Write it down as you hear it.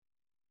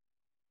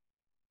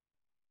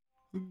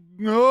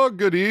Oh,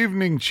 good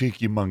evening,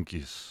 cheeky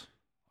monkeys.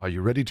 Are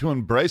you ready to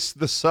embrace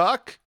the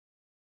suck?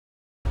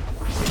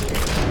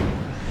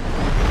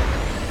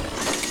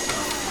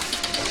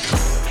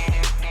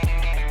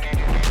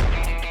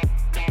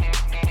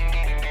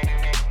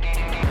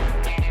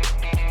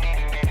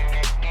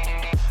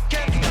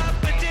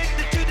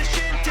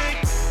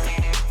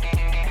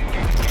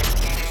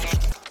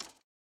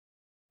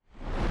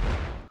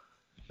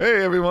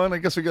 Hey, everyone. I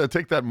guess we got to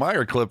take that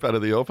Meyer clip out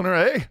of the opener,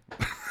 eh?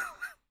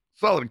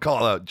 Solid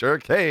call out,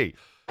 jerk. Hey,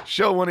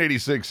 show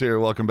 186 here.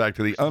 Welcome back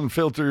to the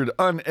unfiltered,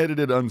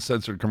 unedited,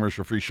 uncensored,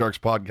 commercial-free Sharks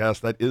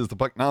podcast that is the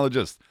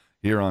Pucknologist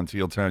here on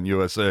Teal Town,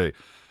 USA.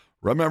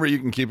 Remember, you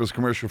can keep us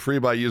commercial-free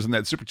by using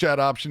that super chat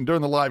option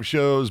during the live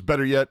shows.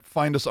 Better yet,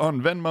 find us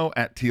on Venmo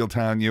at Teal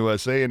Town,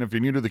 USA. And if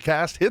you're new to the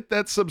cast, hit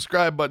that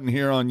subscribe button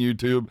here on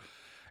YouTube.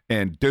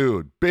 And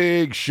dude,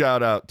 big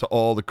shout out to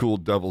all the cool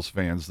Devils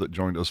fans that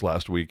joined us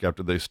last week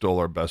after they stole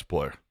our best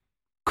player.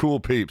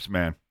 Cool peeps,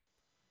 man.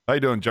 How you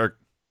doing, jerk?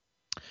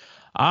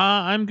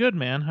 I'm good,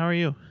 man. How are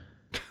you?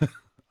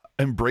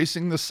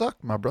 Embracing the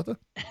suck, my brother.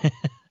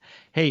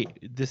 Hey,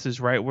 this is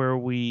right where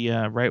we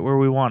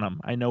want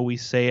them. I know we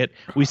say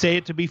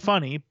it to be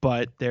funny,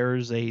 but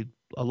there's a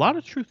lot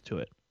of truth to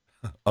it.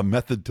 A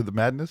method to the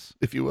madness,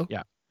 if you will.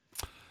 Yeah.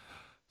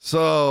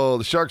 So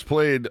the Sharks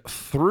played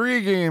 3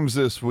 games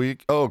this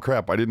week. Oh,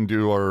 crap. I didn't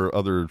do our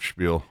other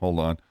spiel. Hold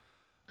on.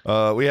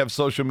 We have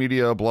social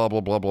media, blah, blah,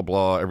 blah, blah,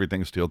 blah.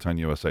 Everything's Steel 10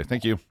 USA.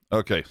 Thank you.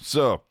 Okay,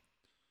 so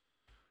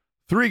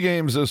 3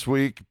 games this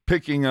week,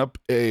 picking up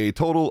a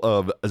total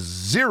of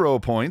 0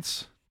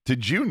 points.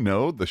 Did you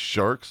know the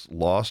Sharks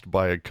lost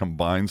by a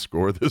combined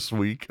score this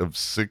week of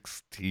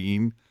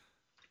 16-7?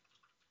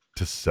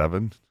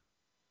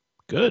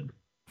 Good.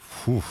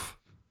 Whew.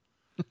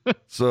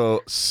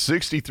 So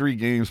 63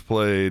 games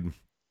played,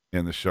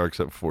 and the Sharks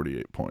have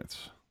 48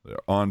 points. They're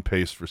on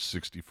pace for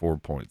 64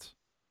 points.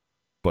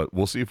 But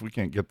we'll see if we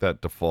can't get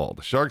that to fall.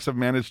 The Sharks have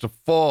managed to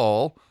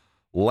fall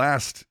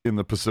last in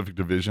the Pacific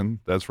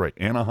Division. That's right.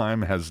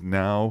 Anaheim has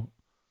now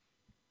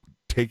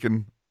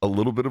taken a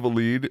little bit of a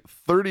lead.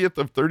 30th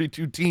of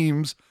 32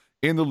 teams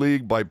in the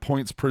league by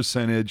points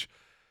percentage.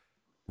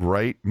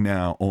 Right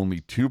now, only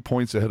 2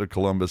 points ahead of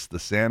Columbus. The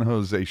San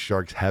Jose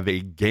Sharks have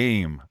a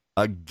game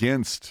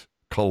against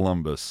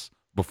Columbus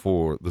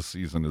before the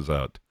season is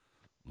out.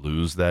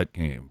 Lose that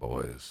game,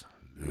 boys.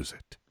 Lose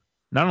it.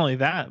 Not only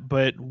that,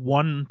 but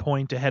 1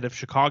 point ahead of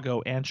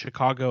Chicago, and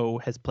Chicago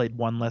has played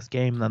one less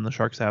game than the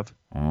Sharks have.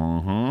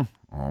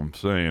 I'm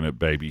saying it,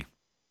 baby.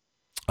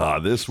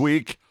 This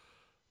week,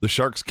 the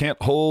Sharks can't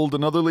hold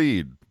another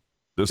lead.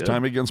 This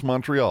time against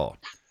Montreal,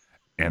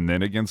 and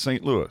then against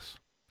St. Louis,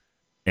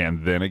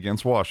 and then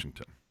against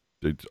Washington.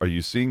 Are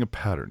you seeing a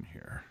pattern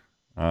here?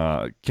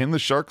 Can the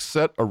Sharks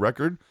set a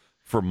record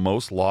for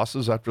most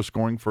losses after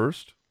scoring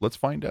first? Let's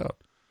find out.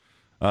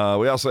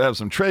 We also have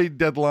some trade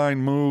deadline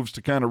moves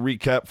to kind of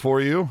recap for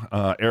you.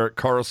 Erik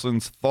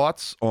Karlsson's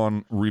thoughts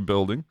on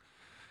rebuilding.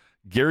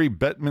 Gary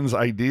Bettman's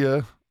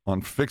idea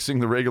on fixing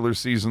the regular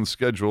season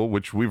schedule,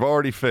 which we've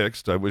already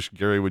fixed. I wish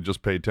Gary would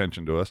just pay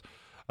attention to us.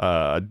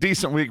 A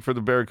decent week for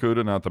the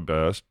Barracuda, not the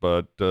best,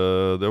 but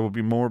there will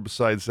be more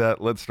besides that.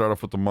 Let's start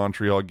off with the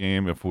Montreal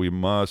game if we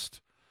must.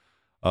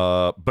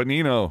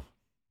 Bonino,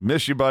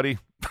 miss you, buddy.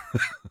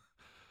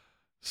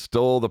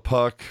 Stole the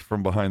puck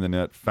from behind the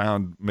net,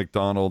 found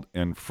McDonald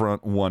in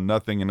front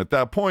 1-0. And at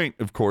that point,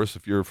 of course,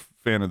 if you're a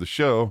fan of the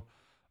show,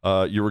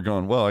 you were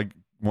going, well, I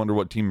wonder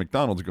what team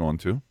McDonald's going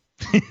to.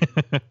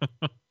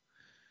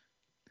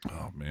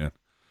 Oh, man.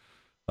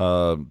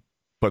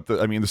 But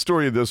the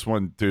story of this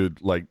one, dude,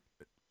 like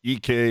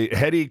EK,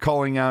 Hetty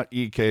calling out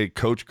EK,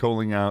 coach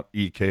calling out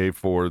EK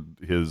for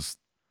his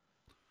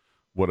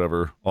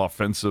whatever,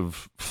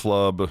 offensive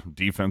flub,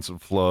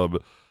 defensive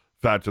flub.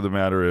 Fact of the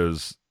matter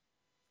is,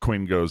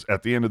 Quinn goes,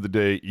 at the end of the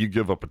day, you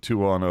give up a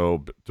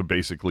 2-0 to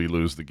basically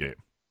lose the game.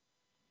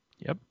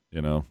 Yep.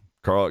 You know,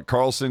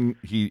 Karlsson,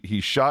 he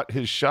shot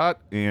his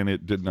shot, and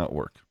it did not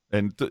work.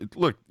 And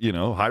look, you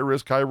know, high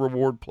risk, high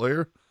reward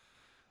player.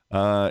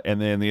 And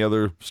then the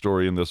other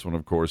story in this one,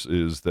 of course,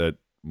 is that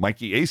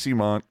Mikey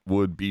Eyssimont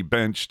would be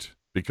benched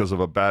because of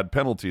a bad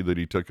penalty that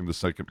he took in the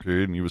second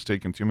period, and he was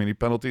taking too many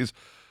penalties.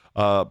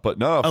 But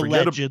no,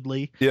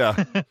 allegedly.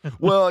 Yeah.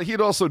 Well,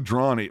 he'd also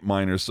drawn 8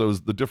 minors, so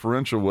the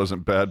differential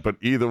wasn't bad. But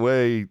either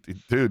way,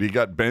 dude, he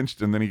got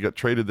benched and then he got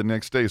traded the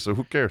next day. So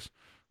who cares?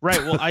 Right.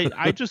 Well,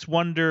 I just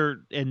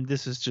wonder, and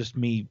this is just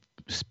me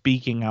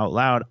speaking out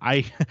loud.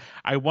 I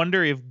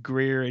wonder if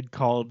Greer had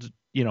called,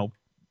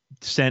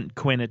 sent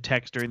Quinn a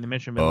text during the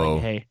mission, been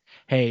like,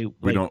 hey,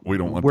 we don't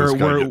want this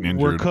guy getting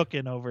injured. We're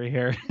cooking over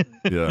here.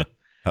 Yeah.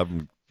 Have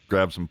him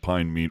grab some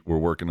pine meat. We're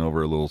working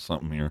over a little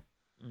something here.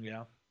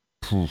 Yeah.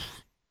 I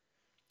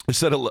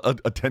said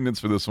attendance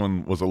for this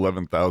one was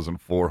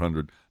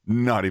 11,400.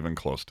 Not even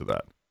close to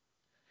that.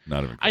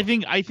 Not even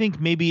close. I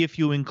think maybe if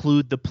you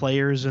include the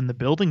players and the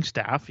building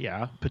staff,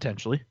 yeah,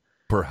 potentially.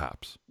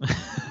 Perhaps.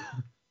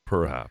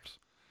 Perhaps.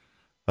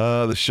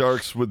 The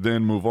Sharks would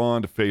then move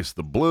on to face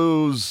the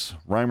Blues.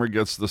 Reimer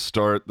gets the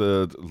start.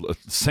 The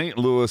St.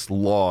 Louis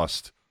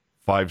lost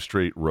 5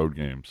 straight road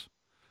games.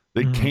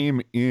 They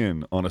came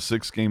in on a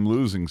 6-game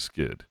losing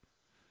skid.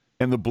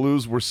 And the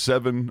Blues were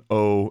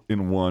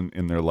 7-0-1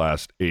 in their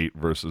last 8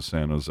 versus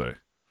San Jose.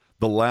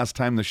 The last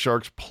time the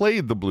Sharks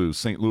played the Blues,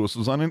 St. Louis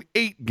was on an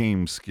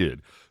 8-game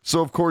skid.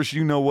 So, of course,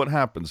 you know what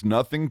happens.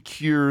 Nothing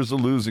cures a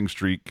losing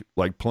streak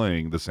like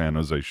playing the San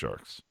Jose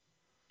Sharks.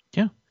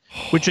 Yeah.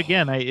 Which,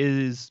 again,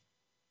 is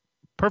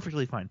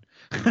perfectly fine.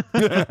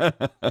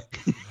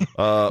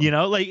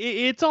 Like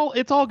it's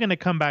all going to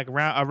come back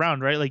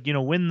around, right? Like,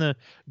 when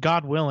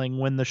God willing,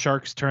 when the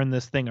Sharks turn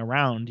this thing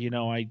around,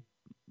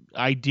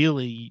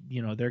 ideally,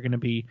 they're going to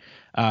be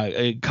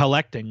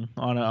collecting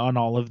on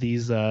all of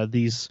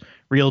these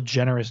real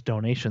generous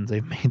donations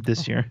they've made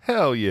this year.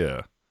 Hell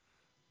yeah.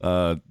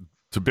 To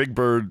Big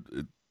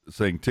Bird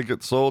saying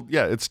tickets sold.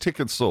 Yeah, it's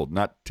tickets sold,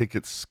 not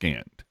tickets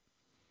scanned.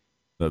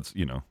 That's,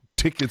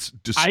 tickets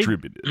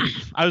distributed.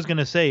 I was going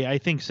to say, I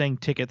think saying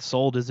tickets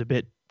sold is a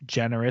bit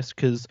generous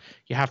because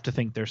you have to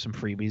think there's some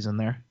freebies in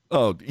there.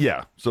 Oh,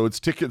 yeah. So it's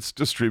tickets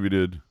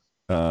distributed.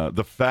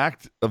 The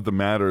fact of the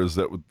matter is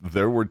that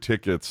there were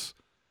tickets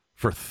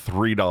for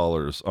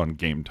 $3 on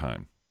Game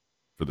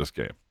for this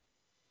game.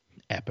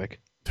 Epic.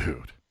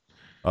 Dude.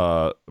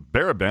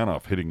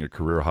 Barabanov hitting a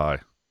career high.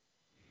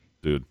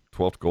 Dude,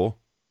 12th goal.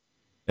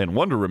 And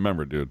one to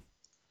remember, dude.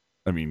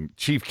 I mean,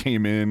 Chief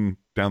came in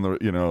down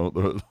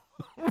the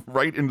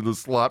right into the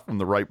slot from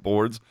the right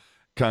boards,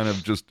 kind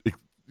of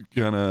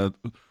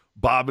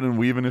bobbing and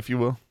weaving, if you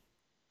will.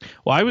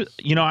 Well,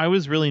 I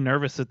was really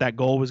nervous that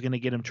goal was going to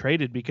get him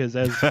traded because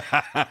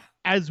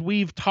as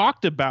we've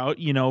talked about,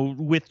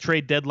 with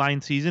trade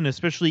deadline season,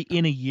 especially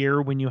in a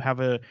year when you have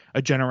a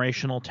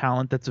generational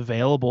talent that's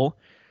available,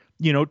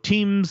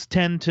 teams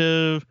tend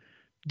to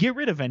get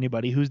rid of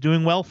anybody who's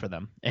doing well for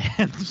them.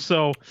 And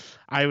so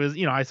I was,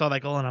 I saw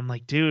that goal and I'm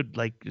like, dude,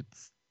 like,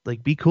 it's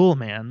like, be cool,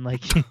 man.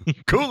 Like,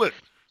 cool it.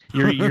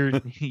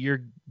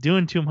 You're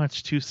doing too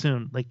much too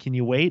soon. Like, can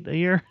you wait a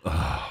year?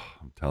 Oh,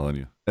 I'm telling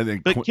you. And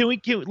then, but can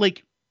we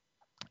like,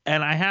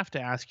 and I have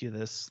to ask you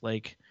this,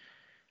 like,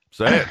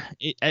 say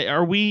it.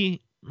 Are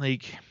we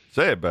like,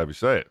 say it, baby,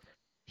 say it.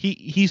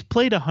 He's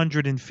played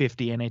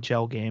 150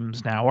 NHL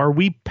games now. Are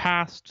we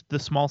past the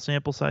small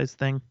sample size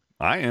thing?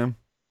 I am.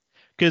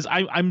 Because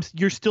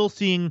you're still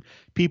seeing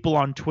people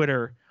on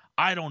Twitter.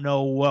 I don't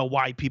know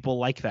why people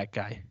like that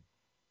guy.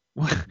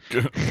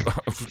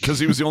 Because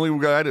he was the only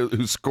guy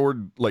who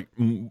scored like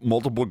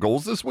multiple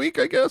goals this week,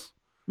 I guess.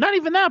 Not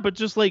even that, but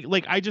just like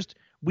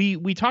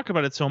we talk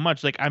about it so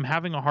much. Like, I'm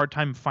having a hard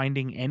time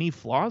finding any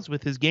flaws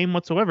with his game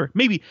whatsoever.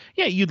 Maybe,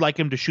 yeah, you'd like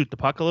him to shoot the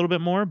puck a little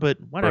bit more, but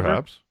whatever.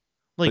 Perhaps.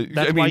 Like,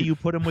 that's why you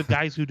put him with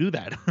guys who do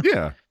that.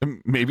 Yeah,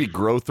 maybe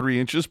grow 3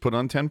 inches, put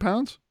on 10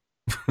 pounds.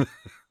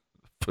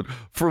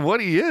 For what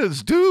he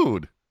is,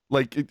 dude.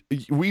 Like,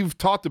 we've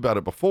talked about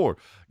it before.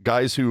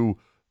 Guys who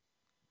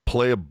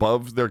play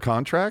above their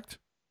contract.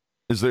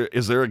 Is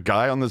there a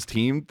guy on this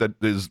team that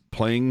is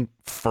playing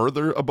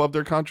further above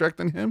their contract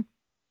than him?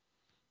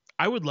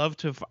 I would love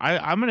to.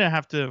 I'm going to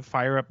have to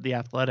fire up The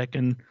Athletic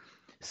and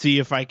see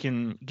if I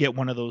can get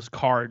one of those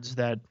cards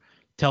that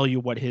tell you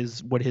what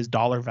his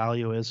dollar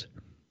value is.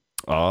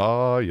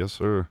 Ah, yes,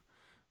 sir.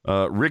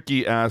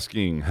 Ricky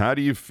asking, how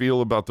do you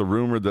feel about the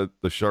rumor that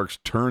the Sharks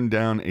turned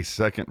down a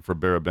second for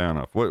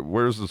Barabanov?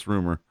 Where's this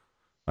rumor?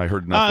 I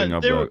heard nothing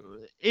of that.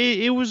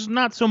 It was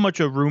not so much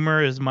a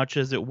rumor as much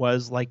as it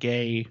was like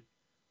a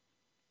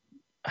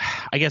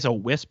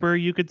whisper,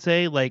 you could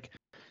say. Like,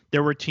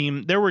 there were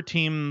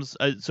teams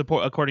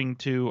support, according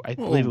to, I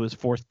believe it was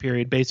fourth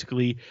period,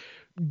 basically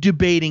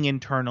debating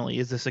internally,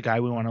 is this a guy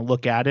we want to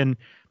look at? And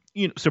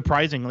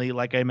surprisingly,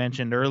 like I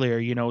mentioned earlier,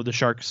 the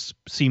Sharks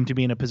seem to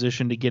be in a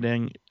position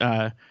to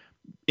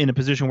in a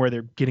position where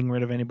they're getting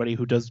rid of anybody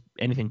who does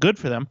anything good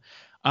for them.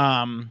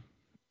 And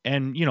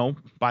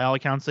by all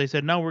accounts, they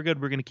said, no, we're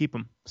good. We're going to keep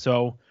him.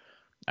 So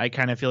I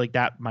kind of feel like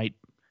that might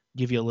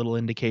give you a little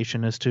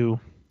indication as to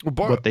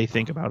what they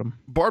think about him.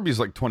 Barbie's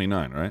like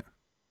 29, right?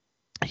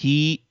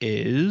 He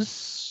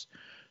is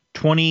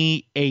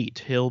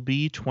 28. He'll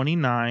be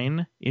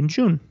 29 in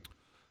June.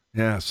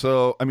 Yeah,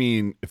 so, I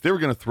mean, if they were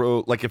going to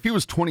throw, like, if he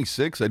was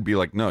 26, I'd be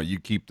like, no, you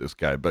keep this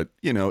guy. But,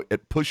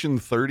 at pushing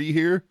 30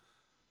 here,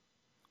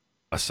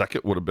 a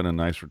second would have been a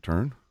nice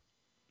return.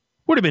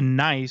 Would have been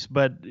nice,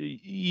 but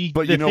you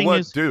know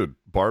what, dude?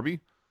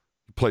 Barbie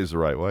plays the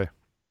right way.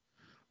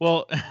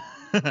 Well,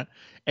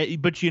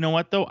 but you know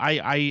what, though?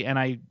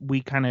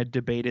 We kind of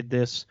debated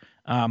this.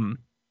 I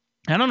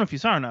don't know if you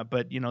saw or not,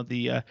 but,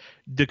 the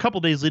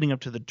couple days leading up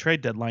to the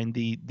trade deadline,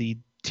 the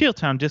Teal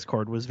Town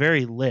Discord was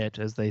very lit,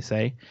 as they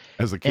say.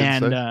 As the kids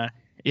say.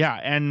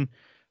 And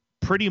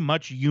pretty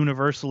much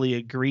universally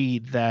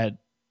agreed that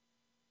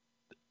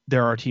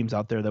there are teams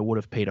out there that would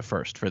have paid a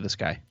first for this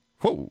guy.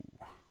 Whoa.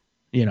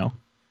 Yeah.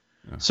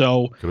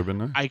 So could have been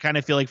nice. I kind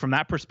of feel like from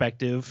that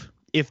perspective,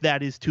 if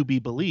that is to be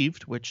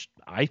believed, which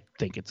I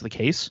think it's the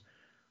case,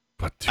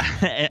 but dude,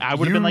 I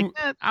would have been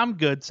like, I'm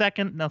good.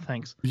 Second, no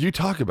thanks. You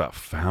talk about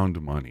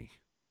found money.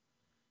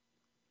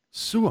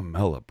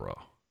 Suomela, bro.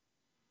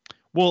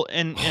 Well,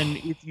 and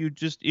if you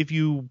do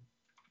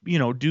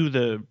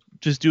the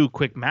just do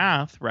quick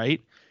math,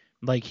 right?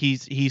 Like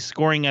he's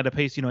scoring at a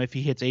pace, if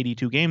he hits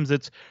 82 games,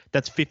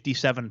 that's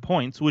 57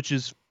 points, which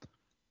is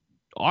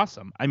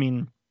awesome. I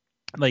mean,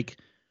 like,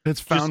 it's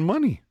found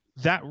money.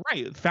 That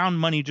right, found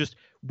money, just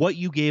what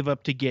you gave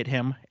up to get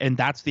him, and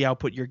that's the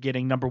output you're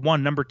getting. Number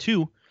one. Number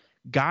two,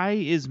 guy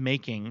is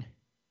making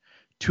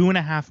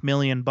 $2.5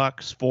 million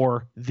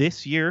for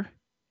this year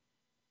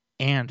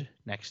and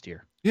next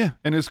year. Yeah,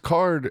 and his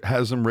card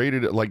has him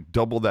rated at like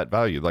double that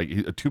value, like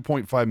a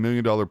 $2.5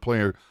 million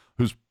player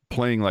who's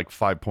playing like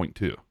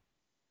 5.2.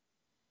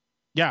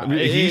 Yeah, I mean,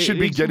 he should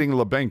be getting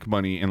LeBanc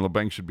money, and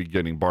LeBanc should be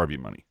getting Barbie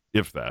money,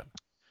 if that.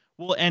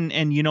 Well, and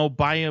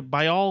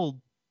by all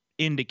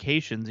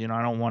indications,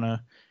 I don't want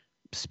to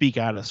speak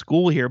out of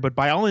school here, but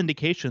by all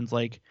indications,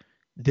 like,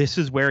 this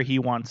is where he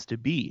wants to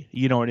be.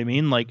 You know what I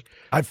mean? Like,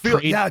 I feel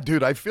like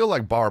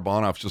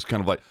Barabanov's just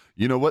kind of like,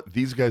 you know what?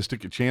 These guys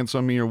took a chance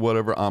on me or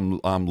whatever. I'm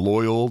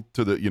loyal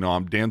to the,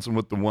 I'm dancing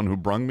with the one who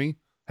brung me.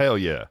 Hell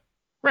yeah.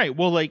 Right.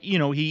 Well, like,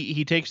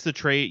 he takes the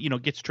trade,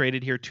 gets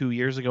traded here 2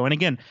 years ago. And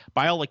again,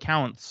 by all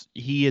accounts,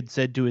 he had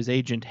said to his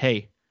agent,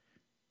 hey,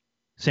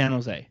 San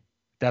Jose,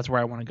 that's where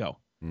I want to go.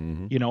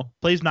 Mm-hmm.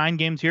 Plays 9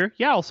 games here.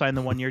 Yeah, I'll sign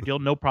the 1-year deal.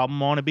 No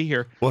problem. I want to be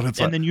here. Well,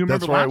 then you remember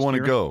that's where I want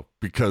to go,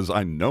 because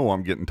I know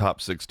I'm getting top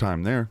 6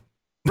 time there.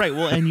 Right.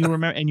 Well, and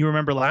you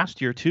remember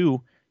last year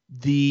too,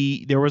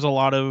 there was a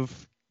lot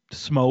of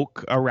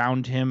smoke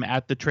around him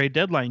at the trade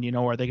deadline.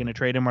 Are they going to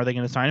trade him? Are they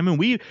going to sign him? And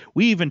we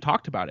even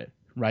talked about it,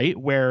 right?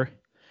 Where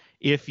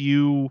if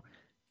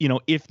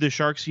if the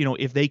Sharks,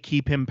 if they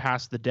keep him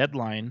past the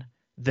deadline,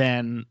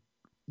 then,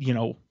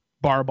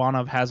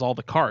 Barabanov has all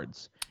the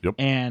cards. Yep.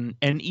 And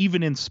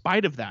even in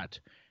spite of that,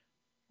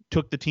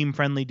 took the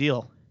team-friendly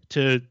deal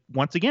to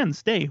once again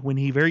stay when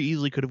he very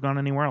easily could have gone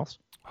anywhere else.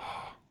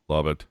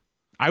 Love it.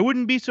 I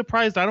wouldn't be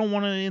surprised. I don't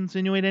want to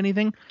insinuate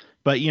anything,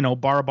 but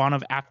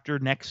Barabanov after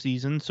next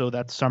season, so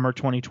that's summer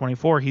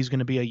 2024, he's going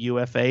to be a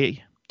UFA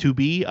to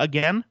be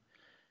again.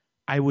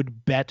 I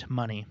would bet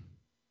money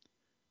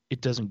it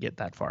doesn't get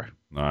that far.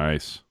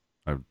 Nice.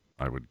 I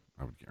would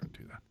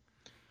guarantee that.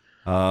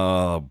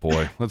 Oh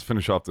boy, let's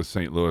finish off the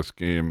St. Louis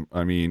game.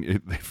 I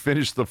mean, they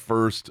finished the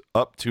first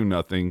up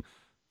 2-0,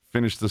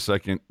 finished the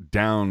second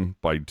down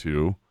by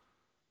 2.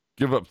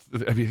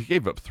 He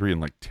gave up 3 in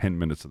like 10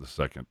 minutes of the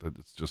second.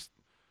 It's just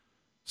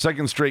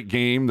second straight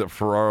game that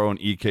Ferraro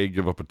and EK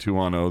give up a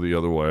 2-0 the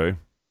other way.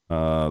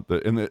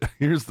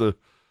 Here's the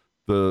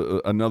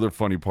another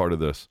funny part of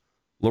this.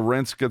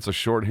 Lorentz gets a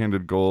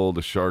shorthanded goal.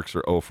 The Sharks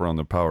are 0 for on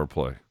the power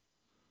play.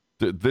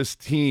 This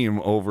team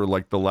over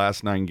like the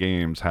last 9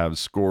 games have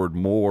scored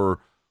more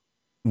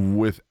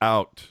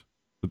without,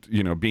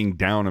 being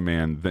down a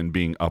man than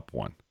being up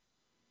one.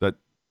 That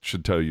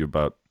should tell you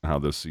about how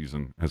this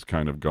season has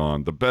kind of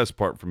gone. The best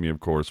part for me,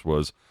 of course,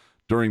 was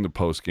during the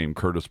postgame,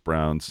 Curtis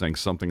Brown saying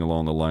something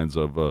along the lines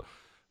of,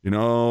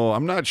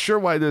 I'm not sure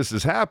why this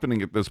is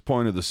happening at this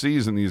point of the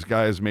season, these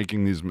guys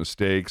making these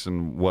mistakes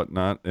and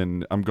whatnot.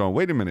 And I'm going,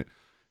 wait a minute.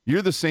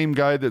 You're the same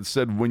guy that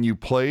said when you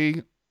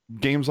play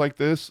games like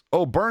this,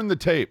 burn the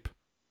tape.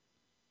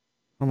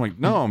 I'm like,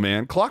 no,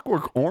 man,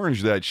 Clockwork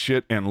Orange that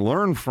shit and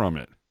learn from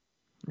it.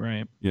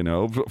 Right.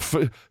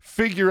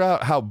 Figure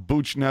out how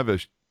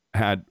Buchnevich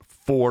had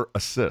 4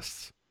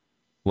 assists.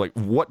 Like,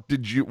 what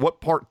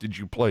part did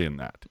you play in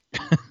that?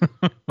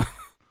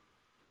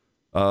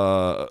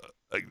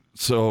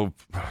 So,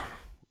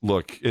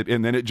 look,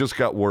 and then it just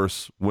got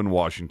worse when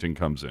Washington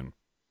comes in.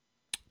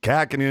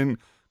 Kakkonen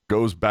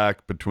goes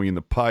back between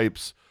the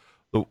pipes.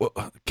 The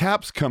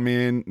Caps come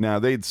in. Now,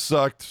 they'd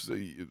sucked.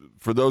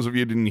 For those of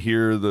you who didn't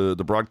hear the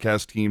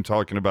broadcast team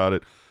talking about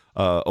it,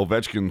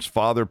 Ovechkin's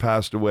father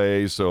passed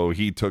away, so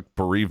he took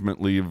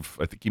bereavement leave.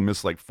 I think he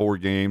missed like 4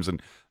 games,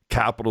 and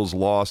Capitals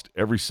lost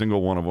every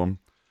single one of them.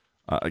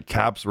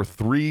 Caps were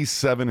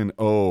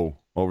 3-7-0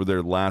 over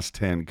their last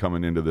 10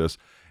 coming into this.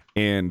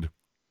 And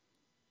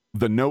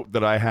the note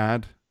that I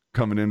had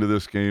coming into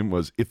this game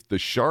was, if the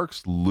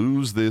Sharks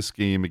lose this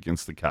game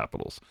against the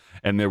Capitals,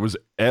 and there was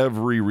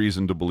every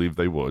reason to believe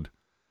they would,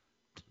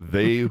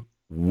 they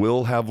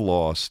will have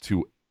lost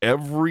to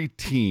every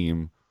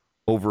team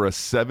over a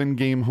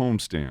 7-game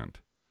homestand.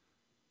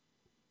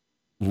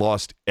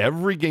 Lost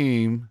every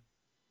game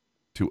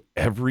to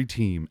every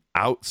team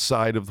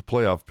outside of the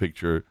playoff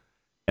picture,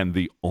 and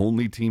the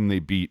only team they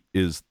beat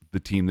is the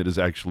team that is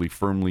actually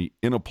firmly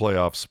in a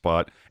playoff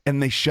spot,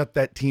 and they shut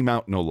that team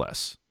out no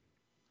less.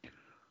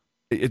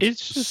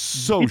 It's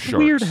just so it's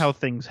Sharks. Weird how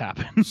things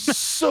happen.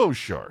 So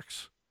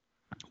Sharks.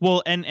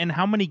 Well, and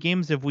how many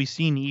games have we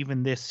seen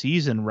even this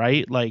season,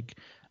 right? Like,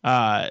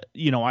 I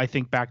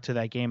think back to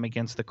that game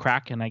against the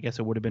Kraken, I guess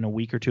it would have been a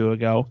week or 2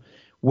 ago,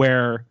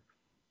 where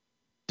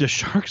the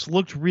Sharks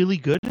looked really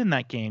good in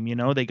that game.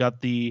 They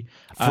got the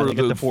 30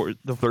 minutes.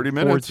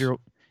 4-0.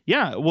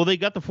 Yeah, well, they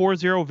got the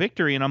 4-0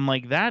 victory, and I'm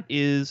like, that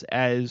is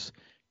as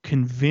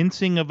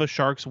convincing of a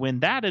Sharks win.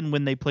 That, and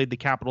when they played the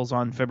Capitals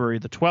on February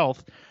the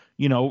 12th,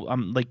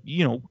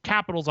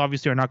 Capitals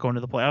obviously are not going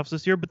to the playoffs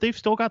this year, but they've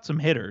still got some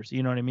hitters,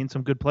 you know what I mean?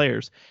 Some good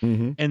players.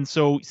 Mm-hmm. And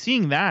so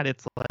seeing that,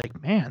 it's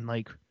like, man,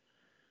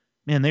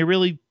 they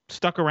really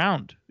stuck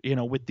around,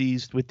 with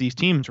these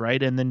teams,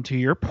 right? And then to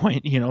your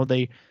point,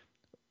 they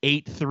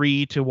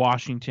 8-3 to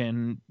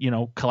Washington,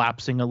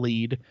 collapsing a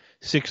lead,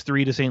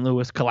 6-3 to St.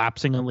 Louis,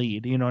 collapsing a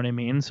lead. You know what I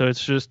mean? So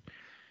it's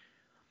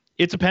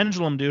a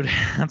pendulum, dude.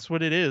 That's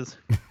what it is.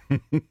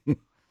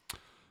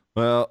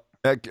 Well,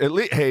 at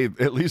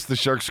least the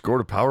Sharks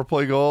scored a power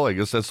play goal. I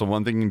guess that's the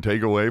one thing you can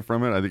take away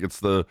from it. I think it's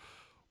their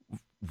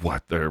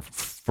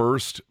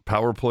first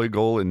power play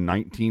goal in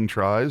 19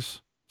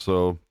 tries.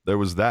 So there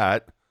was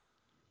that.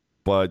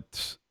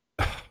 But,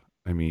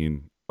 I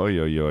mean,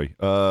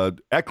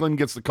 Eklund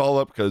gets the call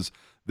up because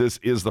this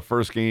is the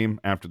first game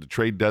after the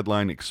trade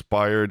deadline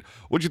expired.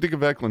 What'd you think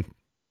of Eklund?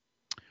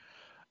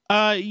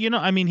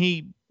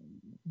 He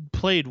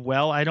played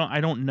well. I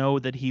don't know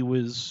that he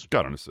was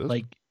got an assist.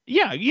 Got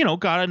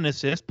an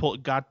assist,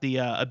 got the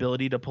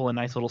ability to pull a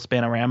nice little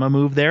Spanorama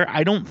move there.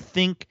 I don't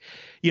think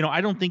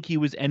he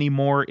was any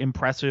more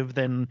impressive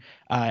than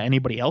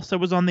anybody else that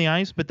was on the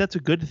ice, but that's a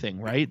good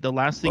thing, right? The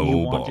last thing you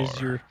want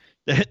is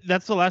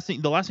that's the last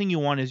thing. The last thing you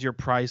want is your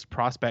prized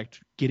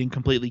prospect getting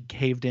completely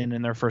caved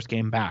in their first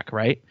game back,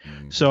 right?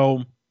 Mm-hmm.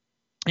 So,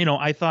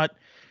 I thought,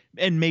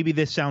 and maybe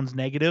this sounds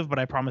negative, but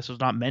I promise it was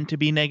not meant to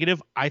be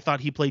negative. I thought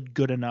he played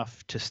good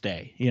enough to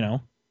stay,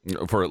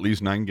 for at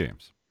least 9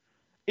 games.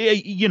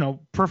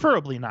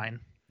 Preferably 9.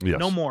 Yes.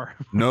 No more.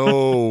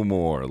 No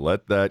more.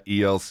 Let that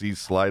ELC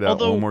slide out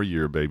one more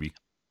year, baby.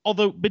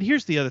 But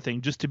here's the other thing,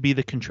 just to be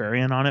the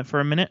contrarian on it for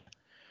a minute.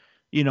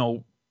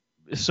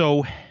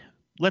 So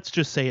let's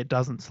just say it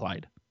doesn't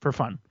slide for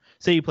fun.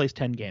 Say he plays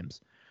 10 games.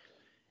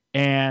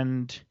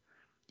 And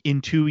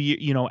in 2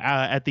 years,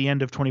 at the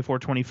end of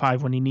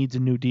 24-25, when he needs a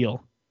new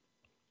deal,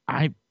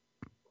 I'm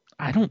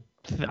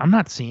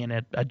not seeing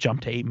a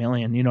jump to $8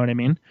 million. You know what I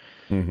mean?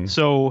 Mm-hmm.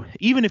 So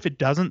even if it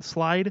doesn't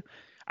slide,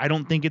 I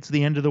don't think it's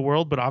the end of the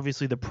world. But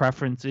obviously, the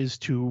preference is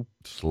to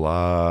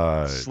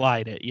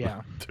slide it.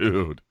 Yeah,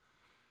 dude.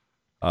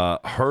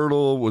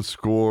 Hertl would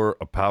score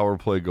a power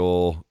play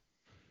goal.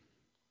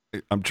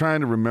 I'm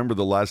trying to remember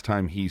the last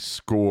time he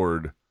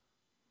scored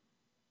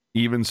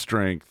even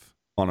strength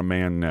on a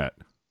man net.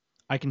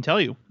 I can tell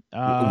you.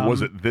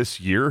 Was it this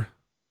year?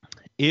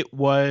 It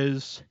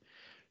was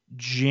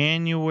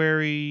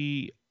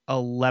January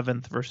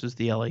 11th versus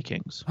the LA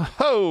Kings.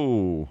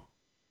 Oh,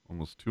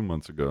 almost 2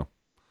 months ago.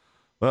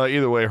 Well,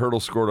 either way,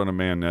 Hertl scored on a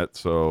man net,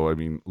 so I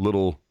mean,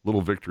 little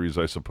victories,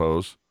 I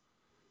suppose.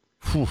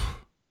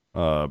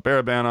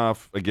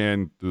 Barabanov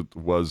again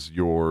was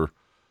your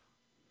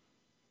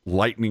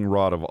lightning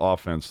rod of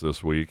offense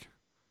this week.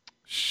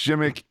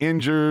 Šimik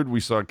injured. We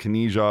saw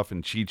Knyzhov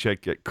and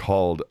Cicek get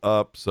called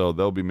up, so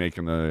they'll be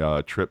making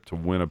the trip to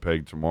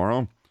Winnipeg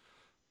tomorrow.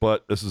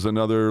 But this is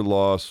another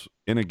loss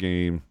in a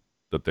game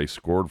that they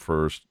scored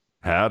first,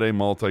 had a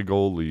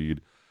multi-goal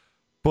lead.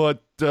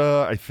 But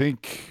I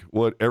think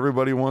what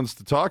everybody wants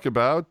to talk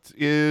about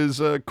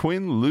is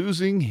Quinn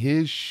losing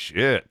his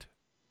shit.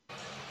 Coach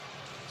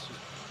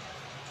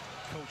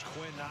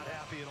Quinn not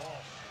happy at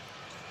all.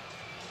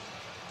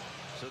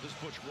 So this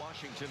puts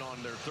Washington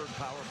on their third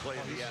power play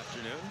of the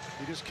afternoon.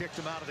 He just kicked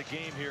him out of the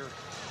game here,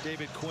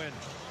 David Quinn.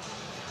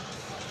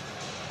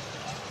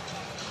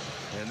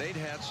 And they'd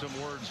had some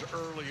words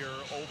earlier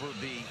over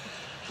the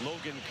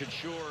Logan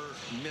Couture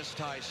missed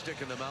high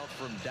stick in the mouth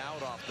from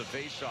Dowd off the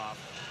faceoff.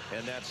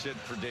 And that's it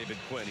for David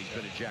Quinn. He's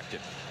been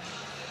ejected.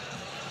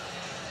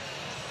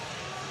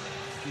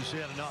 He's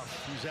had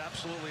enough. He's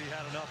absolutely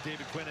had enough,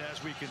 David Quinn,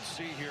 as we can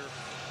see here.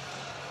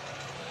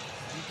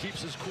 He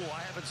keeps his cool.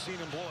 I haven't seen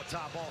him blow a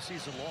top all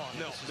season long.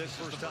 No, this is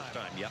the first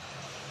time. Yep.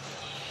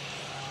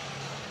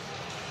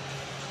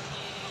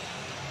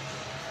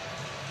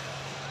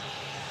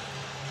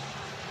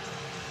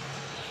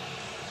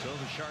 So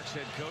the Sharks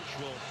head coach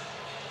will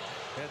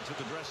head to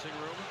the dressing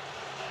room.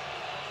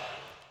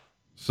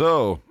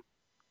 So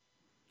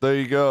there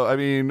you go. I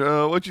mean,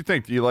 what do you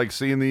think? Do you like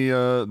seeing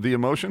the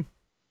emotion?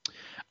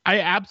 I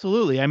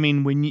absolutely. I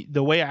mean,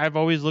 the way I've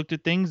always looked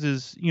at things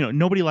is,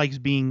 nobody likes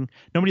being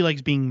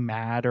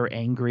mad or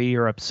angry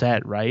or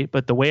upset, right?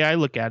 But the way I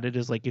look at it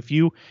is like if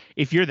you're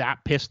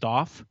that pissed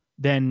off,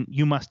 then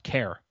you must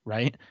care,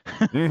 right?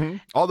 Mm-hmm.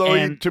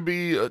 Although to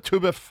be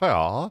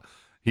fair,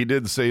 he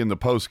did say in the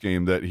post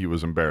game that he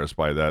was embarrassed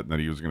by that and that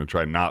he was going to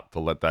try not to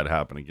let that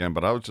happen again.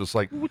 But I was just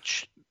like,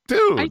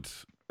 dude.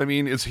 I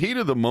mean, it's heat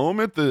of the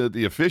moment.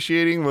 The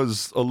officiating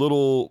was a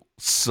little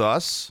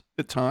sus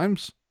at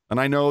times. And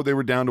I know they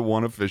were down to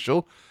one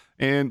official.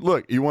 And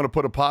look, you want to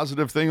put a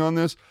positive thing on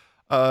this?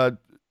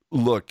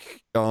 Look,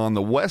 on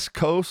the West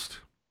Coast,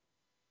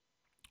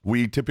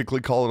 we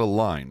typically call it a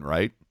line,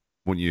 right?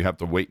 When you have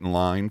to wait in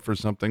line for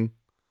something.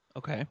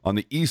 Okay. On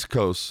the East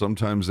Coast,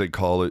 sometimes they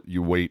call it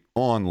you wait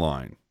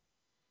online.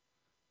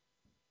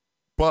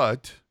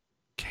 But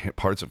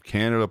parts of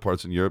Canada,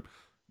 parts in Europe,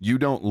 you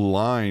don't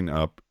line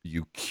up,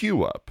 you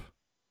queue up,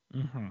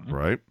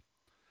 right?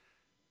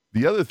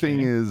 The other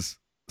thing is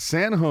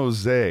San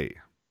Jose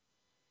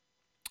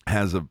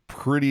has a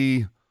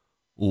pretty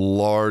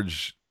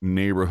large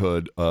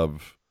neighborhood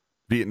of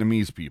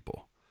Vietnamese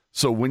people.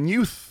 So when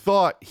you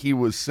thought he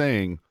was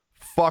saying,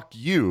 fuck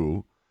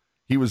you,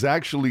 He was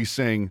actually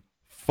saying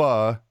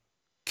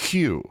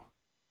Q,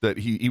 that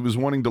he was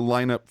wanting to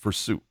line up for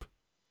soup.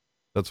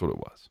 That's what it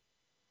was.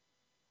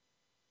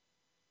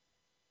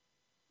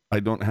 I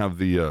don't have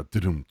the I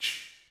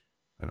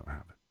don't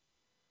have it.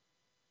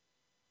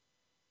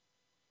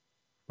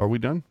 Are we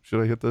done?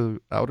 Should I hit the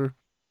outer?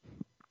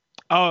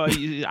 Oh,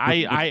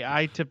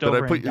 I tipped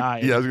over and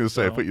died. Yeah, I was going to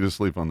say, I put you to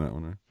sleep on that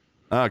one.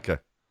 Right? Okay.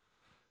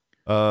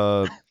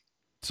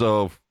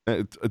 So,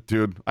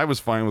 dude, I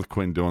was fine with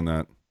Quinn doing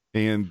that.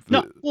 And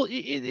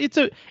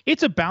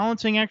it's a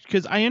balancing act,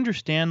 because I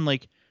understand,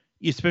 like,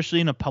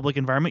 especially in a public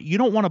environment, you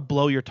don't want to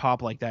blow your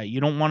top like that.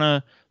 You don't want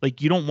to,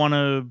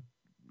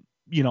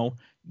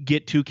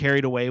 get too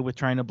carried away with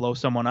trying to blow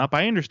someone up.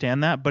 I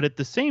understand that, but at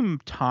the same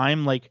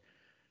time, like,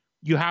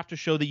 you have to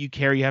show that you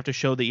care. You have to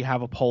show that you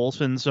have a pulse,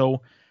 and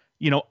so,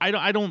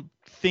 I don't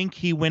think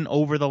he went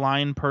over the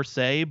line per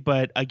se,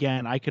 but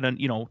again, I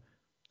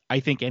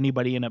think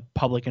anybody in a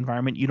public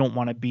environment, you don't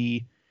want to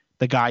be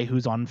the guy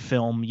who's on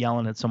film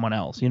yelling at someone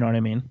else. You know what I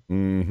mean?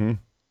 Mm-hmm.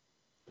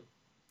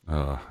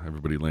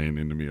 Everybody laying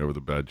into me over the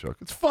bad joke.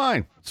 It's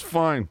fine. It's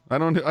fine. I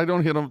don't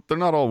hit them. They're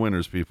not all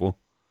winners, people.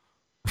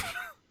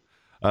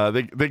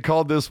 They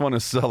called this one a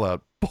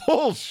sellout.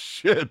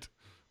 Bullshit.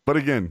 But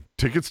again,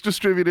 tickets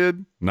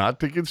distributed, not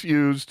tickets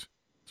used.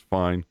 It's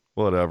fine.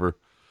 Whatever.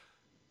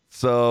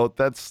 So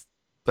that's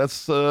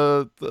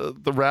the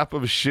wrap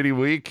of a shitty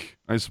week,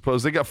 I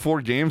suppose. They got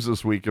 4 games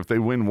this week. If they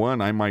win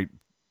one, I might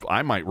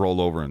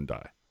roll over and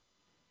die.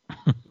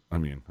 I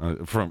mean,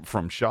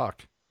 from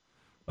shock.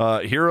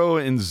 Hero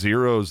and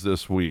zeros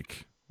this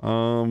week.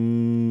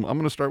 I'm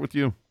going to start with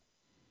you.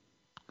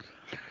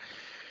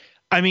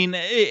 I mean,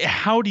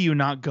 how do you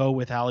not go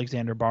with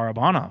Alexander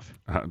Barabanov?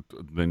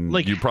 Then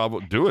you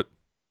probably do it.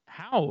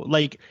 How?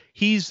 Like,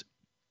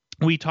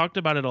 we talked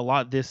about it a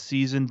lot this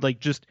season.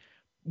 Like, just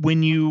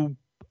when you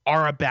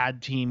are a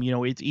bad team,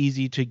 it's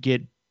easy to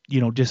get,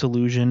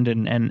 disillusioned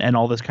and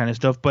all this kind of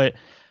stuff. But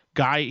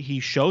guy,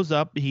 he shows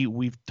up.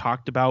 We've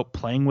talked about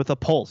playing with a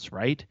pulse,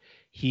 right?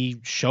 He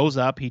shows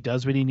up. He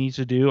does what he needs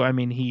to do. I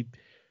mean, he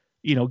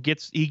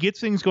gets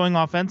things going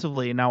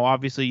offensively. Now,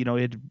 obviously,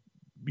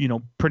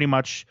 pretty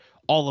much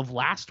all of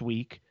last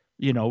week,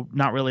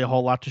 not really a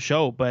whole lot to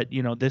show. But,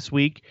 this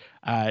week,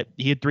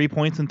 he had 3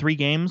 points in 3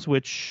 games,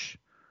 which,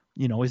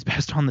 is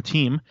best on the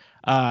team.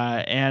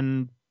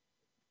 And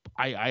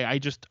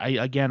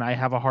I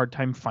have a hard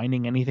time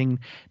finding anything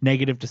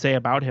negative to say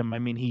about him. I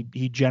mean,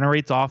 he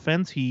generates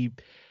offense. He's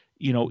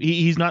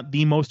not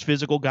the most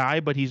physical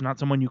guy, but he's not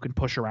someone you can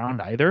push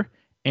around either.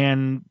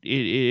 And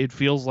it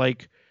feels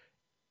like,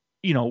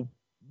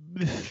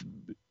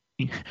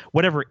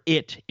 whatever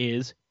it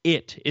is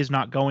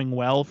not going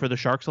well for the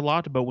Sharks a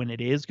lot, but when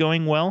it is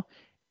going well,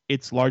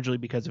 it's largely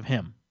because of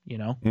him,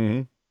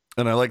 Mm-hmm.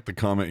 And I like the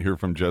comment here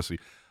from Jesse.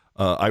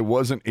 I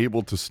wasn't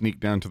able to sneak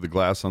down to the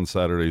glass on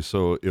Saturday,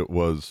 so it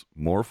was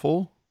more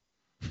full.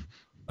 I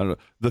don't know.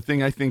 The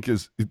thing I think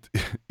is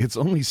it's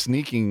only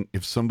sneaking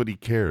if somebody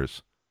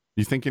cares.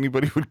 You think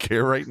anybody would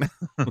care right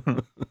now?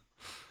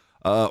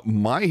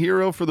 My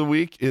hero for the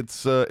week,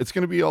 it's going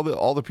to be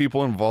all the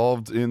people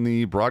involved in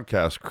the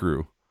broadcast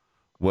crew,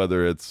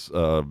 whether it's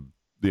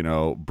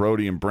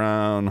Brody and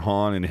Brown,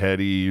 Hahn and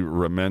Hetty,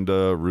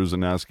 Remenda,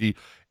 Ruzanowski.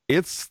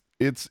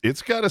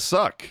 It's got to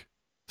suck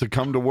to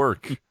come to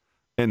work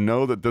and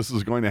know that this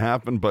is going to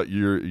happen, but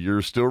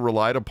you're still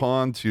relied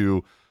upon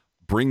to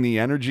bring the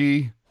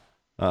energy,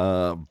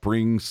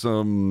 bring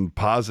some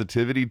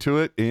positivity to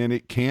it, and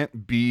it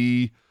can't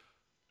be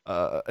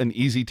an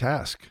easy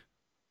task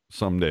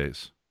some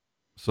days.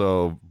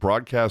 So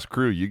broadcast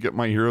crew, you get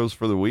my heroes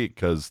for the week,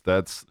 because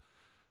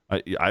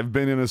I've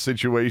been in a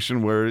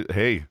situation where,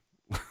 hey,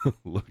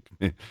 look,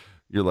 man,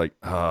 you're like,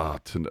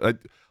 tonight.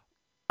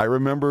 I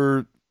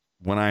remember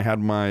when I had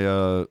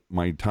my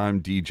my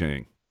time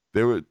DJing,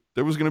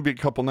 there was going to be a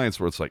couple nights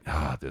where it's like,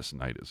 this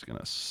night is going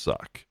to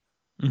suck.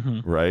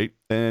 Mm-hmm. Right?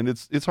 And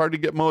it's hard to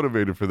get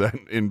motivated for that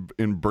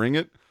and bring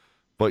it,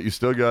 but you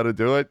still got to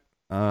do it.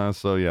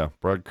 So yeah,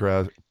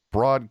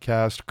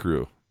 broadcast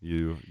crew,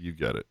 you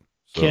get it.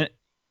 So,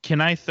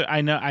 can I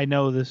I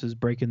know this is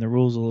breaking the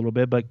rules a little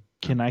bit, but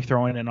can I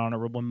throw in an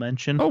honorable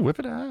mention? Oh, whip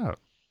it out.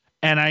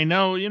 And I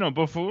know,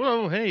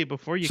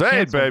 before you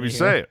say it, baby,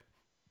 say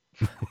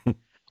it.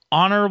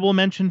 Honorable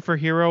mention for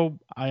hero,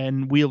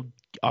 and we'll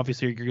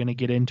obviously you're going to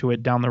get into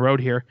it down the road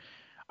here.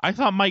 I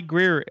thought Mike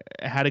Grier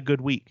had a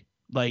good week.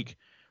 Like,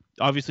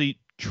 obviously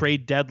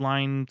trade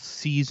deadline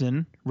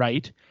season,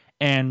 right?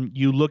 And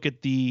you look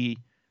at the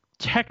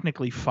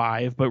technically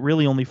 5, but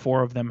really only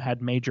 4 of them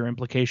had major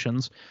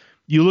implications.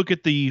 You look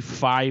at the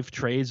 5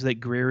 trades that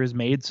Grier has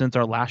made since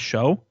our last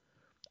show.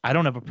 I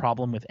don't have a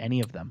problem with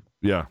any of them.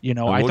 Yeah.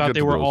 I thought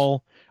they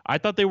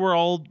were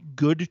all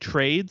good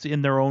trades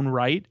in their own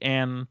right.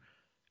 And,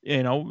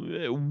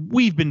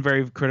 we've been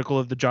very critical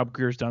of the job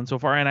Grier's done so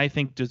far, and I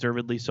think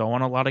deservedly so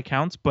on a lot of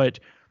counts. But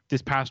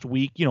this past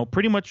week,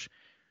 pretty much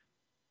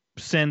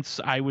since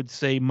I would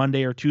say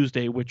Monday or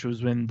Tuesday, which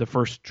was when the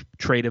first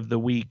trade of the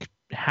week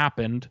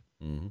happened,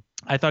 Mm-hmm.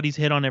 I thought he's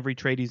hit on every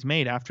trade he's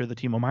made after the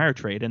Timo Meier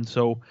trade, and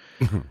so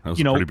that was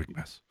a pretty big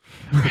mess.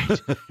 Right.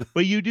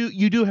 But you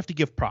do have to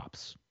give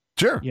props.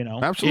 Sure.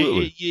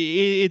 Absolutely.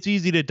 It's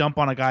easy to dump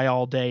on a guy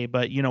all day,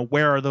 but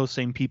where are those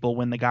same people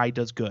when the guy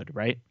does good,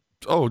 right?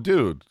 Oh,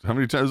 dude, how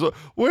many times?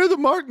 Where are the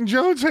Martin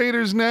Jones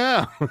haters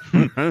now?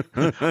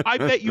 I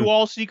bet you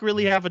all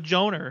secretly have a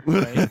Joner,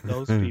 right?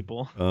 Those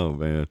people. Oh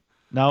man.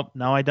 Nope,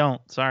 no, I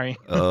don't. Sorry.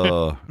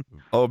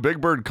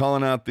 Big Bird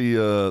calling out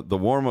the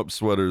warm-up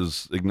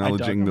sweaters,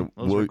 acknowledging those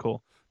were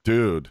cool.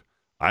 Dude,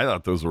 I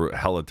thought those were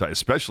hella tight,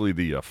 especially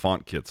the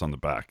font kits on the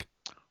back.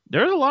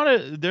 There were a lot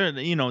of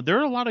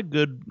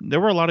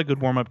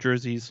good warm-up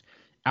jerseys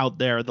out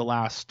there the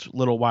last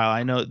little while.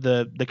 I know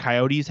the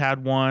Coyotes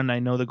had one. I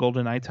know the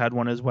Golden Knights had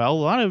one as well.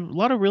 A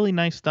lot of really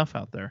nice stuff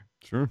out there.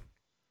 Sure.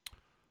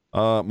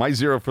 My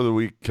 0 for the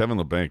week, Kevin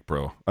LeBanc,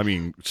 bro. I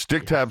mean,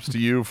 stick taps to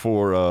you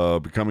for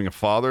becoming a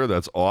father.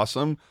 That's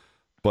awesome.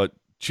 But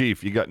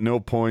Chief, you got no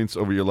points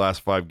over your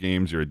last 5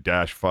 games. You're a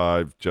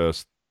 -5.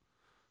 Just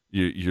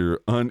you're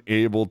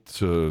unable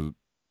to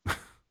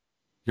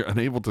you're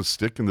unable to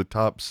stick in the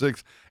top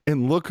 6.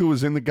 And look who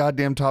is in the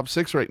goddamn top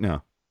 6 right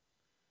now.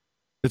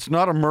 It's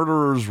not a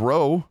murderer's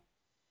row.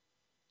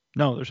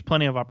 No, there's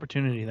plenty of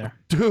opportunity there.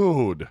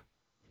 Dude.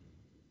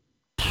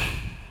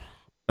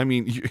 I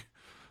mean,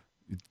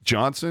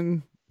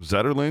 Johnson,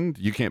 Zetterlund,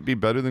 you can't be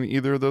better than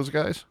either of those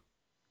guys?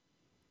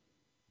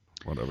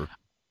 Whatever.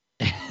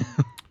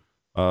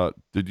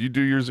 Did you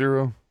do your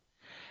 0?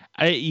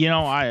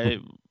 I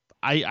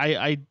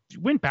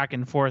went back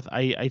and forth.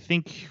 I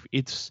think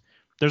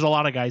there's a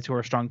lot of guys who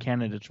are strong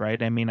candidates,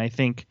 right? I mean, I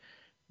think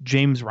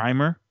James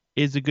Reimer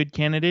is a good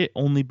candidate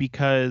only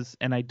because,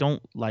 and I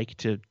don't like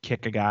to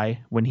kick a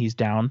guy when he's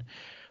down,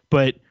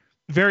 but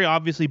very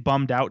obviously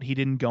bummed out he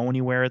didn't go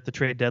anywhere at the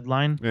trade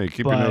deadline. Yeah,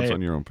 keep your notes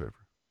on your own paper.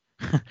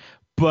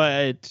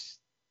 But,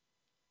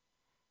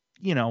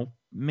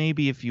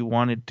 maybe if you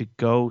wanted to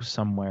go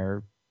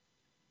somewhere,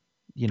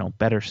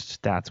 better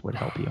stats would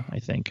help you, I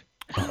think.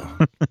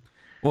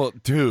 Well,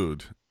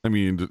 dude, I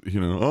mean,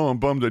 I'm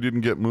bummed I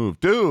didn't get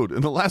moved. Dude,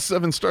 in the last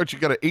 7 starts, you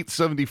got an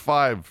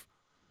 875.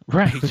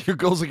 Right. Your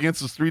goals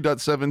against is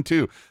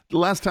 3.72. The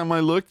last time I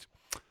looked,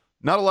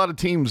 not a lot of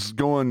teams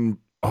going,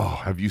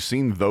 oh, have you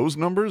seen those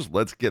numbers?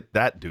 Let's get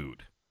that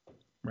dude.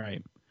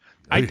 Right.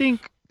 I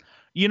think,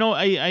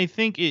 I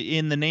think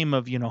in the name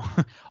of,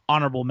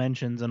 honorable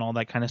mentions and all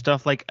that kind of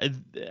stuff, like,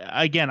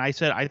 again, I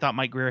said I thought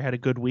Mike Grier had a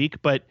good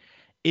week, but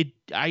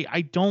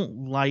I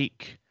don't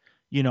like,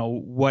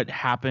 what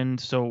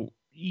happened. So,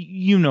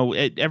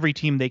 at every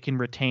team they can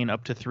retain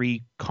up to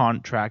 3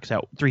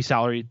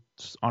 salaries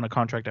on a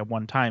contract at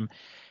one time.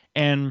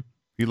 And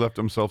he left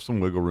himself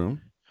some wiggle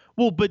room.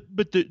 Well, but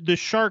the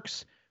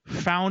Sharks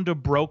found a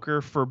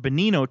broker for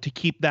Bonino to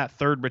keep that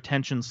 3rd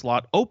retention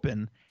slot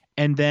open,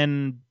 and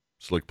then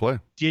slick play.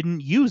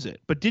 Didn't use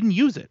it.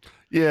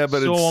 Yeah,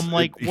 but so I'm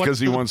like, what's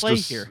the play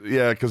here?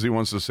 Yeah, because he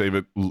wants to save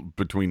it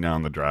between now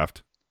and the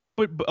draft.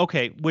 But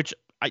okay, which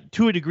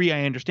to a degree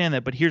I understand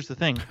that, but here's the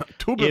thing.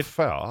 To be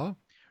fair.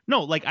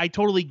 No, like I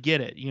totally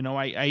get it.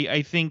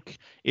 I think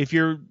if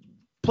you're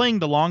playing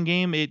the long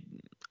game,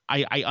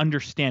 I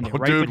understand it,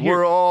 right? Dude,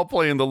 we're all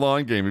playing the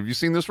long game. Have you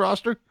seen this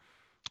roster?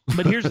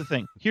 But here's the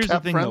thing.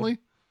 Friendly?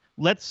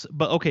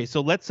 Though.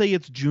 So let's say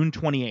it's June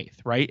 28th,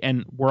 right?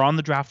 And we're on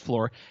the draft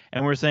floor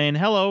and we're saying,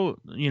 hello,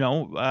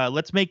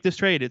 let's make this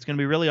trade. It's going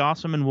to be really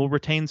awesome and we'll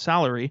retain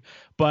salary.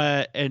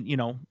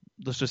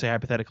 Let's just say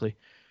hypothetically,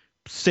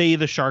 say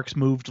the Sharks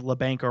moved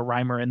LeBanc or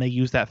Reimer and they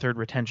use that 3rd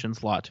retention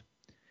slot.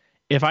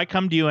 If I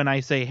come to you and I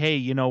say, hey,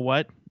 you know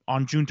what?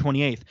 On June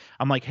 28th,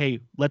 I'm like, hey,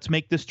 let's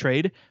make this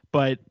trade.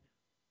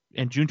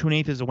 And June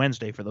 28th is a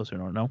Wednesday for those who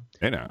don't know.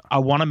 I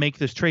want to make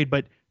this trade,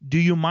 but do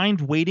you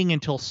mind waiting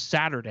until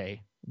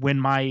Saturday when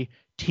my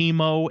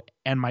Timo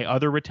and my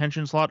other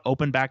retention slot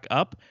open back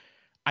up?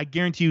 I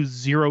guarantee you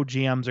 0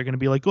 GMs are going to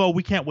be like, oh,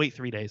 we can't wait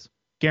 3 days.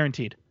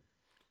 Guaranteed.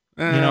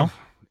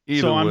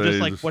 So I'm just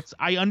like,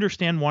 I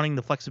understand wanting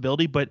the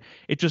flexibility, but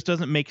it just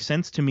doesn't make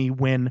sense to me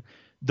when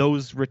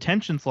those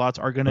retention slots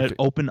are going to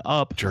open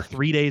up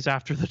 3 days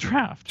after the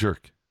draft.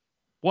 Jerk.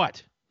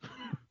 What?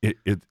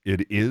 It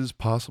is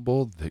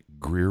possible that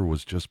Grier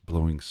was just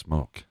blowing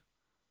smoke.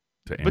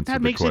 But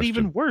that makes it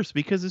even worse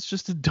because it's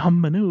just a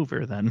dumb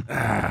maneuver then.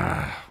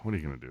 What are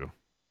you going to do?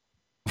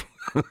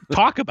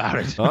 Talk about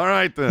it. All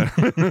right, then.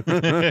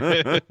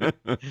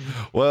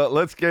 Well,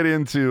 let's get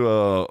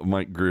into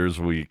Mike Grier's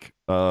week.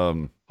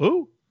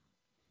 Who?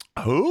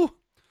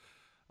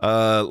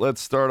 Let's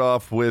start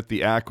off with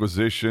the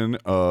acquisition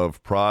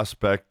of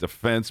prospect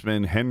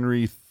defenseman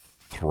Henry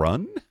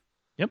Thrun.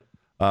 Yep.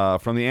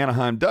 From the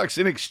Anaheim Ducks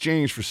in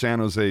exchange for San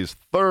Jose's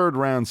 3rd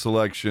round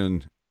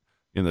selection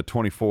in the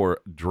 24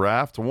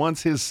 draft.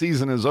 Once his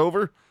season is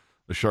over,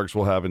 the Sharks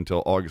will have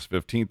until August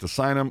 15th to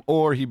sign him,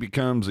 or he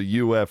becomes a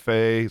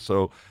UFA.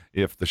 So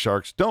if the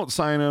Sharks don't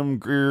sign him,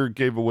 Grier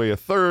gave away a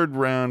 3rd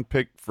round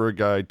pick for a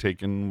guy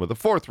taken with a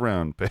 4th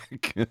round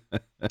pick.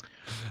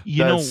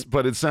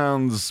 But it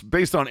sounds,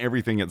 based on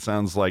everything, it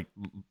sounds like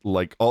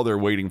all they're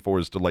waiting for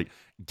is to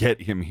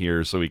get him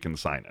here so he can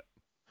sign it.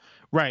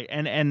 Right.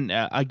 And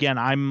again,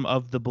 I'm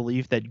of the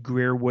belief that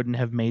Greer wouldn't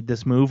have made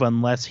this move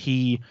unless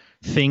he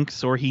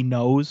thinks or he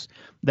knows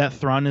that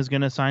Thrun is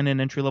going to sign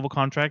an entry level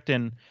contract.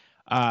 And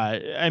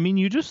I mean,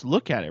 you just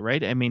look at it,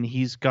 right? I mean,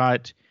 he's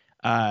got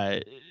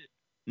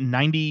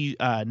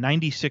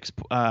 96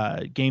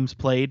 games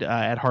played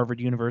at Harvard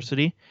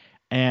University,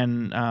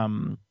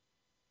 and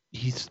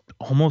he's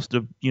almost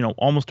a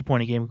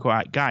point a game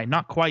guy.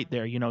 Not quite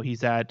there.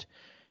 He's at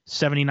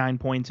 79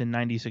 points in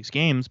 96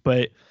 games,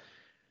 but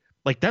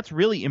like that's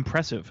really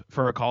impressive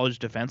for a college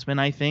defenseman,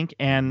 I think.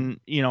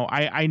 And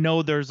I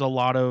know there's a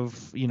lot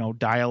of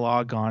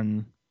dialogue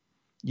on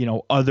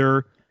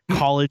other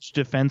college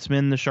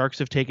defensemen the Sharks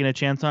have taken a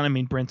chance on. I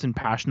mean, Brinson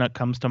Pashnuk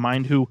comes to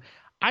mind, who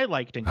I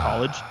liked in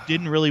college,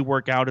 didn't really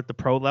work out at the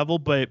pro level,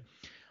 but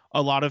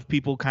a lot of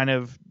people kind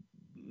of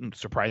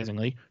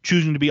surprisingly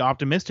choosing to be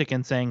optimistic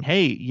and saying,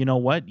 hey, you know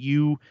what,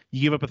 you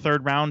give up a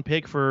 3rd round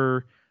pick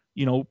for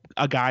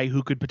a guy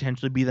who could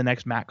potentially be the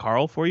next Matt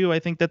Carle for you. I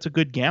think that's a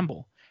good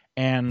gamble.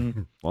 And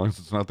as long as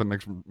it's not the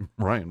next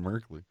Ryan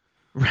Merkley.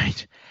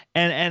 Right.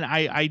 And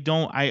I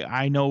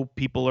know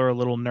people are a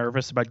little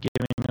nervous about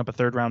giving up a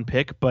 3rd round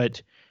pick,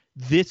 but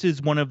this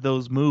is one of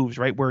those moves,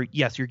 right, where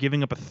yes, you're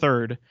giving up a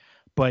 3rd,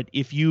 but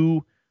if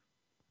you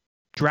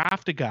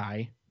draft a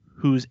guy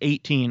who's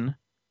 18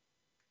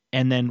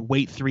 and then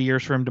wait 3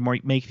 years for him to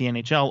make the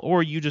NHL,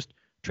 or you just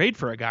trade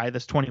for a guy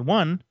that's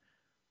 21,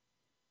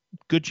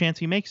 good chance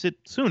he makes it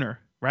sooner,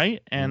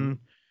 right? And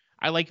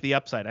I like the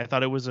upside. I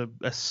thought it was a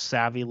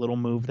savvy little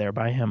move there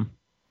by him.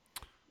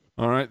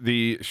 All right,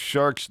 the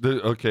Sharks.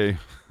 Okay,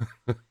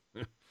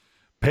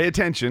 pay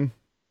attention.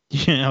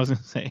 Yeah, I was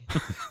gonna say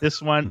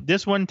this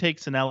one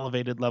takes an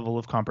elevated level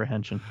of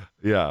comprehension.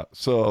 Yeah.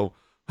 So,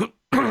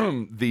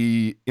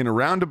 in a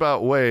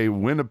roundabout way,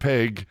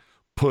 Winnipeg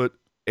put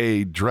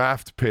a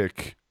draft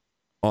pick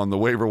on the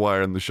waiver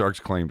wire, and the Sharks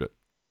claimed it.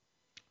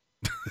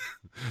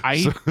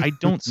 I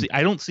don't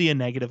see a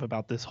negative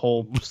about this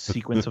whole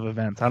sequence of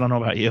events. I don't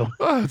know about you.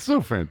 Oh, it's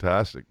so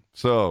fantastic.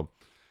 So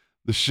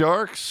the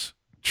Sharks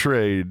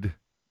trade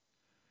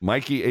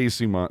Mikey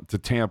Eyssimont to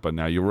Tampa.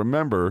 Now you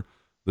remember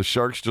the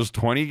Sharks just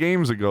 20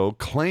 games ago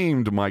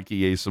claimed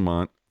Mikey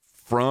Eyssimont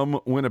from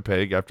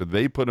Winnipeg after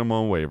they put him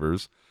on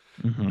waivers.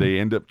 Mm-hmm. They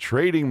end up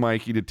trading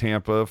Mikey to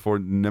Tampa for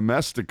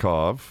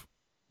Nemestikov.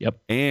 Yep.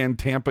 And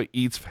Tampa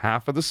eats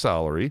half of the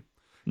salary.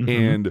 Mm-hmm.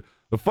 And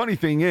the funny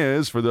thing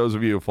is, for those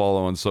of you who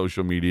follow on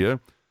social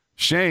media,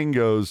 Shane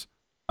goes,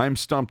 I'm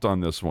stumped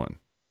on this one.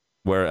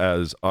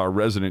 Whereas our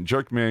resident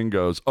Jerkman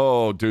goes,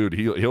 oh, dude,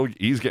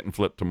 he's getting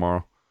flipped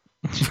tomorrow.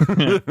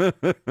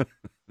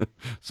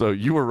 So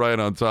you were right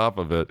on top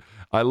of it.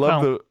 I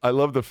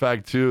love the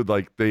fact, too,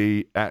 like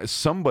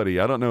somebody,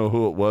 I don't know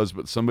who it was,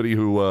 but somebody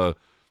who,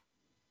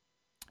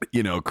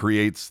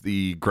 creates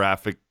the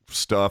graphic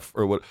stuff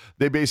or what,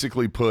 they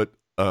basically put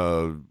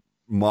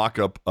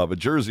mock-up of a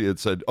jersey. It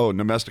said, oh,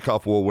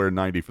 Nemestikov will wear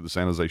 90 for the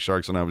San Jose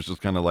Sharks. And I was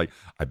just kind of like,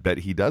 I bet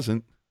he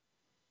doesn't.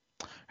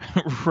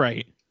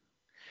 Right.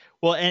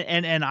 Well,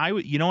 and I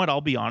would, you know what,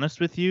 I'll be honest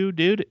with you,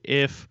 dude.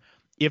 If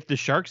the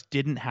Sharks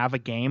didn't have a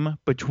game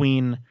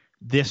between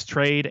this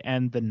trade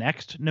and the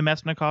next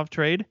Nemestikov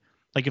trade,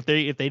 like if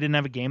they didn't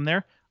have a game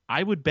there,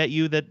 I would bet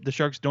you that the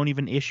Sharks don't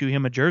even issue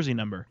him a jersey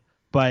number.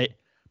 But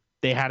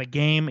they had a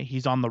game.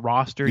 He's on the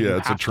roster. Yeah, you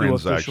it's have a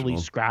transactional. To officially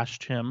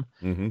scratched him.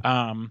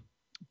 Mm-hmm.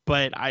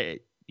 But I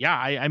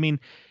mean,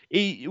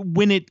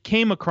 when it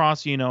came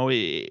across,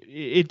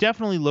 it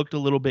definitely looked a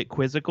little bit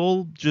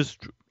quizzical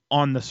just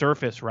on the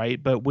surface,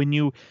 right? But when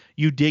you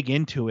dig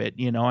into it,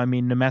 I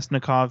mean,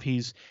 Nemestikov,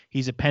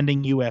 he's a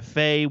pending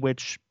UFA,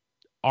 which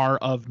are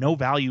of no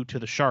value to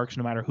the Sharks,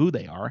 no matter who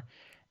they are.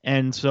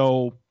 And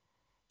so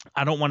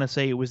I don't want to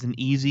say it was an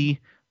easy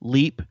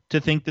leap to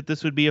think that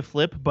this would be a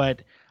flip,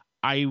 but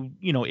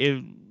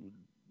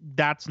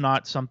that's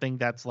not something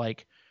that's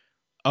like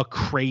a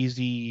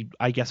crazy,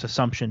 I guess,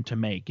 assumption to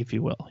make, if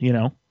you will,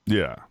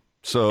 Yeah.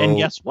 So, and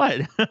guess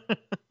what?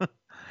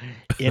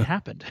 It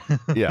happened.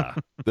 Yeah.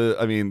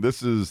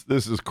 This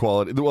is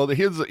quality. Well,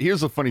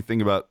 here's a funny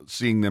thing about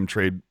seeing them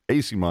trade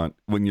Eyssimont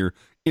when you're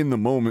in the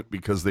moment,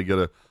 because they get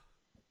a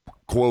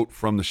quote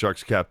from the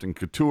Sharks captain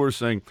Couture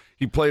saying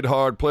he played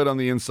hard, played on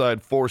the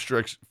inside,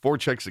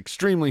 forechecks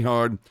extremely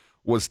hard,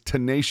 was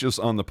tenacious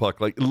on the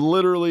puck. Like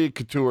literally,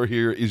 Couture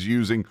here is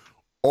using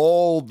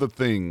all the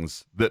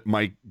things that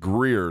Mike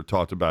Grier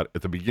talked about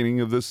at the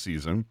beginning of this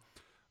season.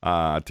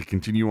 To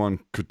continue on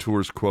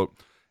Couture's quote,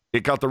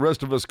 it got the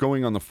rest of us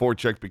going on the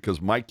forecheck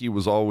because Mikey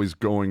was always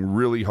going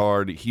really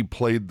hard. He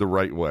played the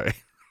right way.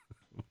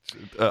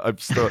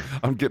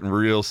 I'm getting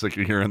real sick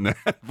of hearing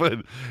that. But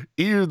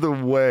either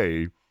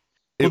way,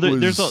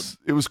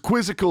 it was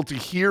quizzical to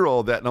hear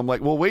all that. And I'm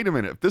like, well, wait a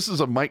minute. If this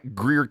is a Mike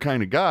Grier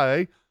kind of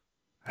guy,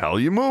 hell are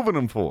you moving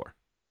him for?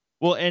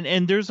 Well,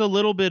 and there's a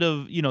little bit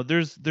of,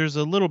 there's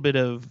a little bit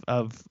of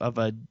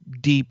a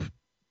deep,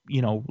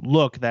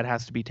 look that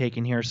has to be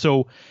taken here.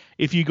 So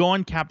if you go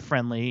on Cap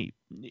Friendly,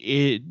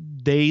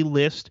 they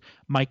list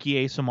Mikey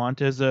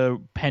Eyssimont as a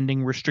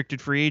pending restricted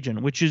free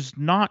agent, which is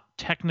not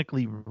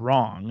technically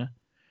wrong,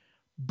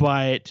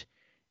 but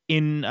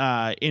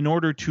in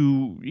order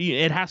to,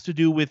 it has to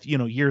do with,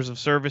 years of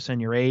service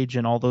and your age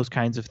and all those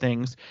kinds of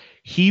things.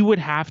 He would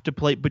have to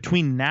play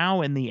between now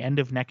and the end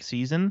of next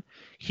season.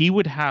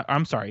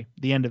 The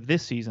end of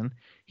this season.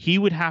 He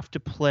would have to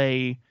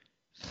play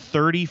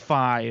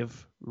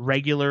 35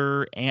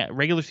 regular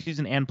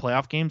season and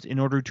playoff games in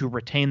order to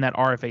retain that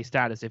RFA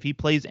status. If he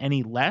plays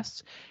any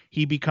less,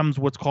 he becomes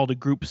what's called a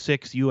Group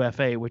 6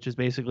 UFA, which is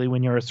basically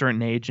when you're a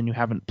certain age and you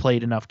haven't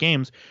played enough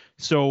games.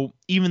 So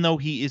even though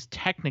he is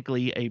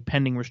technically a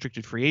pending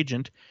restricted free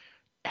agent,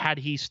 had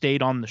he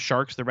stayed on the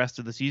Sharks the rest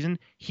of the season,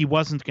 he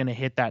wasn't going to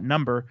hit that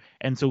number,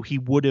 and so he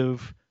would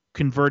have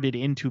converted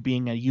into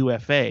being a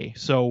UFA.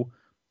 So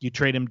you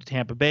trade him to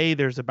Tampa Bay.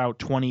 There's about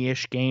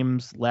 20-ish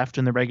games left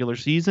in the regular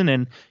season,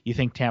 and you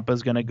think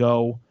Tampa's going to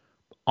go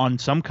on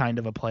some kind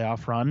of a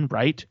playoff run,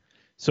 right?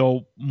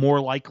 So more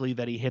likely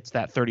that he hits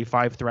that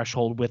 35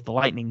 threshold with the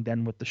Lightning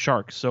than with the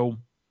Sharks. So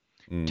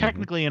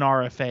technically an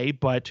RFA,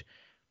 but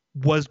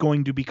was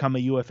going to become a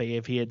UFA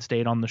if he had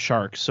stayed on the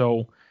Sharks.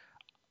 So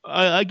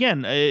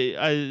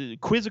again,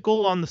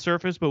 quizzical on the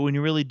surface, but when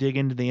you really dig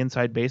into the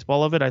inside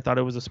baseball of it, I thought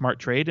it was a smart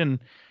trade, and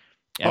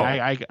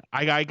I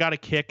got a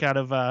kick out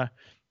of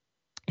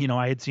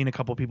I had seen a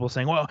couple people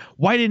saying, well,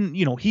 why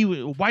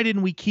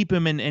didn't we keep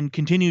him and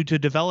continue to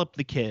develop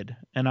the kid?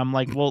 And I'm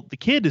like, well, the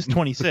kid is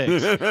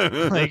 26.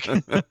 Like,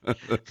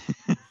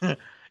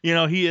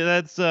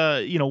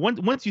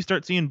 once you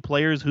start seeing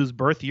players whose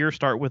birth year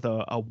start with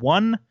a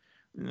 1,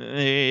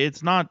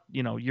 it's not,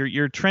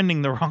 you're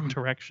trending the wrong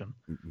direction.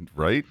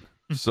 Right.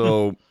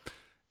 So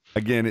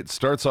again, it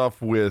starts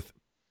off with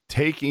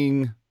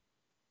taking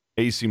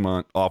AC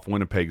Mont off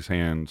Winnipeg's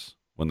hands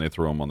when they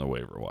throw him on the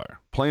waiver wire.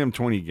 Play him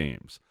 20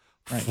 games.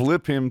 Right.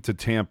 Flip him to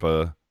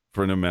Tampa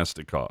for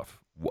Nemestikov.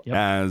 Yep.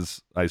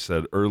 As I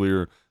said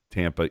earlier,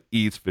 Tampa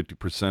eats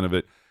 50% of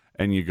it.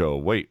 And you go,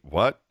 wait,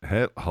 what?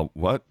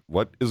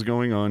 What is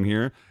going on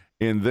here?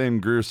 And then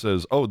Greer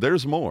says, oh,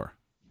 there's more.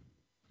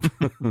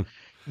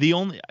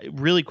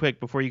 Really quick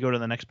before you go to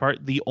the next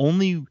part, the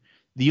only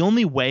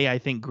way I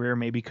think Greer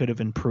maybe could have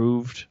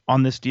improved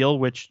on this deal,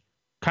 which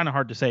kind of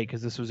hard to say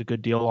because this was a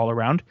good deal all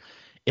around.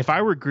 If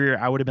I were Greer,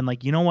 I would have been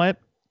like, you know what?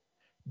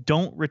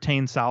 Don't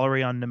retain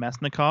salary on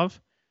Nemesnikov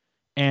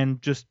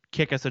and just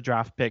kick us a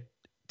draft pick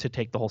to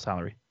take the whole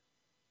salary.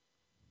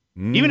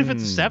 Even if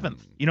it's 7th,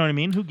 you know what I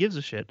mean? Who gives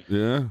a shit?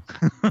 Yeah.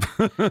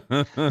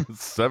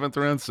 7th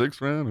round,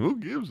 6th round, who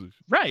gives a shit?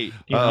 Right.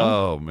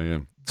 Oh,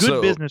 man.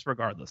 Good business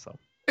regardless, though.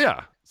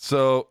 Yeah.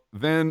 So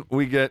then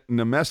we get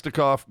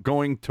Nemestikov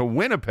going to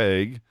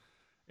Winnipeg,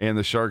 and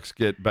the Sharks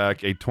get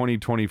back a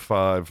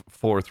 2025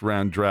 4th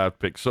round draft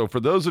pick. So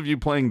for those of you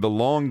playing the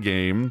long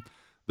game,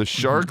 the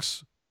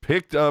Sharks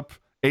picked up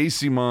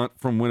AC Mont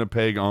from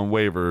Winnipeg on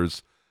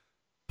waivers,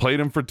 played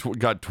him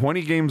got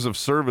 20 games of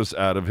service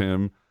out of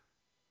him,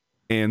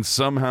 and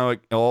somehow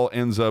it all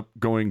ends up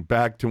going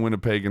back to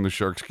Winnipeg and the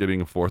Sharks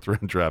getting a 4th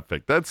round draft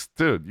pick.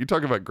 Dude, you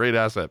talk about great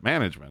asset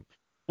management.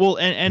 Well,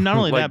 and not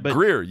only that, but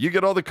Greer, you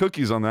get all the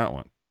cookies on that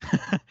one.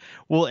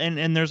 Well,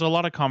 and there's a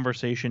lot of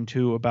conversation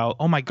too about,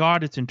 oh my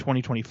God, it's in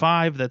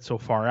 2025. That's so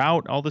far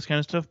out, all this kind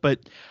of stuff.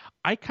 But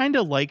I kind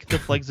of like the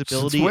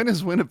flexibility. Since when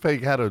has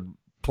Winnipeg had a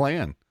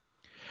plan?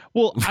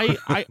 Well,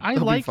 I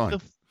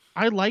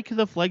like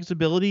the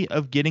flexibility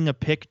of getting a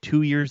pick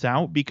 2 years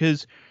out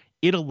because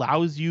it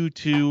allows you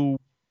to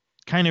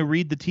kind of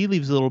read the tea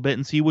leaves a little bit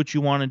and see what you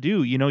want to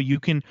do. You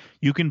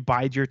can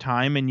bide your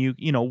time, and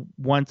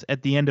once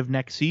at the end of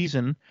next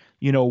season,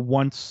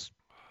 once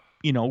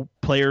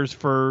players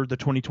for the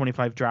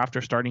 2025 draft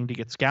are starting to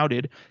get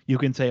scouted, you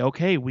can say,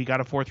 okay, we got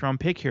a 4th round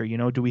pick here.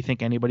 Do we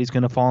think anybody's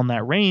going to fall in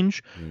that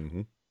range?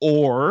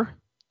 Or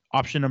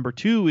option number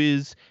 2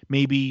 is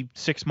maybe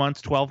 6 months,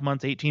 12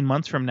 months, 18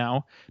 months from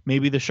now,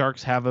 maybe the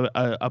Sharks have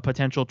a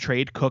potential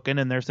trade cooking,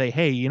 and they're say,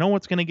 hey, you know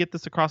what's going to get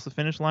this across the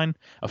finish line?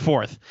 A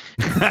 4th.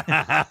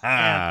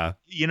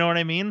 You know what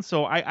I mean?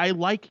 So I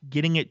like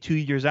getting it 2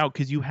 years out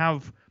because you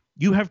have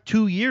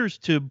 2 years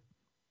to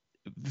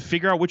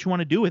figure out what you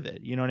want to do with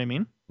it. You know what I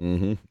mean?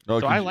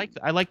 Oh, so I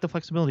like the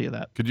flexibility of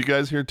that. Could you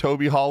guys hear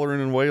Toby hollering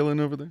and wailing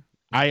over there?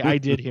 I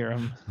did hear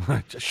him.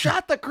 Just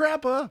shut the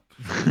crap up.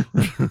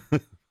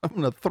 I'm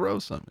gonna throw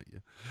some at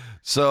you.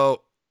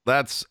 So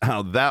that's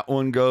how that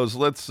one goes.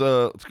 Let's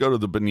go to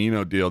the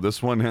Bonino deal.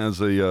 This one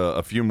has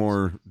a few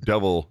more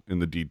devil in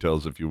the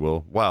details, if you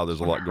will. Wow, there's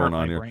a lot going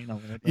on here.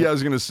 Yeah, I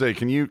was gonna say,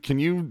 do you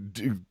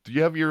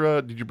have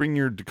your did you bring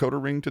your Dakota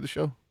ring to the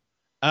show?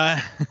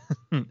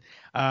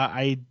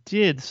 I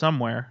did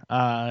somewhere.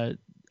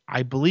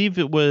 I believe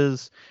it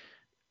was,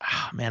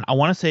 I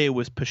want to say it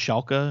was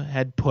Pashelka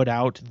had put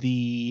out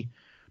the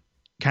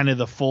kind of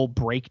the full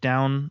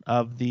breakdown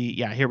of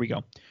here we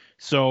go.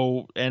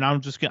 So, and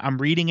I'm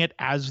reading it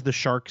as the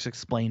Sharks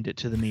explained it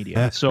to the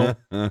media. So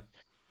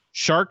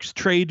Sharks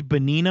trade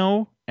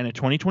Bonino and a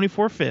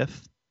 2024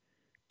 5th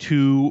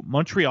to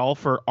Montreal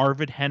for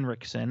Arvid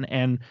Henriksen.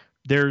 And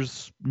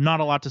there's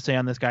not a lot to say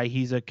on this guy.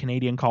 He's a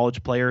Canadian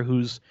college player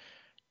who's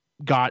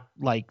got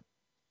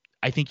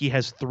I think he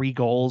has 3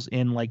 goals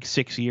in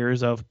 6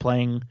 years of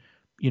playing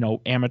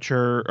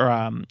amateur, or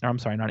I'm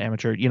sorry, not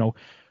amateur,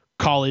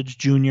 college,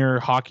 junior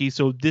hockey.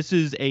 So this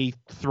is a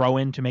throw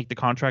in to make the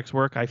contracts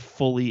work. I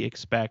fully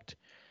expect,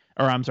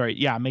 or I'm sorry,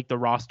 yeah, make the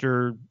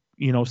roster,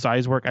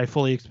 size work. I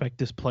fully expect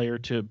this player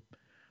to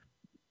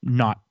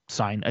not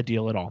sign a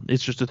deal at all.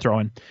 It's just a throw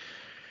in.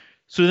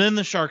 So then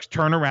the Sharks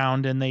turn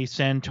around and they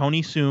send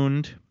Tony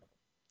Sund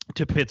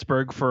to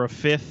Pittsburgh for a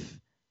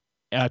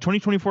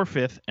 2024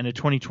 fifth and a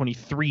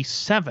 2023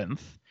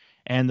 seventh.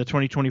 And the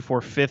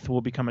 2024 fifth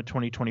will become a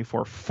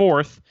 2024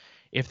 fourth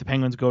if the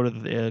Penguins go to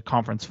the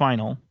conference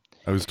final.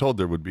 I was told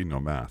there would be no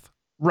math.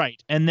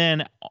 Right. And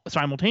then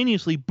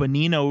simultaneously,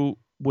 Bonino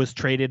was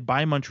traded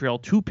by Montreal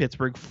to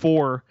Pittsburgh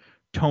for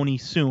Tony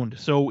Sund.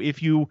 So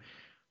if you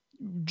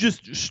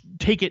just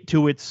take it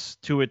to its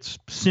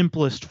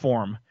simplest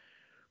form,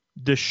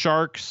 the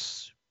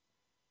Sharks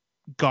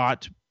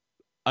got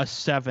a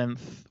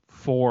seventh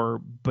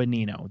for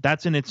Bonino.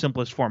 That's in its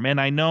simplest form.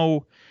 And I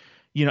know,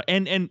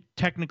 and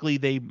technically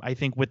they, I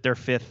think with their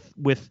fifth,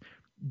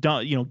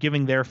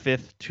 giving their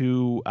fifth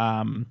to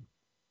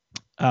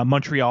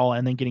Montreal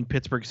and then getting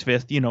Pittsburgh's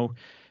fifth,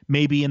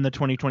 maybe in the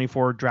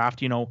 2024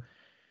 draft,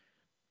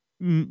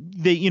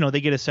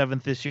 they get a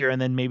seventh this year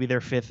and then maybe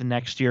their fifth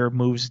next year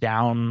moves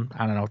down,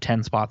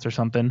 10 spots or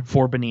something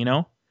for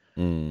Bonino.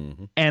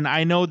 Mm-hmm. And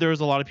I know there's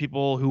a lot of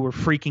people who were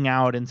freaking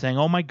out and saying,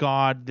 oh my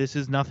God, this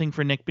is nothing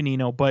for Nick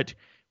Bonino. But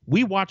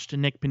we watched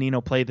Nick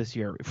Bonino play this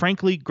year.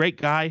 Frankly,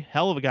 great guy,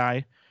 hell of a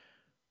guy.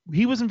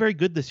 He wasn't very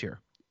good this year.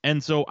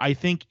 And so I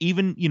think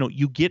even,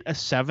 you get a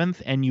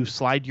seventh and you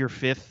slide your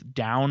fifth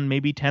down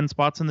maybe 10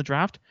 spots in the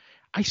draft,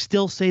 I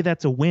still say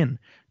that's a win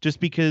just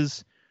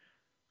because,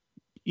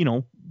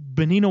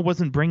 Bonino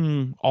wasn't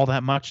bringing all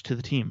that much to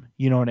the team.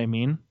 You know what I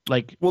mean?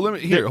 Well,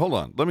 hold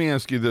on. Let me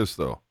ask you this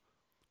though.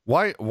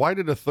 Why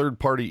did a third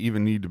party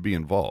even need to be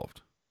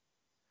involved?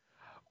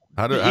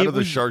 How do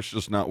the Sharks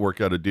just not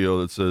work out a deal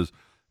that says,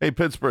 hey,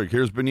 Pittsburgh,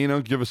 here's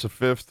Bonino, give us a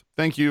fifth.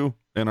 Thank you.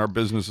 And our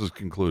business is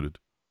concluded.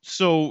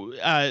 So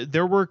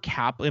there were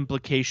cap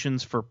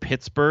implications for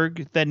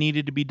Pittsburgh that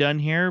needed to be done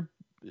here.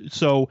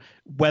 So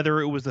whether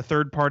it was a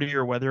third party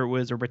or whether it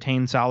was a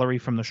retained salary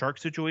from the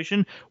Sharks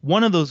situation,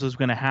 one of those was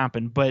going to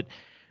happen. But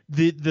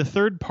the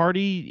third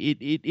party,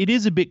 it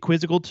is a bit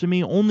quizzical to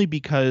me only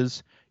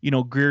because,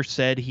 Greer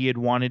said he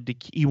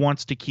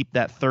wants to keep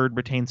that third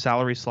retained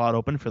salary slot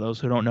open. For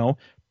those who don't know,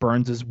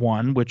 Burns is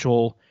one, which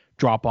will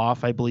drop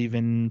off, I believe,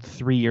 in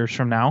 3 years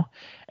from now.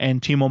 And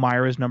Timo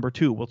Meier is number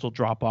 2, which will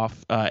drop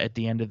off at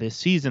the end of this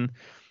season.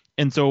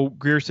 And so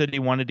Greer said he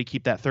wanted to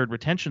keep that third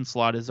retention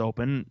slot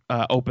open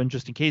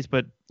just in case.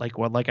 But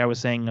like I was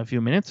saying a few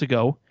minutes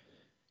ago,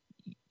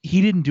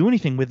 he didn't do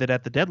anything with it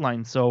at the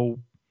deadline. So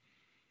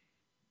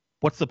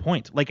what's the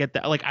point?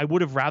 I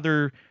would have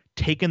rather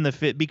taken the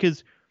fifth,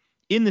 because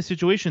in this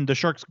situation, the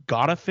Sharks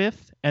got a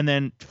fifth and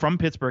then from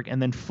Pittsburgh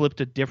and then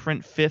flipped a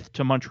different fifth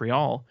to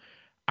Montreal.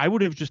 I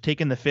would have just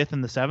taken the fifth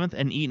and the seventh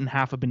and eaten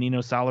half of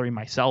Bonino's salary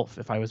myself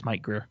if I was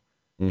Mike Greer.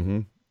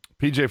 Mm-hmm.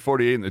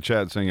 PJ48 in the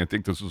chat saying, I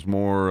think this was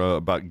more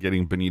about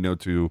getting Bonino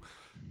to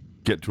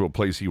get to a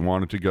place he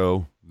wanted to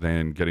go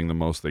than getting the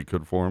most they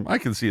could for him. I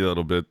can see that a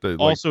little bit.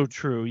 Also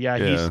true.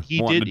 Yeah,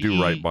 he wanted did to do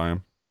right by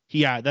him.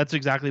 Yeah, that's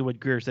exactly what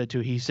Greer said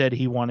too. He said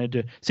he wanted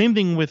to. Same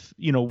thing with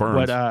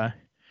Burns.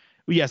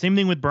 Same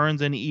thing with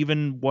Burns, and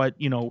even what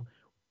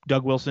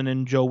Doug Wilson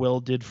and Joe Will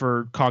did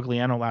for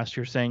Cogliano last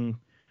year, saying,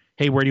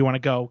 hey, where do you want to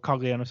go?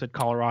 Cogliano said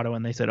Colorado,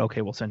 and they said,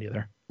 okay, we'll send you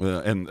there.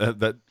 And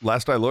that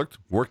last I looked,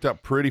 worked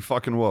out pretty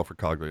fucking well for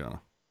Cogliano.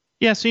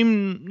 Yeah,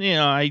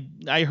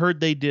 I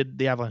heard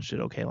the Avalanche did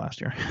okay last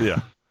year.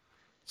 Yeah.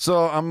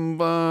 So I'm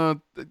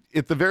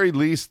at the very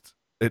least,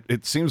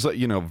 it seems like,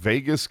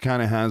 Vegas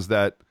kind of has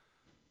that,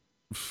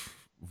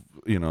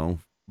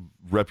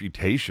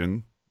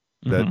 reputation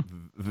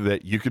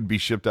that you could be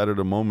shipped out at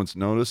a moment's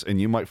notice and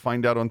you might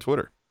find out on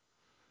Twitter.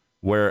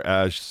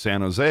 Whereas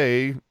San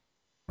Jose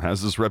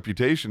has this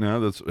reputation now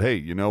that's, hey,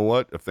 you know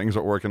what? If things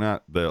aren't working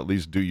out, they'll at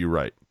least do you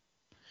right.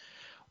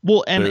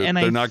 Well,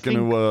 they're not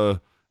going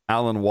to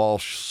Alan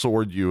Walsh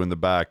sword you in the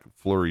back,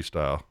 Fleury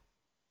style.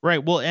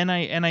 Right. Well, and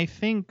I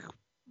think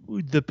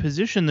the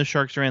position the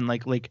Sharks are in,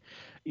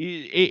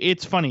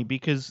 it's funny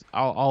because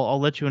I'll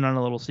let you in on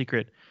a little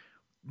secret.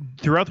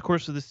 Throughout the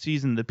course of the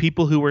season, the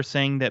people who were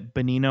saying that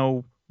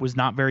Bonino was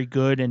not very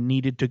good and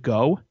needed to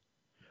go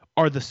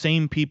are the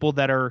same people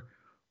that are.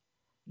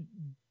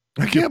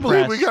 I can't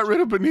believe we got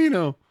rid of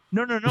Bonino.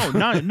 No,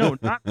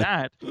 not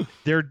that.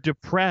 They're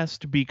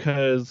depressed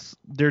because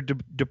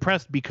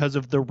depressed because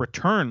of the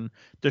return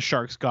the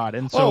Sharks got,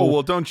 and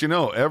so. Don't you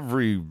know?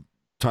 Every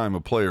time a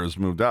player has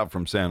moved out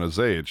from San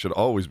Jose, it should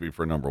always be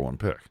for number 1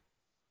 pick.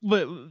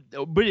 But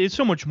it's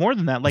so much more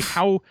than that.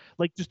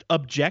 Just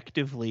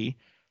objectively,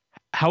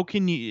 how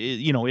can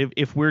you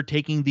if we're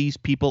taking these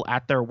people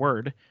at their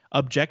word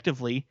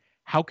objectively,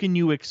 how can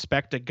you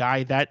expect a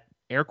guy that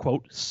air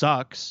quote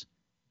sucks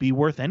be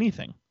worth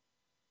anything?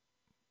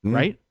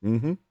 Right?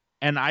 Mm-hmm.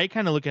 And I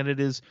kind of look at it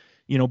as,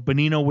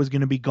 Bonino was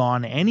going to be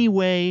gone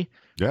anyway.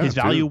 Yeah, his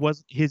value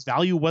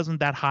wasn't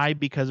that high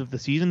because of the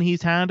season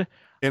he's had.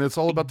 And it's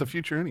all about the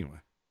future anyway.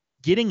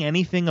 getting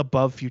anything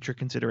above future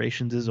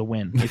considerations is a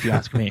win, if you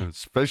ask me.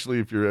 Especially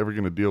if you're ever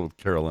going to deal with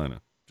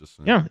Carolina. Just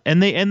saying. Yeah,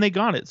 and they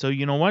got it. So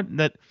you know what?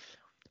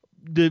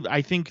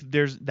 I think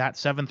there's that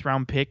 7th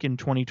round pick in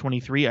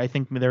 2023. I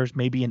think there's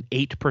maybe an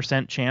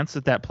 8% chance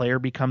that player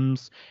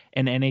becomes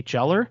an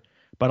NHLer.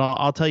 But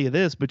I'll tell you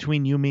this: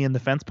 between you, me, and the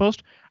fence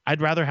post,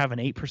 I'd rather have an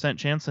 8%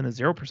 chance than a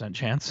 0%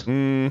 chance.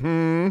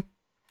 Mm-hmm.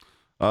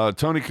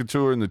 Tony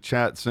Couture in the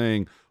chat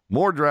saying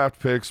more draft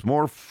picks,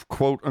 more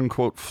quote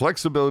unquote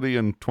flexibility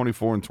in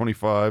 24 and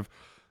 25.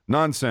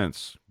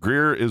 Nonsense.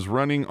 Greer is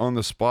running on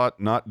the spot,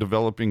 not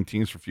developing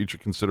teams for future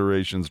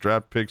considerations.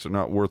 Draft picks are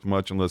not worth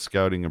much unless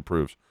scouting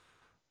improves.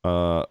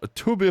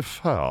 To be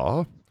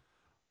fair,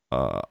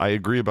 I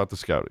agree about the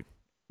scouting.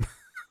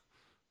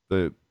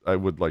 That I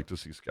would like to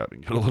see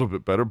scouting get a little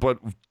bit better, but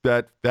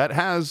that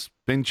has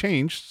been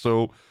changed.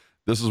 So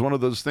this is one of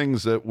those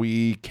things that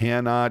we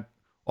cannot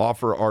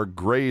offer our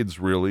grades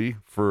really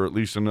for at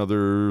least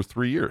another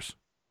 3 years.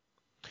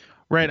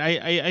 Right.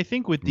 I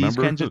think with these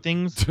kinds of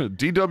things,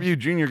 DW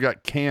Jr.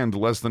 got canned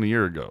less than a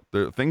year ago.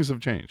 Things have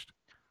changed.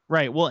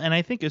 Right. Well, and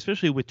I think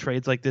especially with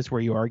trades like this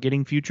where you are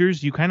getting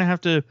futures, you kind of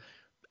have to,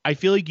 I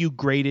feel like you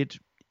grade it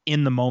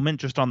in the moment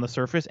just on the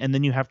surface, and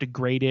then you have to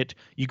grade it.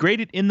 You grade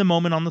it in the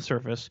moment on the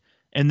surface,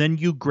 and then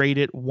you grade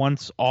it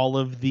once all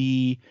of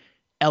the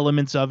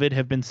elements of it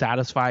have been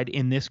satisfied.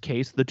 In this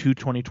case, the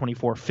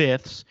 2024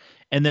 fifths.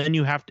 And then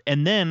you have to,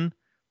 and then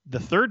the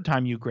third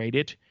time you grade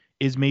it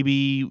is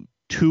maybe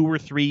 2 or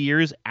 3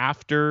 years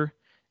after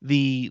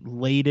the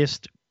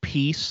latest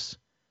piece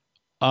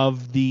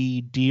of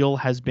the deal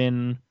has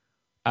been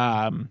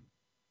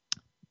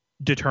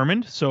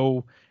determined.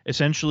 So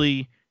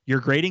essentially,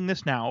 you're grading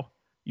this now,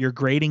 you're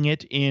grading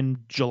it in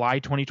July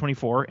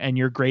 2024, and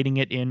you're grading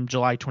it in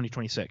July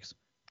 2026.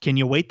 Can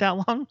you wait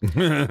that long?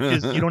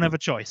 Because you don't have a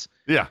choice.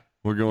 Yeah,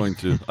 we're going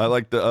to. I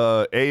like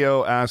the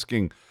AO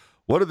asking,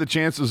 what are the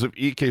chances of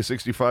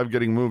EK65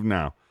 getting moved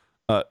now?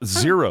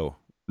 0.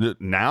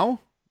 Now?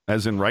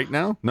 As in right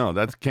now? No,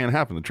 that can't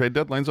happen. The trade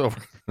deadline's over.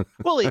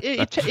 Well, it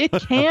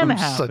can happen.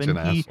 Such an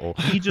asshole.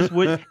 He just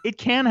would. It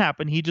can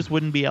happen. He just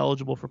wouldn't be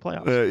eligible for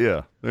playoffs.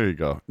 Yeah, there you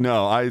go.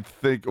 No, I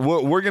think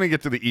we're going to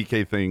get to the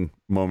EK thing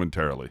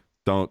momentarily.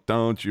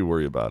 Don't you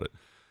worry about it.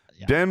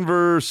 Yeah.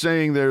 Denver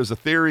saying there's a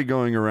theory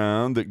going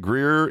around that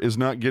Greer is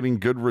not getting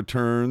good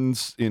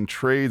returns in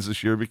trades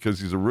this year because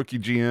he's a rookie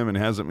GM and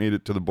hasn't made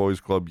it to the boys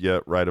club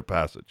yet. Rite of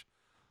passage.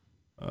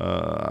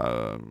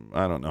 I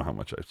don't know how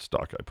much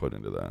stock I put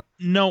into that.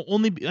 No,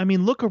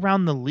 look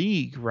around the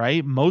league,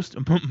 right? Most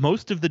of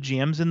the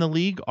GMs in the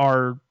league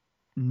are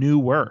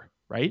newer,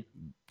 right?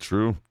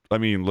 True. I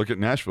mean, look at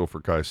Nashville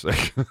for Kai's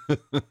sake.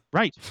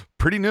 Right.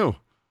 Pretty new.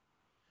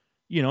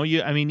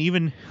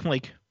 Even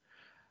like,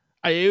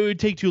 it would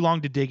take too long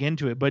to dig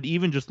into it, but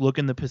even just look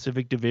in the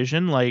Pacific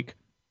Division, like,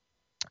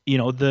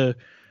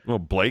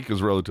 Blake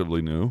is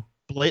relatively new.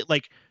 Blake,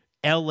 like,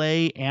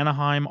 LA,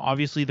 Anaheim,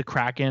 obviously the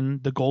Kraken,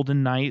 the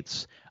Golden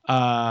Knights,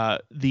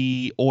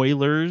 the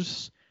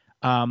Oilers,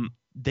 and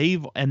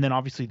then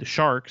obviously the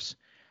Sharks,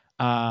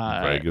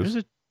 Vegas.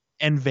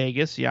 And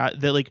Vegas, yeah.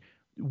 That, like,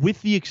 with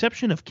the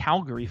exception of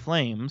Calgary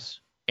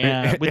Flames,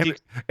 and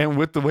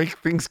with the way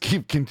things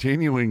keep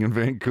continuing in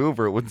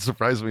Vancouver, it wouldn't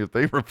surprise me if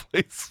they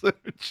replace their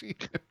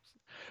GMs.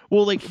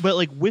 Well,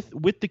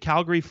 with the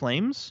Calgary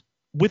Flames,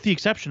 with the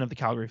exception of the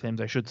Calgary Flames,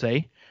 I should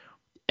say,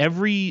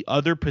 every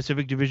other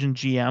Pacific Division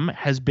GM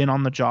has been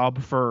on the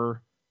job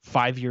for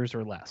 5 years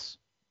or less.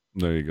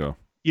 There you go.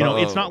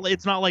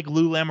 It's not like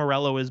Lou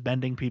Lamoriello is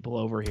bending people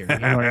over here. You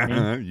know what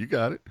I mean? You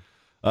got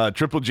it.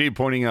 Triple G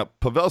pointing out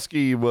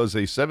Pavelski was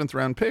a 7th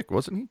round pick,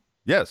 wasn't he?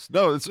 Yes.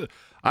 No,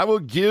 I will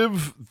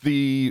give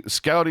the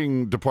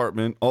scouting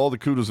department all the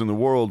kudos in the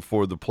world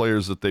for the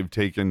players that they've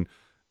taken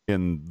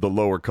in the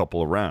lower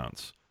couple of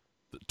rounds.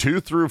 2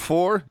 through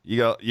 4,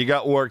 you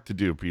got work to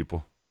do,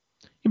 people.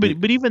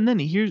 But even then,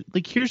 here's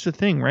the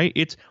thing, right?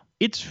 It's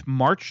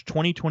March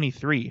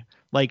 2023.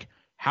 Like,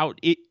 how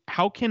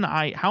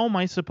am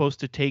I supposed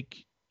to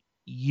take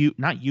you,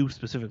 not you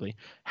specifically,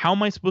 how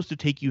am I supposed to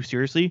take you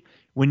seriously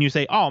when you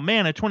say, oh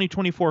man, a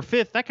 2024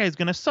 fifth, that guy's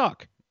gonna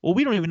suck? Well,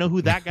 we don't even know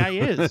who that guy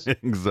is.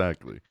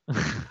 Exactly.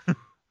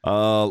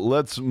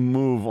 Let's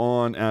move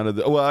on out of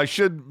the. Well, I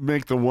should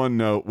make the one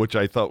note, which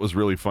I thought was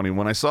really funny.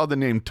 When I saw the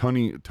name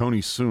Tony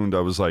Sund,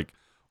 I was like,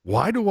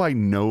 why do I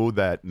know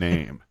that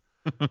name?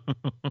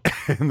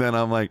 And then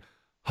I'm like,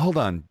 hold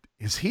on,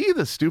 is he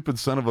the stupid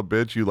son of a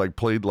bitch you like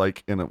played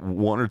like in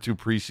 1 or 2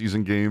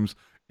 preseason games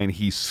and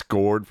he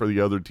scored for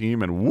the other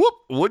team? And whoop,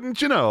 wouldn't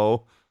you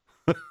know?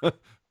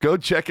 Go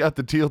check out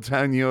the Teal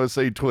Town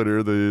USA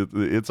Twitter.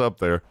 It's up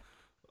there.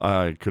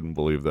 I couldn't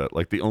believe that.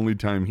 Like, the only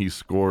time he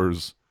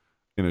scores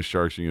in a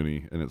Sharks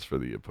uni, and it's for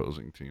the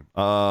opposing team.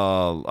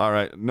 All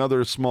right,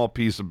 another small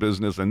piece of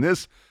business, and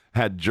this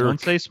had Jerk. Don't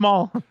say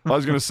small. I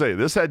was going to say,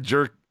 this had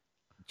Jerk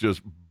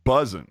just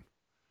buzzing.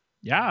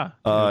 Yeah.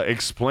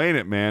 Explain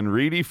it, man.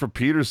 Reedy for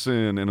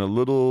Peterson and a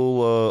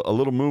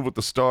little move with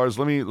the Stars.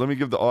 Let me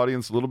give the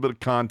audience a little bit of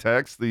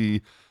context.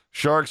 The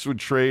Sharks would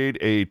trade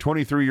a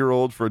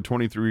 23-year-old for a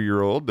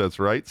 23-year-old. That's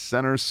right.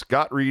 Center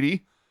Scott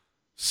Reedy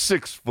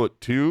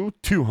 6'2",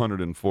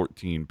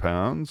 214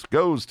 pounds,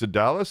 goes to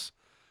Dallas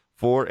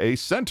for a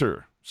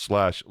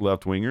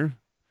center/left winger.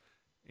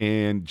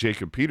 And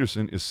Jacob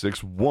Peterson is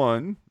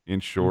 6'1"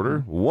 inch shorter,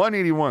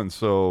 181.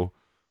 So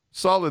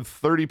solid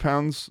 30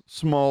 pounds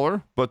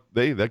smaller, but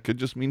that could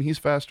just mean he's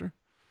faster.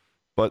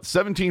 But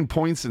 17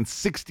 points in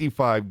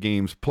 65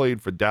 games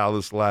played for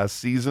Dallas last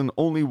season.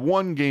 Only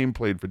one game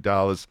played for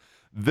Dallas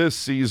this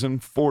season,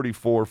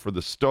 44 for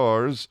the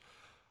Stars.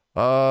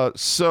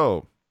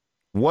 So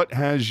what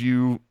has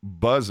you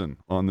buzzing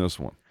on this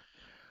one?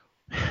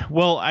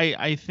 Well,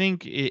 I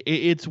think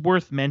it's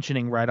worth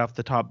mentioning right off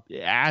the top,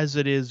 as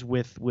it is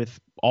with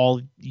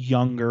all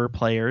younger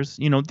players.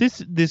 You know,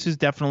 this is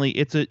definitely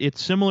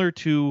it's similar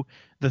to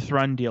the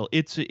Thrun deal.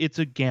 It's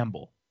a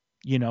gamble.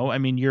 You know, I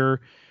mean, you're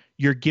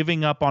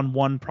giving up on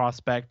one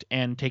prospect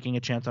and taking a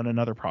chance on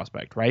another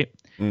prospect, right?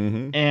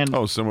 Mm-hmm.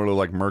 And similar to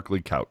like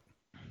Merkley Kaut.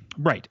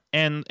 Right.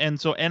 And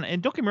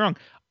don't get me wrong,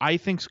 I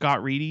think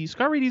Scott Reedy's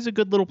a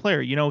good little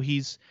player. You know,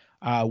 he's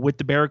with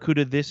the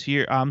Barracuda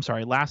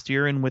last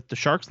year, and with the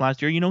Sharks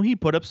last year, you know, he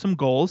put up some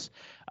goals.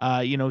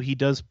 You know, he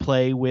does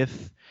play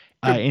with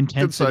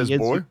intensity. Good-sized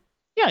boy.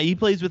 Yeah, he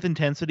plays with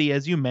intensity,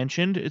 as you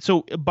mentioned.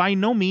 So by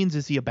no means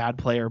is he a bad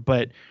player,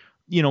 but,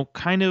 you know,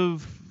 kind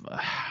of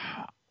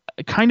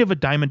a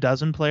dime a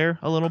dozen player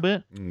a little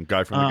bit.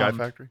 Guy from the Guy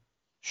Factory?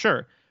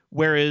 Sure.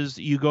 Whereas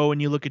you go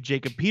and you look at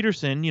Jacob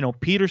Peterson, you know,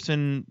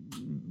 Peterson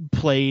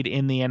played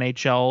in the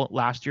NHL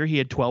last year. He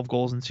had 12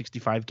 goals in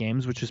 65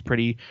 games, which is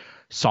pretty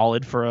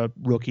solid for a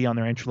rookie on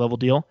their entry-level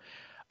deal.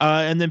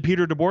 And then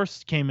Peter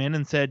DeBoer came in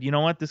and said, you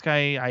know what, this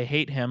guy, I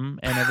hate him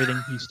and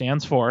everything he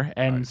stands for.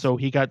 And nice. So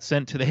he got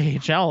sent to the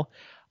AHL,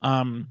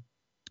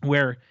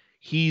 where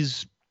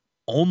he's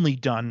only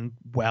done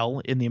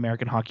well in the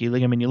American Hockey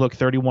League. I mean, you look,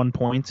 31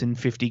 points in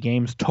 50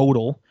 games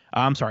total.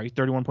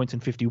 31 points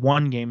in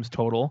 51 games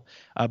total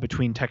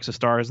between Texas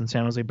Stars and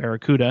San Jose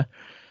Barracuda.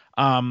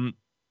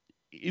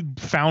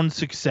 Found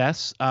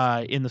success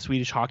in the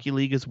Swedish Hockey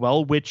League as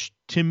well, which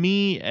to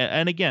me,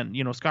 and again,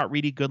 you know, Scott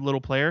Reedy, good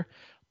little player,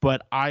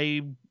 but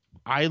I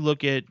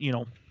look at, you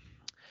know,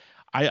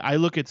 I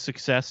look at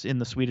success in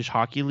the Swedish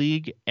Hockey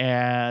League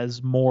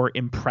as more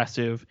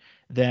impressive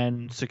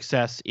than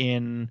success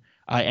in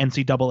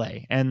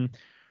NCAA. And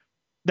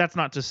that's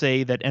not to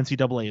say that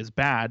NCAA is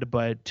bad,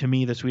 but to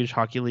me, the Swedish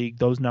Hockey League,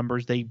 those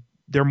numbers,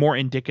 they're more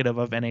indicative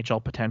of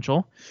NHL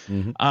potential.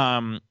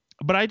 Mm-hmm.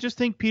 But I just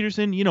think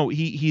Peterson, you know,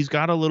 he's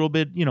got a little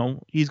bit, you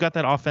know, he's got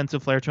that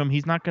offensive flair to him.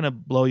 He's not going to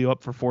blow you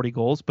up for 40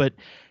 goals, but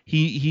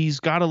he's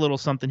got a little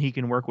something he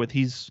can work with.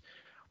 He's,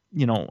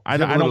 you know, I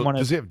don't want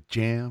to. Does he have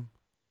jam?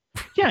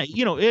 Yeah,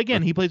 you know,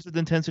 again, he plays with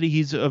intensity.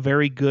 He's a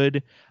very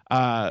good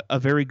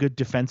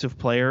defensive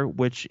player,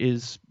 which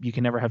is, you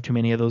can never have too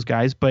many of those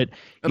guys. But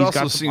that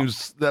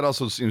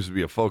also seems to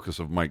be a focus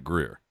of Mike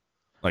Grier.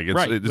 Like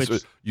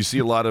you see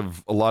a lot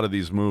of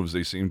these moves,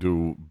 they seem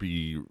to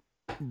be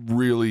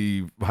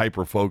really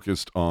hyper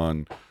focused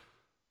on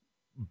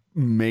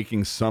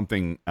making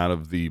something out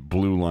of the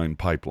blue line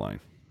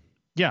pipeline.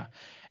 Yeah,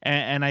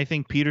 and I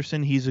think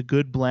Peterson, he's a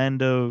good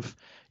blend of,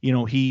 you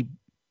know,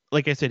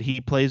 like I said, he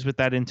plays with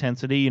that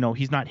intensity. You know,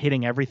 he's not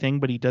hitting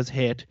everything, but he does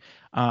hit.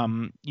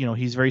 You know,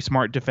 he's very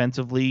smart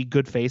defensively,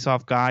 good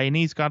face-off guy, and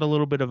he's got a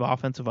little bit of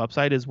offensive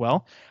upside as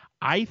well.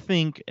 I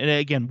think, and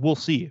again, we'll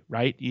see,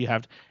 right? You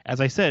have, as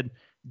I said,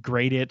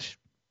 grade it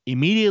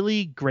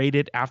immediately, grade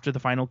it after the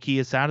final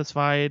piece is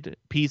satisfied,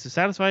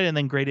 and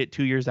then grade it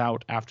 2 years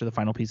out after the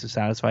final piece is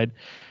satisfied.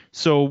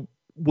 So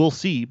we'll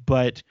see,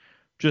 but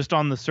just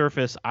on the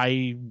surface,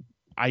 I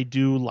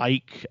do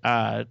like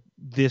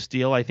this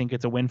deal. I think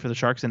it's a win for the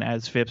Sharks, and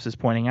as Phipps is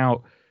pointing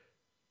out,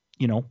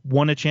 you know,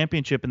 won a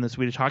championship in the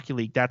Swedish Hockey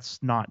League.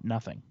 That's not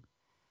nothing.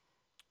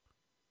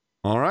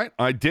 All right,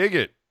 I dig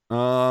it.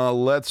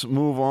 Let's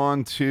move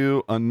on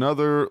to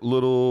another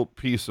little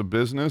piece of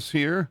business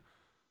here.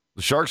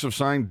 The Sharks have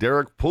signed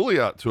Derek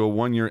Pouliot to a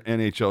 1-year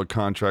NHL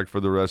contract for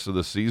the rest of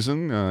the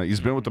season.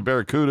 He's been with the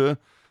Barracuda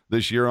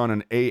this year on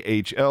an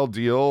AHL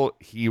deal.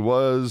 He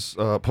was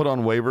put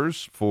on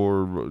waivers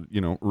for,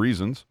 you know,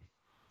 reasons.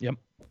 Yep.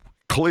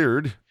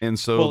 Cleared, and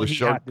so the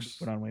Sharks had to be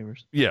put on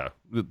waivers. Yeah,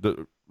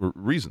 the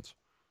reasons.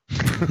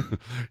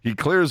 He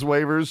clears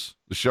waivers.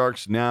 The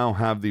Sharks now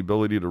have the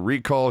ability to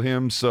recall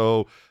him.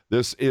 So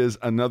this is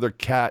another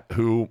cat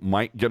who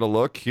might get a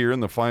look here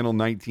in the final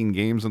 19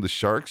 games of the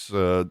Sharks.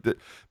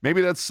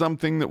 Maybe that's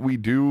something that we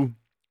do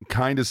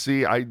kind of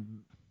see.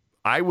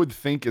 I would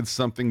think it's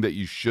something that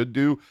you should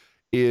do.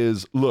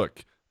 Is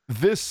look,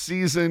 this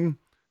season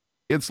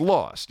it's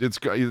lost.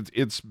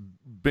 It's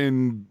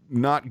been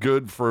not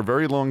good for a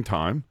very long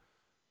time.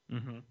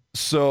 Mm-hmm.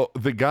 So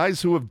the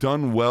guys who have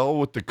done well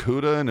with the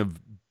CUDA and have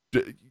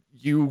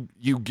you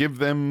give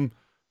them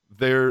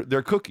their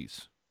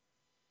cookies.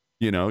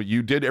 You know,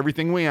 you did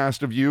everything we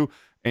asked of you,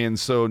 and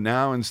so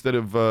now instead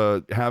of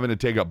having to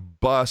take a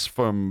bus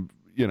from,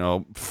 you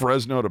know,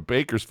 Fresno to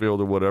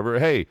Bakersfield or whatever,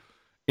 hey,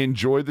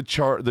 enjoy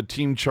the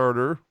team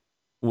charter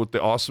with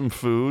the awesome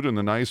food and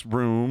the nice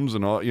rooms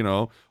and all, you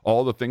know,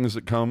 all the things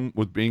that come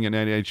with being an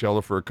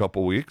NHLer for a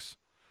couple weeks.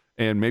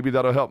 and maybe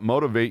that'll help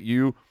motivate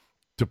you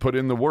to put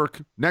in the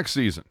work next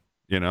season,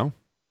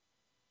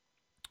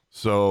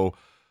 So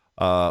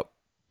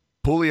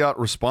Pouliot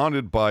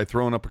responded by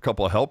throwing up a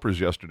couple of helpers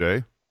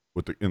yesterday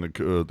in the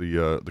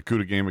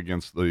CUDA game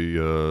against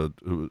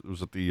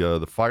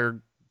the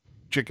Fire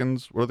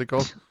Chickens? What are they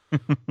called?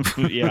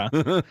 Yeah.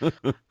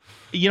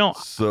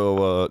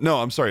 So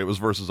no, I'm sorry, it was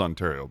versus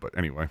Ontario, but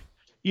anyway.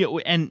 Yeah,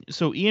 and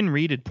so Ian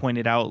Reed had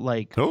pointed out,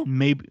 like,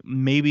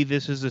 maybe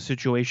this is a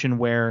situation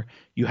where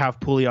you have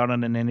Pouliot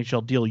on an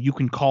NHL deal. You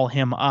can call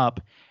him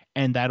up,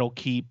 and that'll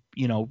keep,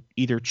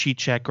 either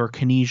Cicek or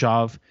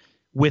Knyzhov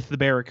with the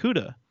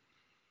Barracuda.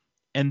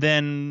 And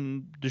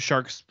then the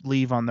Sharks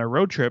leave on their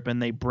road trip,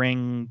 and they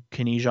bring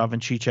Knyzhov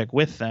and Cicek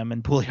with them,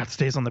 and Pouliot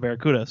stays on the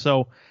Barracuda.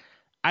 So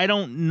I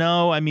don't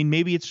know. I mean,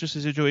 maybe it's just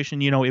a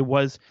situation, it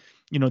was,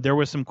 there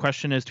was some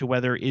question as to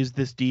whether is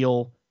this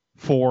deal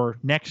for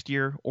next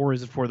year or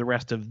is it for the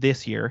rest of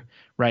this year,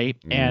 right?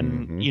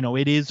 And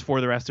it is for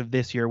the rest of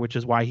this year, which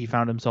is why he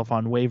found himself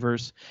on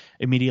waivers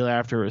immediately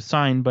after it was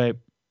signed. But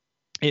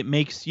it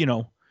makes you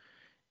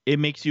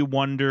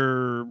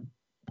wonder,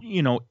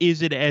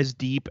 is it as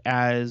deep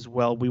as,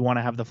 well, we want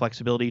to have the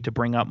flexibility to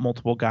bring up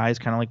multiple guys,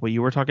 kind of like what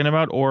you were talking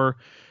about, or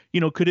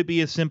could it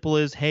be as simple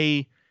as,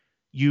 hey,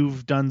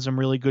 you've done some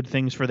really good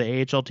things for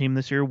the AHL team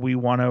this year, we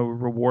want to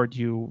reward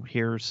you,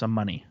 here's some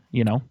money,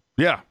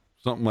 Yeah.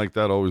 Something like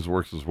that always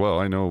works as well.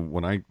 I know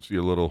when I see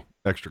a little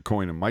extra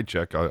coin in my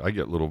check, I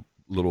get little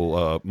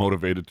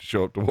motivated to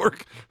show up to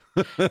work.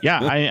 Yeah,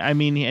 I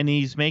mean, and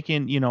he's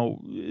making,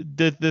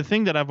 the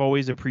thing that I've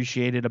always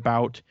appreciated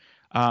about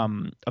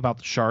the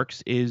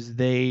Sharks is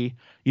they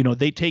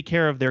take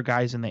care of their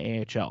guys in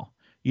the AHL.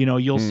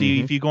 You'll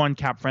see, if you go on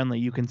Cap Friendly,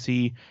 you can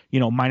see,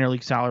 minor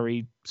league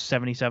salary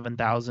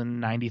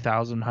 77,000,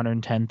 90,000,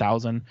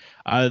 110,000.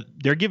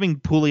 They're giving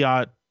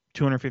Pouliot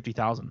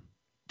 250,000.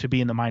 to be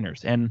in the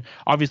minors. And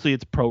obviously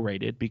it's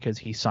prorated because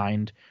he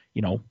signed,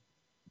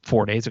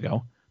 4 days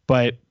ago.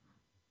 But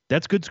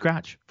that's good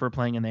scratch for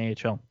playing in the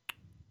AHL.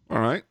 All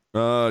right.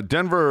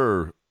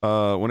 Denver,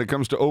 when it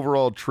comes to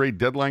overall trade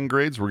deadline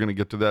grades, we're going to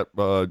get to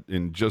that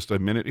in just a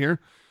minute here.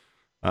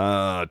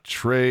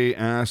 Trey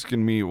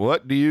asking me,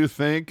 what do you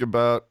think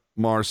about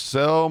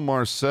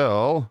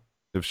Marcel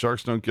if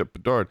Sharks don't get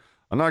Bedard?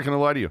 I'm not going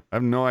to lie to you. I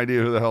have no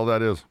idea who the hell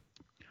that is.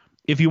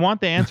 If you want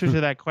the answer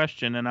to that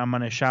question, and I'm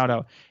going to shout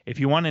out, if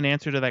you want an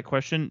answer to that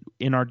question,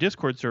 in our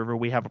Discord server,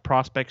 we have a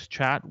prospects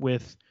chat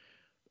with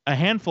a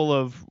handful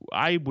of,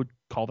 I would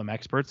call them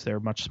experts. They're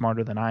much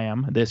smarter than I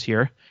am this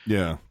year.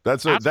 Yeah,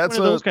 that's a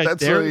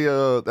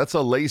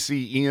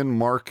Lacey Ian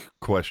Mark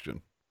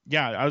question.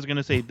 Yeah, I was going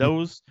to say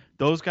those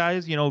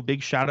guys,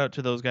 big shout out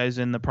to those guys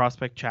in the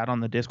prospect chat on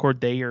the Discord.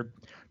 They are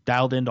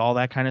dialed into all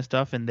that kind of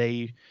stuff, and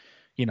they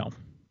know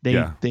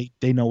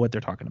what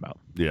they're talking about.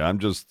 Yeah,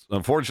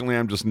 unfortunately,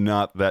 I'm just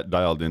not that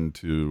dialed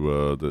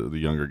into the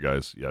younger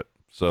guys yet.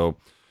 So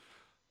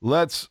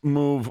let's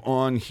move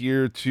on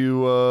here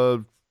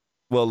to,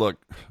 well,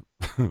 look,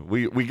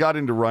 we got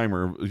into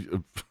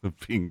Reimer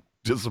being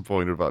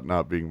disappointed about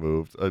not being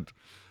moved.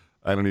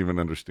 I don't even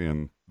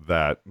understand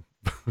that.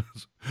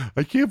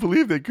 I can't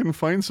believe they couldn't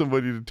find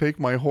somebody to take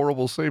my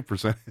horrible save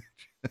percentage.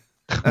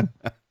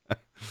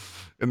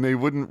 And they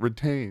wouldn't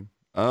retain.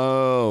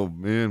 Oh,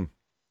 man.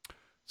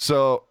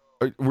 So,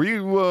 were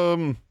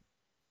you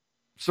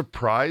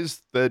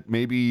surprised that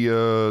maybe,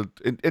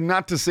 and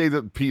not to say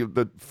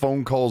that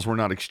phone calls were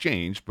not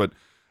exchanged, but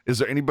is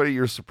there anybody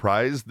you're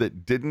surprised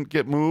that didn't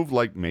get moved,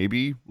 like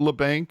maybe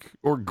LeBanc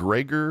or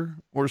Gregor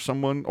or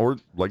someone, or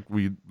like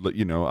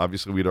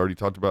obviously we'd already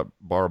talked about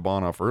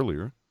Barabanov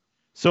earlier.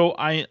 So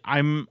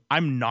I'm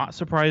not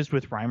surprised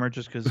with Reimer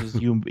just because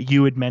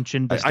you had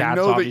mentioned the stats. I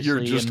know that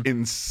you're just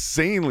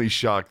insanely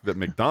shocked that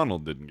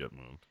McDonald didn't get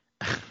moved.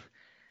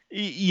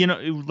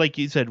 Like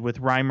you said, with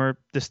Reimer,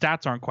 the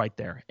stats aren't quite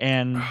there.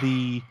 And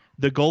the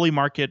goalie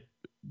market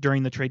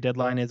during the trade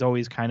deadline is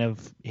always kind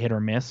of hit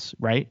or miss,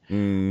 right?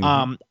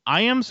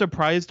 I am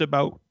surprised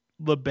about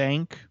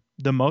LeBanc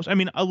the most. I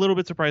mean, a little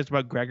bit surprised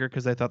about Gregor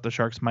because I thought the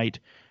Sharks might,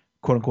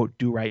 quote unquote,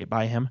 do right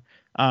by him.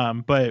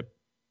 But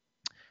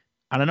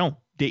I don't know.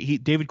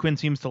 David Quinn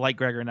seems to like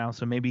Gregor now,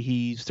 so maybe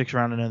he sticks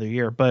around another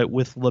year. But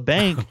with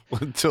LeBanc...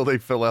 until they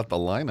fill out the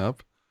lineup.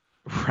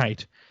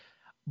 Right.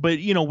 But,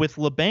 with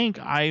LeBanc,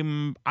 I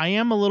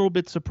am a little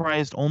bit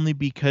surprised only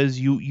because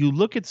you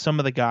look at some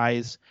of the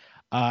guys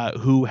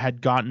who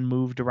had gotten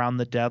moved around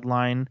the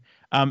deadline.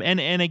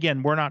 And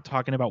again, we're not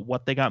talking about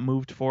what they got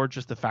moved for,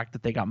 just the fact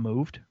that they got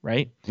moved,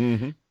 right?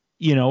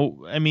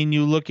 Mm-hmm. I mean,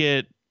 you look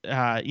at,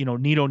 Nino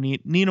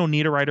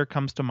Niederreiter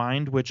comes to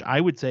mind, which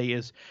I would say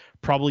is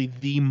probably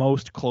the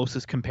most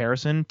closest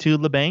comparison to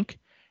LeBanc.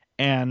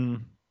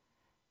 And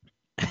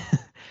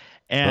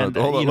hold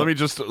on, let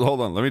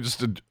me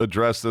just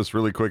address this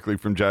really quickly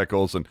from Jack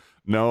Olson.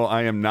 No,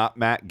 I am not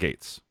Matt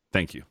Gates.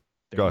 Thank you.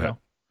 Go ahead.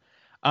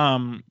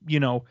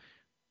 Nino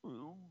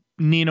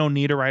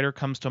Niederreiter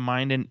comes to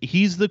mind, and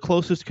he's the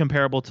closest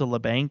comparable to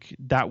LeBanc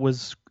that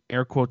was,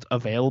 air quotes,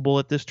 available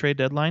at this trade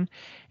deadline,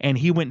 and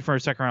he went for a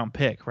second round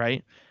pick,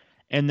 right?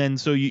 And then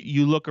so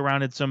you look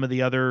around at some of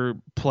the other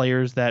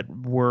players that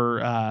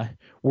were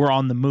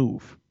on the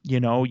move. You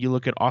know, you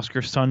look at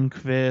Oscar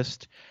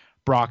Sundqvist,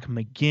 Brock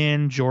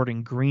McGinn,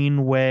 Jordan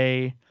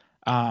Greenway,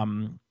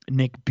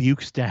 Nick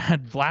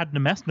Bukestad, Vlad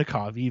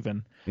Nemesnikov,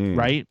 even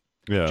right?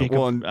 Yeah. Jacob,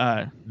 well,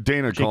 and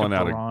Dana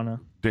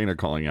Jacob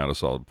calling out a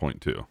solid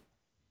point too.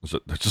 So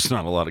there's just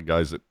not a lot of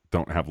guys that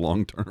don't have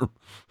long term.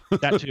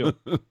 That too.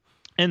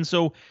 And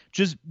so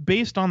just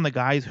based on the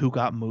guys who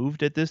got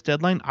moved at this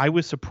deadline, I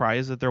was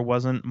surprised that there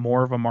wasn't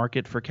more of a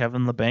market for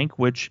Kevin Labanc,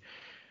 which,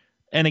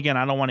 and again,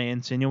 I don't want to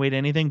insinuate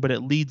anything, but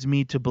it leads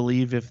me to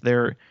believe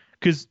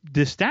because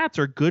the stats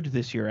are good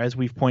this year, as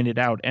we've pointed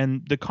out,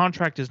 and the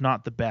contract is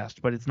not the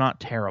best, but it's not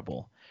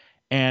terrible.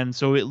 And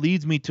so it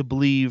leads me to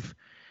believe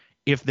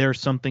if there's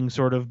something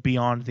sort of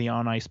beyond the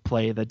on ice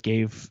play that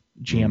gave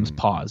GMs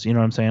pause. You know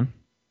what I'm saying?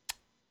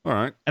 All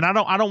right. And I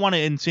don't want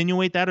to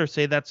insinuate that or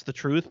say that's the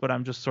truth, but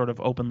I'm just sort of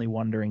openly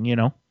wondering, you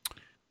know?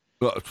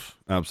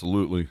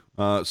 Absolutely.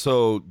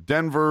 So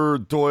Denver,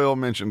 Doyle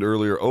mentioned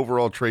earlier,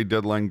 overall trade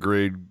deadline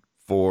grade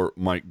for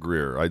Mike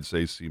Grier. I'd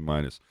say C-.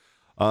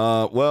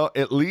 Well,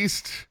 at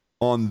least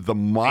on the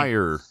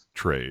Meier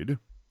trade.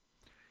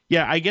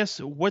 Yeah, I guess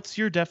what's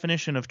your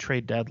definition of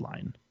trade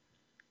deadline?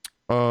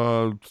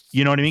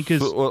 You know what I mean?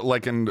 Because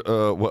like in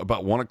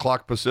about 1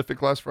 o'clock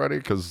Pacific last Friday,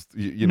 because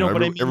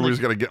everybody's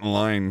got to get in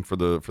line for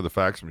the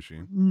fax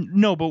machine.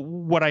 No, but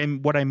what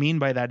I mean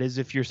by that is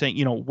if you're saying,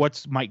 you know,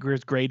 what's Mike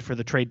Grier's grade for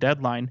the trade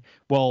deadline?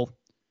 Well,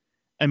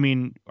 I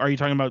mean, are you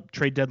talking about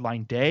trade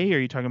deadline day? Are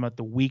you talking about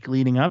the week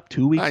leading up,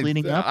 2 weeks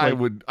leading up? I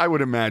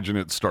would imagine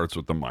it starts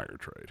with the Meier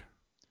trade.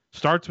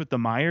 Starts with the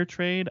Meier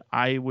trade.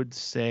 I would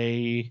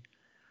say,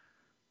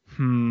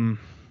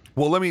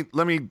 Well, let me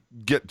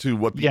get to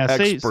what the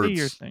experts. Say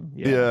your thing.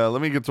 Yeah,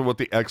 let me get to what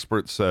the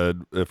experts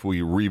said. If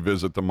we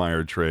revisit the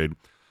Meier trade,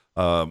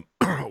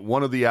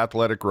 one of the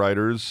Athletic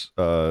writers,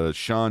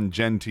 Sean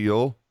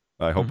Gentile,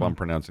 I hope I'm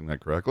pronouncing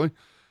that correctly,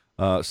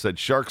 said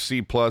Sharks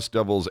C+,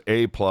 Devils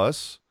A+.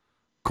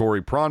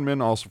 Corey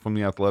Pronman, also from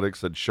the Athletic,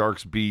 said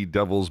Sharks B,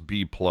 Devils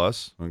B+.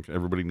 Okay,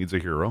 everybody needs a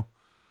hero.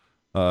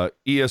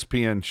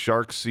 ESPN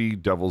Sharks C,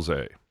 Devils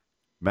A.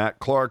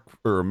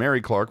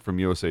 Mary Clark from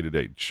USA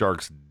Today,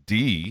 Sharks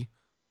D,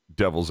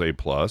 Devils A+.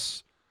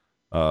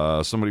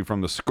 Somebody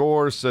from The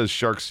Score says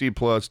Sharks C+,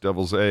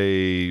 Devils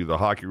A. The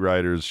Hockey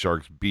Writers,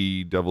 Sharks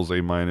B, Devils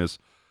A-.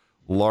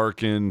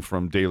 Larkin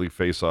from Daily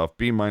Faceoff,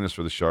 B-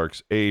 for the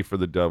Sharks, A for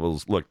the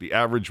Devils. Look, the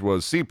average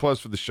was C+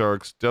 for the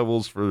Sharks,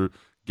 Devils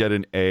get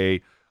an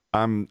A.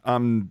 I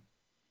don't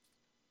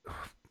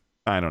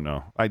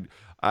know.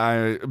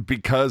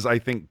 Because I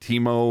think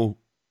Timo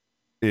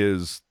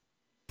is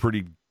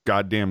pretty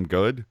goddamn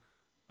good,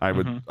 I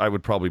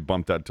would probably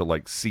bump that to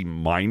like C-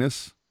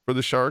 for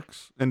the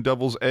Sharks and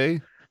Devils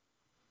A.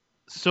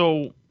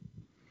 So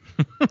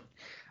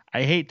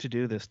I hate to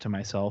do this to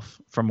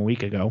myself from a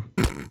week ago.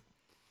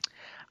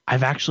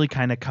 I've actually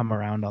kind of come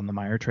around on the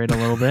Meier trade a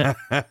little bit.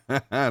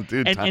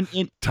 Dude,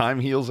 and time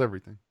heals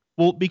everything.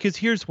 Well, because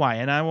here's why,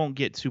 and I won't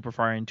get super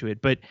far into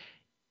it, but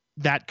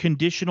that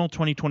conditional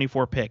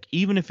 2024 pick,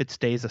 even if it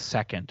stays a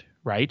second,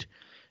 right?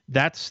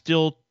 That's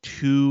still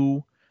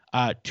two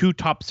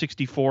top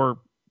 64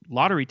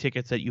 lottery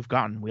tickets that you've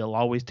gotten. We'll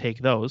always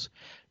take those.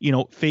 You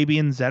know,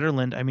 Fabian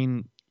Zetterlund, I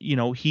mean, you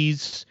know,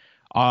 he's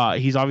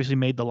obviously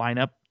made the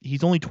lineup.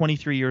 He's only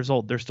 23 years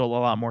old. There's still a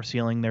lot more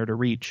ceiling there to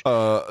reach.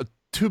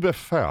 To be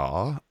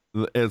fair,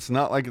 it's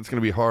not like it's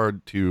going to be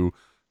hard to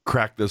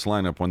crack this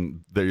lineup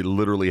when they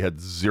literally had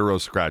 0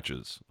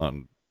 scratches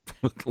on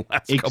the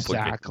last couple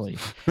of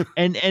games.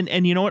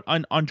 and you know what?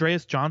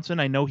 Andreas Johnson,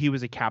 I know he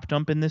was a cap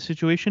dump in this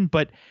situation,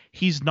 but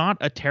he's not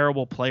a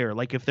terrible player.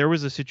 Like if there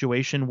was a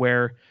situation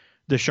where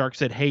the Sharks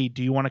said, "Hey,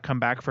 do you want to come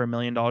back for $1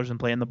 million and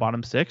play in the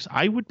bottom 6?"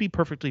 I would be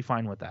perfectly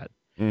fine with that.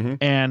 Mm-hmm.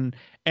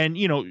 And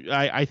you know,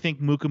 I think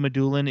Muka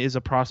Medulin is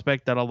a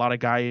prospect that a lot of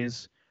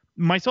guys,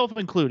 myself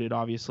included,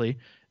 obviously,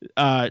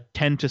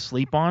 tend to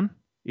sleep on.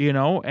 You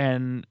know,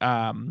 and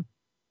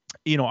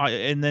you know,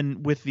 and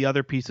then with the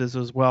other pieces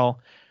as well,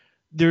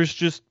 there's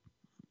just,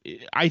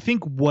 I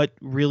think what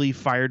really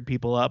fired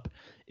people up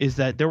is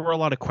that there were a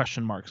lot of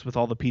question marks with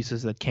all the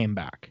pieces that came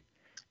back,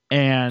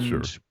 and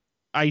sure.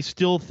 I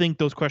still think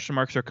those question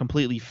marks are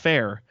completely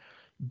fair,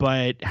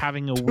 but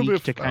having a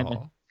week to kind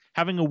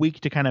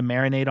of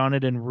marinate on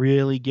it and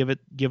really give it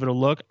a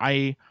look,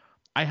 I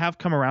have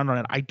come around on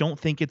it. I don't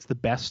think it's the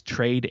best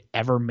trade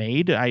ever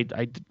made.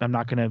 I'm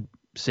not going to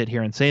sit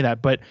here and say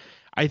that, but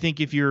I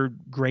think if you're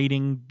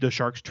grading the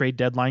Sharks trade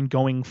deadline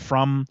going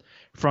from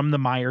the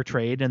Meier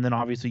trade, and then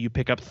obviously you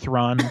pick up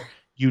Thrun,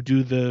 you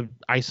do the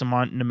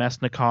Isamont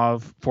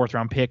Nemesnikov 4th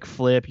round pick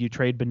flip, you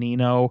trade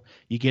Bonino,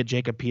 you get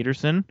Jacob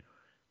Peterson.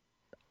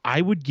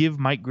 I would give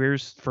Mike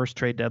Grier's first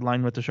trade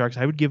deadline with the Sharks,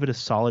 I would give it a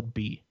solid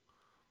B.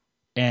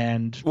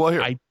 And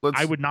I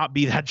would not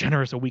be that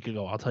generous a week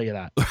ago, I'll tell you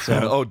that. So.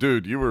 Oh,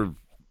 dude, you were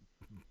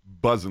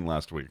buzzing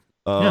last week.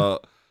 Yeah.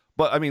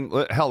 But I mean,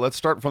 hell, let's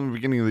start from the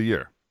beginning of the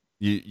year.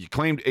 You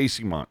claimed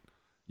Isamont.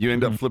 You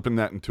end up flipping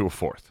that into a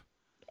 4th.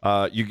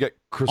 You get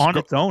Chris on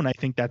its own. I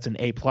think that's an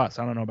A+. I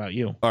don't know about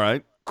you. All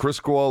right. Chris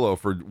Coelho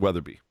for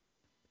Weatherby.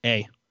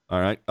 A. All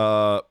right.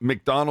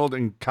 McDonald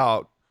and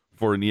Kaut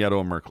for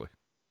Nieto and Merkley.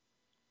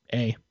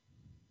 A.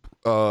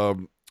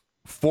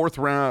 Fourth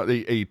round,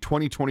 a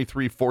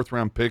 2023 fourth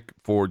round pick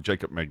for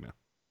Jacob Megna.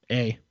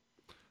 A.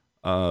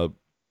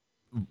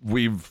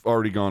 We've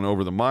already gone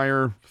over the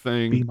Meyer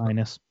thing. B-.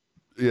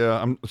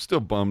 Yeah, I'm still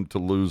bummed to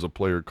lose a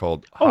player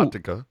called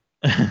Hatika.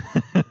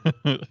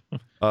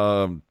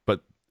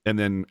 But and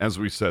then, as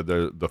we said,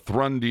 the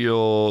Thrun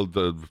deal,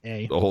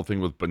 the whole thing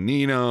with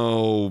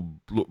Bonino,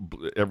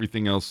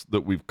 everything else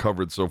that we've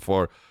covered so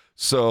far.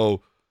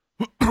 So,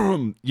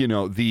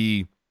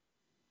 the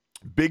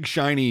big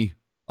shiny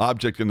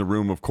object in the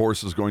room, of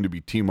course, is going to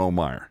be Timo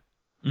Meyer.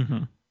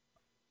 Mm-hmm.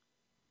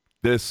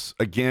 This,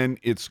 again,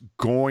 it's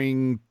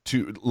going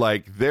to,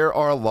 there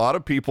are a lot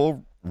of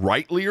people,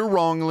 rightly or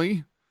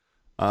wrongly,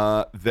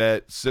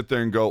 that sit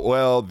there and go,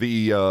 well,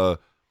 the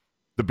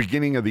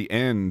beginning of the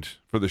end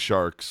for the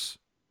Sharks,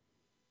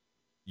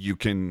 you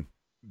can,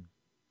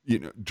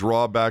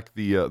 draw back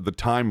the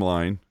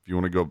timeline, if you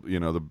want to go,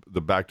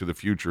 the Back to the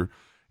Future.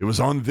 It was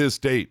on this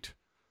date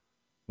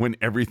when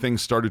everything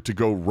started to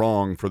go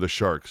wrong for the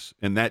Sharks.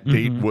 And that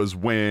date was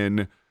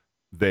when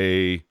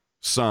they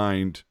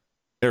signed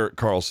Erik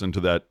Karlsson to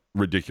that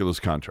ridiculous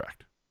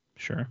contract.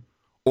 Sure.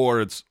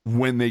 Or it's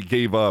when they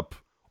gave up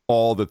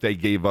all that they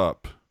gave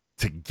up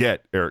to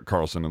get Erik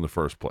Karlsson in the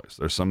first place.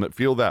 There's some that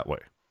feel that way.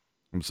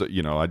 And so,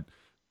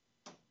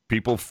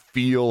 people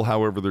feel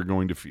however they're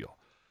going to feel.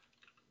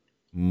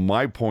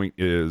 My point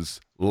is,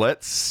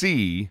 let's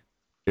see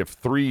if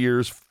 3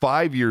 years,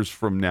 5 years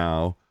from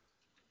now,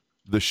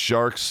 the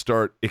Sharks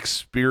start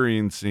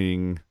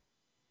experiencing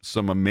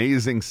some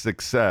amazing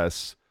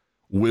success.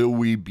 Will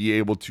we be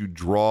able to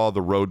draw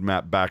the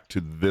roadmap back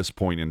to this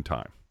point in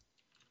time?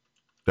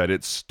 That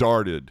it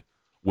started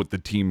with the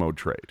Timo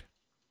trade.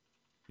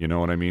 You know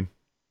what I mean?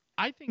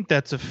 I think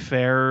that's a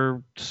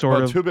fair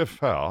sort of to be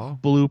fair,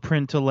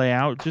 blueprint to lay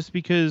out, just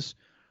because,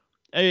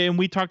 and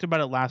we talked about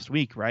it last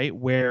week, right?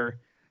 Where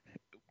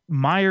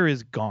Meyer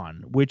is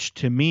gone, which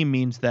to me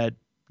means that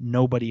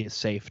nobody is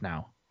safe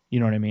now. You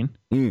know what I mean?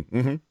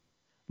 Mm-hmm.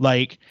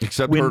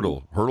 Except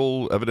Hurdle.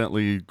 Hurdle,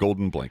 evidently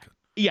golden blanket.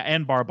 Yeah,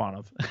 and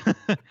Barabanov.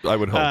 I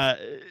would hope.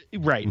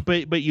 Right,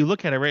 but you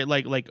look at it,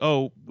 right?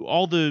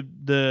 All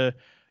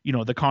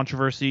the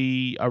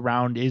controversy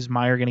around, is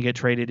Meyer going to get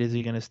traded? Is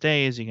he going to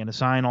stay? Is he going to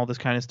sign? All this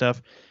kind of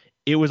stuff.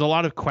 It was a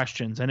lot of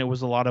questions, and it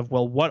was a lot of,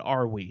 well, what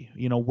are we?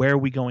 Where are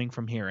we going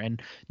from here?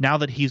 And now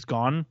that he's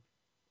gone,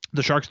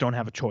 the Sharks don't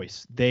have a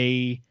choice.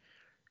 The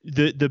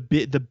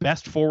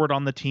best forward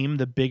on the team,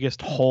 the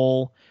biggest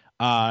hole.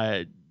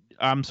 The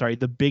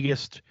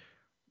biggest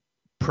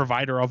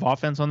provider of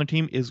offense on the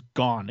team is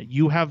gone.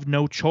 You have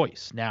no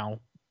choice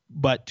now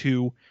but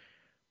to,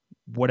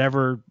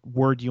 whatever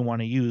word you want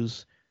to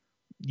use,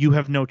 you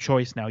have no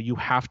choice now. You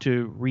have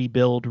to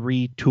rebuild,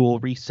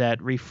 retool,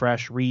 reset,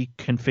 refresh,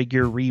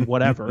 reconfigure,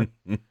 whatever.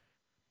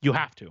 You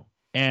have to.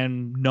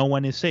 And no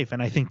one is safe.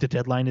 And I think the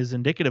deadline is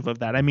indicative of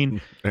that. I mean,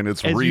 and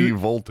it's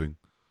revolting.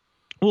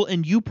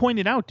 And you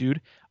pointed out, dude,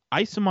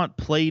 Isamont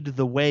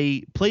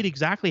played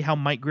exactly how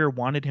Mike Grier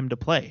wanted him to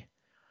play.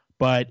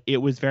 But it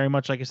was very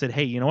much like I said,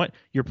 hey, you know what?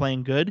 You're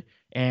playing good,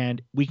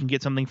 and we can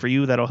get something for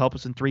you that'll help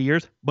us in 3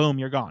 years. Boom,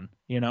 you're gone.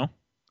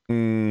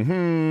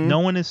 Mm-hmm. No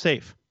one is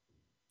safe.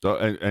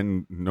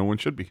 And no one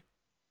should be.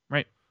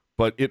 Right.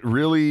 But it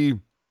really,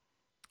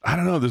 I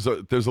don't know.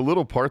 There's a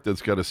little part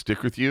that's got to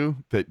stick with you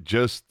that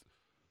just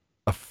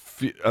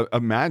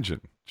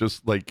imagine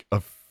just like a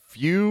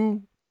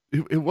few.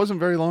 It wasn't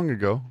very long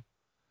ago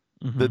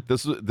that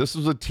this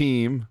was a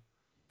team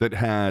that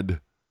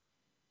had,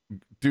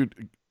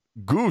 dude,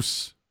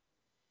 Goose,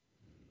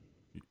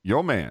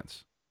 your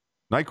man's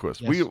Nyquist.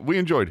 Yes. We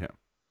enjoyed him.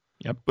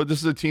 Yep. But this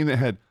is a team that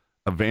had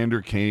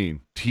Evander Kane,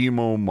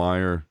 Timo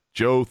Meyer,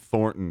 Joe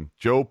Thornton,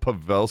 Joe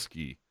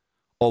Pavelski,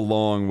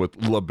 along with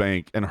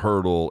LeBanc and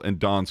Hurdle and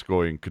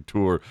Donskoy and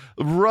Couture.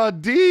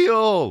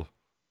 Radil!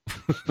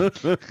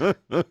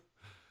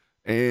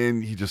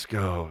 And you just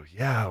go,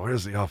 yeah,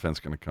 where's the offense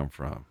going to come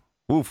from?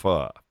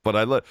 Oofa. But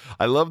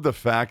I love the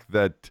fact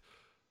that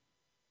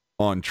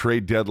on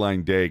trade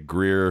deadline day,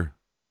 Grier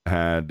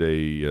had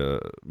a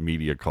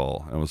media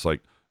call and was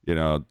like,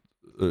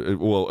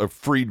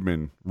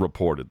 Friedman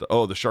reported that,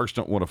 the Sharks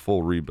don't want a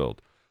full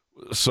rebuild.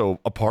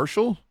 So a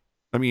partial?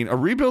 I mean, a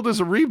rebuild is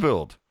a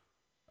rebuild.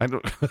 I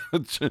don't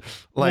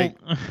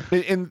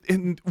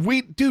and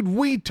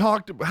we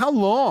talked about, how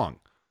long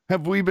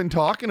have we been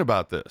talking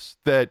about this?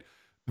 That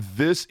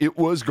it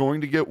was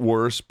going to get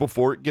worse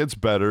before it gets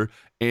better.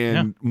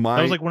 And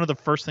that was like one of the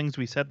first things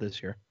we said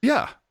this year.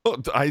 Yeah.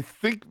 I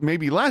think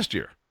maybe last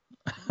year.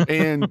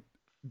 And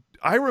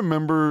I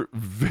remember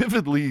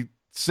vividly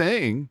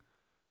saying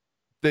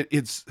that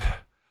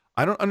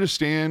I don't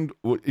understand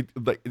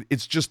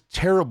it's just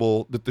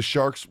terrible that the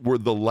Sharks were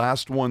the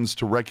last ones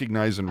to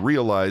recognize and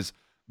realize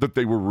that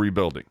they were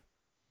rebuilding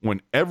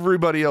when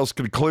everybody else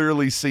could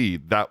clearly see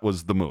that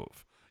was the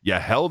move. You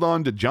held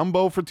on to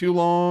Jumbo for too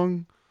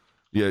long.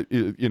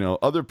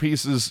 Other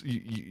pieces.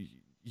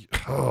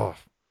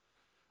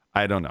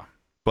 I don't know.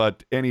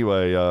 But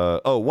anyway,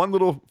 one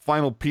little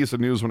final piece of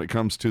news when it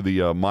comes to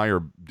the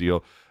Meyer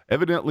deal.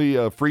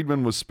 Evidently,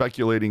 Friedman was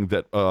speculating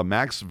that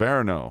Max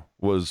Verno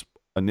was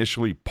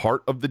initially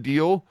part of the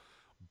deal,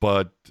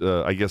 but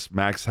I guess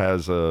Max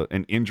has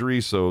an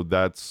injury, so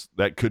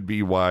that could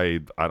be why,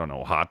 I don't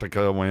know,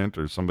 Hatakka went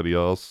or somebody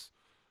else.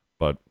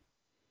 But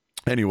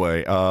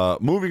anyway,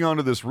 moving on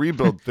to this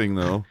rebuild thing,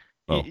 though.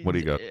 Oh, what do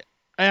you got?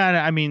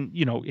 I mean,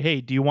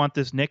 hey, do you want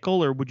this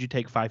nickel or would you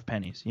take 5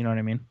 pennies? You know what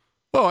I mean?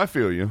 Oh, I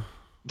feel you.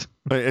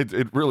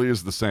 It really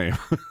is the same.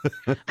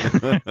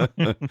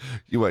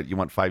 You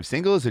want 5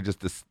 singles or just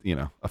this,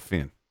 a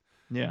fin?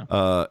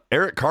 Yeah.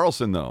 Erik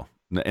Karlsson, though,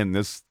 and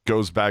this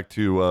goes back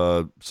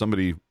to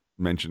somebody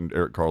mentioned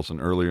Erik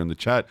Karlsson earlier in the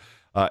chat.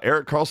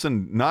 Erik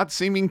Karlsson not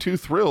seeming too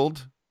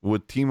thrilled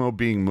with Timo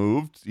being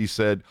moved. He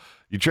said,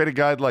 "You trade a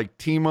guy like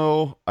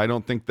Timo, I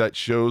don't think that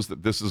shows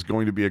that this is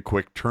going to be a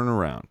quick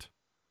turnaround."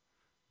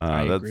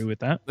 I agree with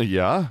that.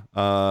 Yeah.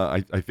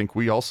 I think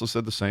we also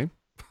said the same.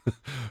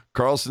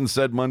 Karlsson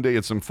said Monday,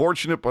 "It's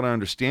unfortunate, but I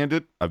understand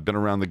it. I've been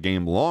around the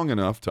game long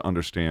enough to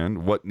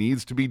understand what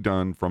needs to be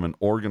done from an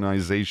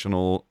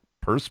organizational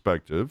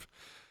perspective.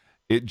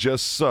 It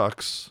just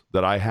sucks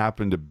that I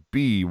happen to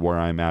be where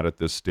I'm at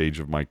this stage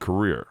of my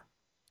career.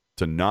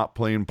 To not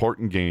play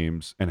important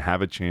games and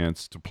have a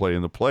chance to play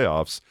in the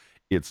playoffs,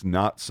 it's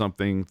not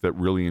something that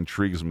really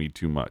intrigues me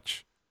too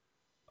much."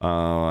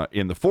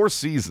 In the 4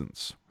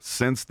 seasons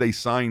since they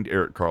signed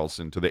Erik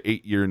Karlsson to the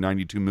 8-year,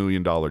 $92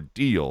 million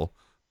deal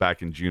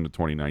back in June of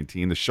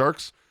 2019, the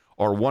Sharks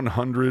are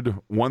 100,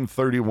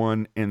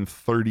 131, and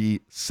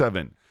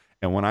 37.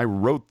 And when I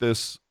wrote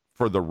this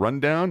for the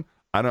rundown,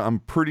 I'm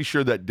pretty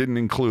sure that didn't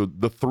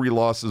include the 3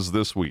 losses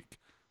this week.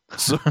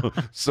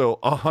 So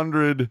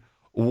 100,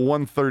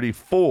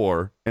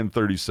 134, and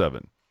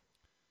 37.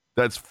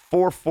 That's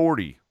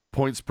 440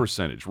 points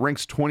percentage,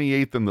 ranks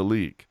 28th in the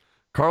league.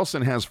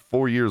 Karlsson has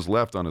 4 years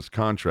left on his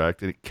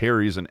contract, and it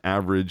carries an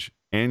average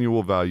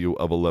annual value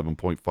of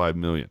 $11.5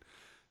 million.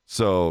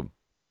 So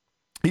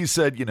he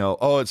said,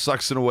 it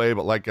sucks in a way,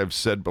 but like I've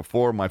said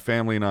before, my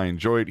family and I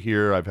enjoy it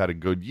here. I've had a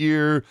good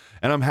year,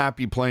 and I'm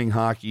happy playing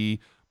hockey,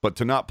 but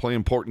to not play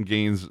important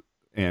games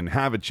and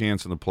have a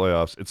chance in the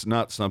playoffs, it's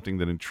not something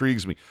that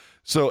intrigues me.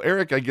 So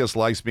Erik, I guess,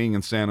 likes being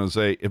in San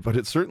Jose, but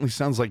it certainly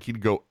sounds like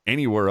he'd go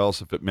anywhere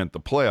else if it meant the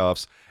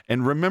playoffs.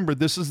 And remember,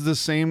 this is the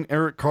same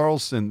Erik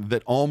Karlsson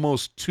that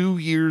almost 2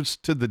 years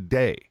to the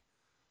day,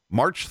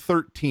 March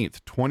 13th,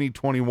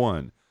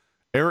 2021,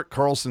 Erik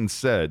Karlsson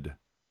said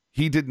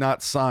he did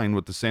not sign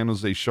with the San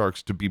Jose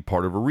Sharks to be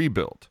part of a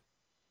rebuild,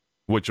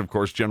 which, of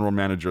course, general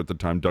manager at the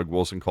time, Doug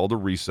Wilson, called a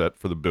reset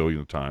for the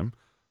billionth time.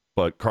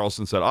 But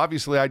Karlsson said,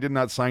 obviously, I did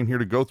not sign here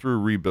to go through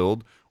a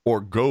rebuild or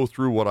go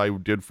through what I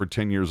did for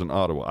 10 years in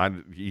Ottawa.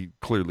 He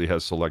clearly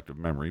has selective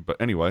memory. But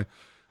anyway,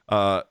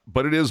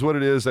 but it is what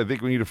it is. I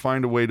think we need to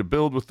find a way to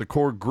build with the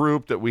core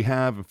group that we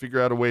have and figure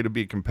out a way to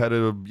be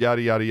competitive,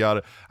 yada, yada,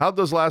 yada. How'd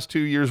those last 2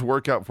 years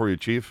work out for you,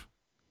 Chief?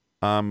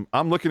 I'm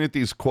looking at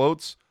these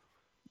quotes.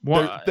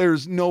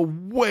 There's no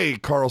way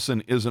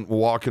Karlsson isn't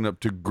walking up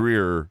to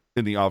Greer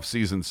in the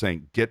offseason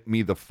saying, "Get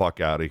me the fuck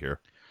out of here."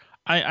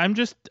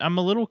 I'm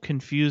a little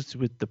confused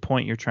with the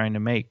point you're trying to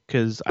make,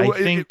 because I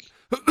think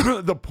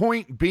the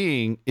point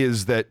being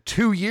is that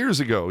 2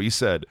 years ago he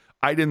said,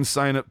 "I didn't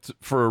sign up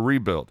for a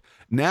rebuild."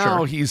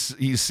 Now he's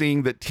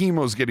seeing that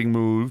Timo's getting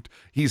moved.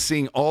 He's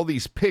seeing all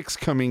these picks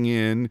coming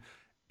in,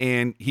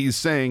 and he's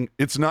saying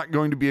it's not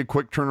going to be a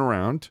quick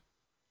turnaround.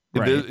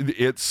 Right.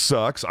 It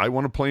sucks. I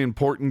want to play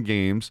important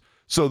games.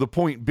 So the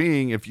point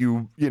being, if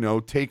you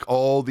take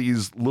all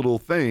these little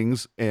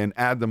things and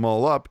add them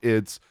all up,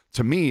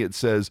 to me it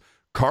says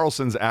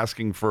Karlsson's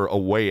asking for a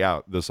way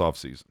out this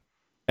offseason.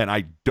 And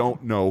I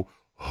don't know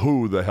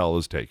who the hell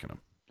is taking him.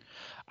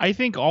 I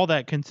think all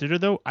that considered,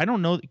 though, I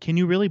don't know. Can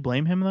you really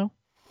blame him, though?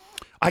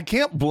 I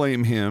can't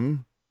blame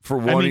him for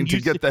wanting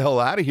to get the hell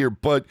out of here.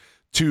 But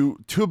to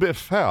be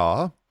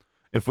fair,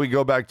 if we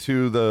go back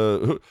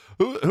to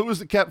who was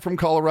the cat from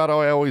Colorado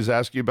I always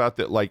ask you about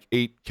that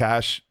ate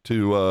cash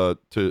to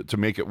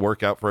make it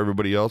work out for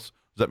everybody else?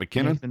 Is that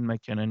McKinnon? Nathan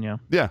McKinnon, yeah.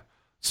 Yeah.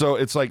 So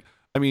it's like,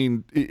 I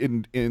mean,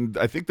 in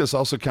I think this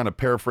also kind of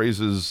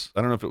paraphrases,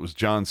 I don't know if it was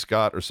John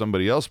Scott or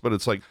somebody else, but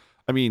it's like,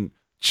 I mean,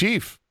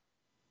 Chief,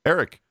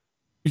 Erik,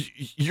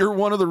 you're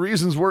one of the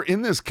reasons we're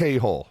in this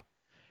K-hole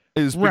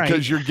is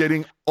because you're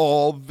getting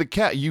all the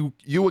cap.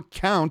 You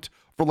account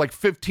for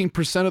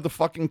 15% of the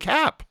fucking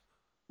cap.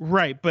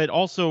 Right, but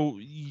also,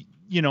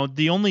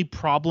 the only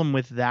problem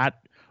with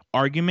that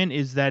argument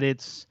is that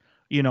it's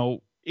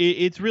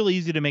really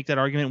easy to make that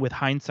argument with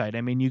hindsight.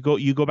 I mean, you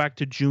go back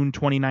to June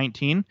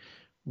 2019.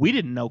 We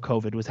didn't know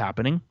COVID was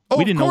happening.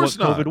 We didn't know what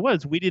COVID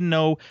was. We didn't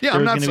know. Yeah,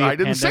 I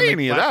didn't say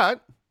any of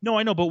that. No,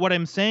 I know, but what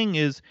I'm saying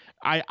is,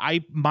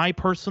 my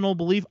personal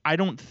belief, I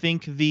don't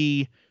think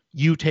the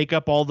you take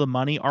up all the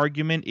money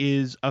argument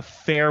is a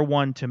fair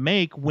one to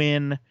make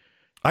when.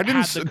 I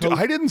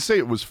didn't say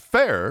it was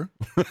fair.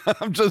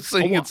 I'm just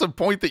saying it's a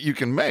point that you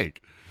can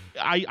make.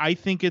 I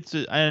think it's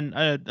and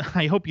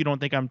I hope you don't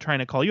think I'm trying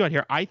to call you out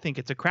here. I think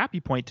it's a crappy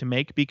point to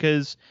make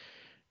because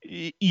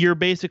you're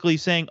basically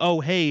saying, oh,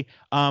 hey,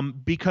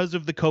 because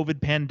of the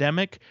COVID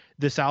pandemic,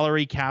 the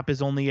salary cap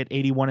is only at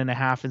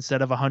 81.5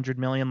 instead of 100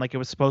 million like it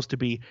was supposed to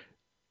be.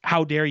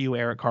 How dare you,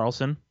 Erik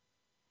Karlsson?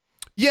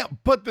 Yeah,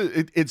 but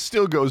it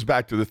still goes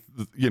back to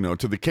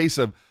to the case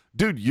of,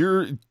 dude,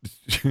 you're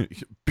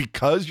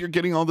because you're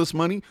getting all this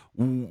money,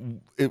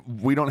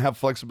 we don't have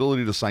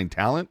flexibility to sign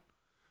talent,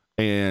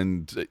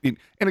 and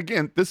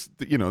again, this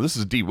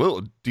is D.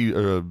 Wilson.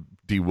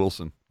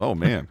 Oh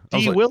man,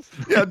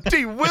 Wilson. Yeah,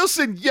 D.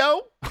 Wilson,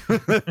 yo.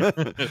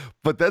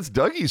 But that's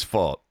Dougie's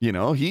fault.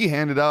 He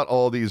handed out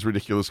all these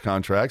ridiculous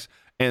contracts,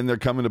 and they're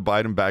coming to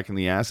bite him back in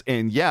the ass.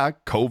 And yeah,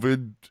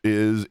 COVID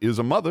is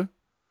a mother.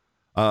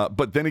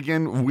 But then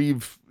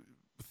again,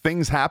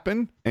 things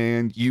happen,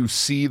 and you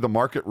see the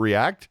market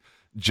react,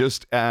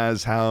 just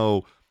as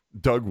how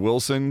Doug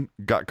Wilson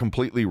got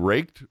completely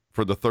raked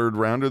for the third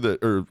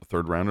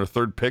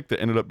pick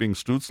that ended up being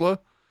Stützle.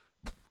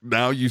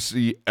 Now you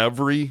see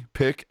every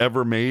pick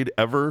ever made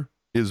ever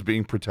is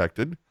being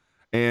protected.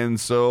 And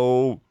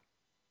so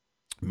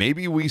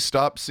maybe we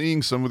stop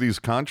seeing some of these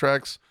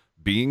contracts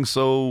being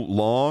so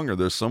long, or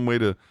there's some way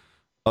to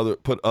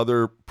put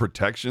other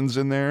protections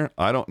in there.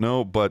 I don't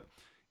know, but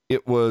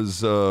it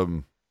was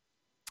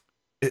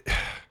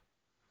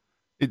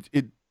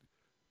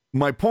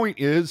my point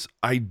is,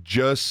 I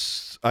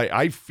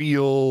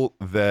feel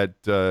that,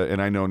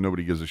 and I know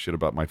nobody gives a shit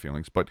about my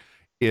feelings, but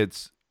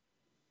if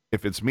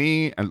it's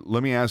me, and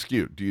let me ask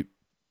you,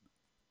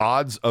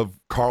 odds of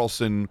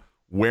Karlsson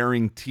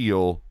wearing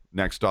teal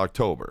next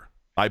October?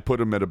 I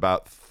put him at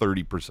about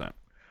 30%.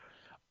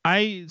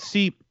 I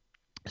see.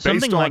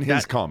 Based on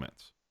his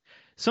comments.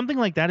 Something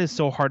like that is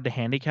so hard to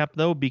handicap,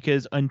 though,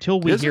 because until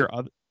we hear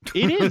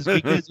it is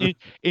because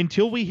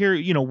until we hear,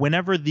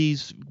 whenever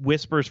these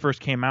whispers first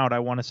came out, I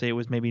want to say it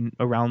was maybe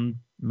around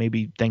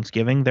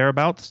Thanksgiving,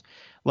 thereabouts.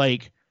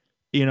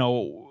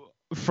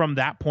 From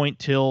that point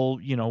till,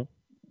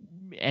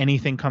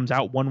 anything comes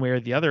out one way or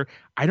the other,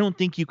 I don't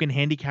think you can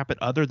handicap it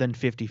other than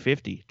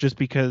 50-50, just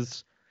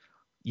because,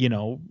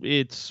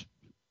 there's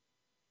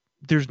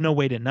no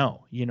way to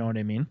know. You know what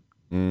I mean?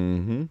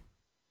 Mm-hmm.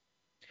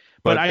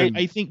 But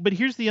I think, but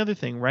here's the other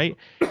thing, right?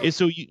 Is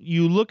so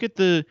you look at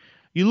the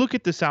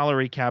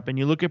salary cap and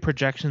you look at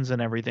projections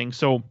and everything.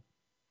 So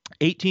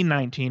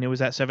 18-19, it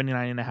was at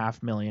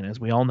 79.5 million, as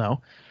we all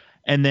know.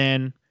 And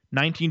then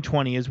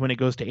 19-20 is when it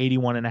goes to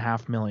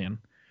 81.5 million.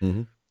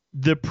 Mm-hmm.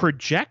 The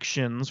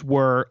projections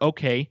were,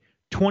 okay,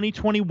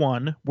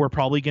 2021, we're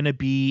going to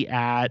be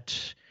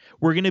at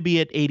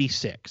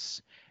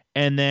 86.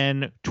 And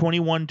then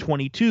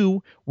 21-22,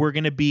 we're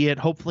going to be at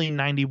hopefully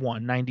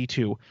 91,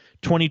 92.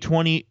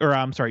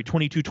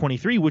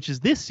 22-23, which is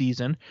this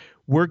season,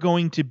 we're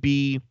going to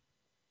be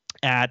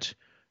at,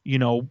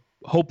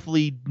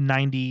 hopefully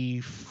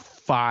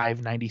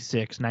 95,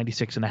 96,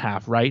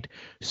 96.5, right?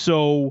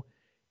 So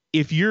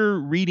if you're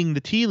reading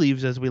the tea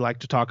leaves, as we like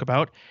to talk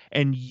about,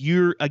 and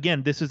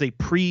this is a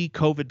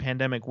pre-COVID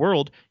pandemic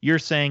world, you're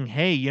saying,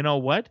 hey, you know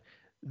what?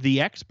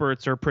 The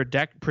experts are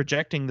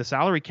projecting the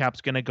salary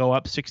cap's going to go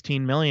up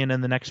 16 million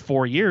in the next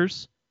 4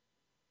 years.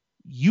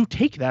 You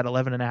take that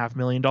 $11.5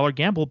 million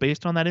gamble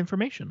based on that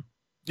information.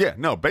 Yeah,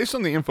 no, based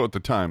on the info at the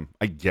time,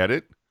 I get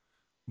it.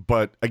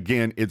 But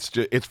again, it's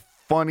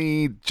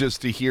funny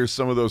just to hear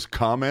some of those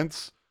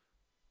comments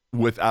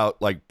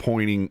without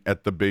pointing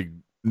at the big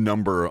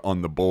number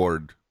on the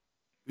board.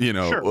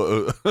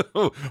 Sure.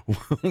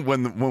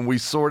 When we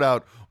sort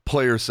out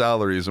player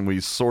salaries and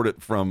we sort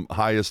it from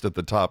highest at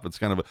the top, it's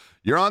kind of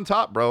you're on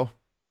top, bro.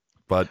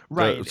 But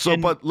right.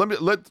 But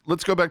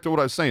let's go back to what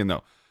I was saying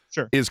though.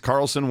 Sure. Is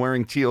Karlsson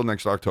wearing teal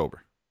next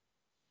October?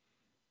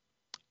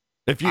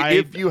 If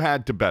you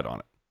had to bet on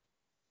it.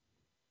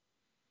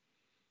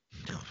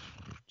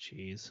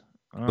 Jeez.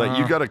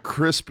 You got a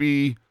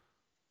crispy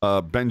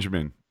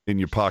Benjamin in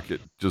your pocket.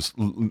 Just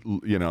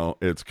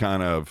it's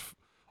kind of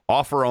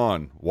off or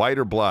on, white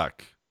or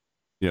black.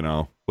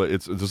 But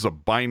it's just a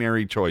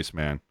binary choice,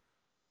 man.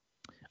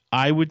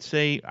 I would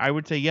say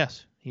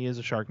yes. He is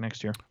a Shark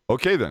next year.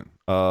 Okay then.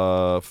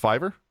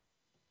 Fiverr?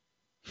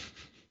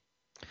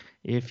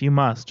 If you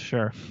must,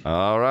 sure.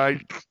 All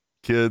right,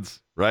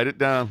 kids, write it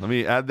down. Let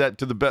me add that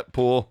to the bet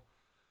pool.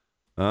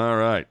 All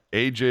right.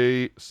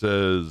 AJ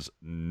says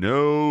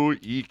no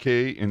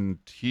EK in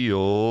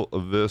teal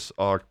this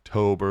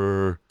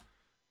October,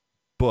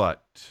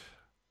 but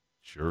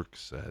Jerk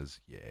says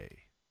yay.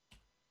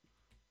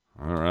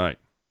 All right.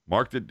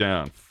 Marked it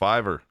down.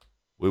 Fiverr.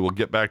 We will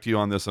get back to you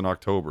on this in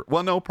October.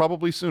 Well, no,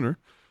 probably sooner.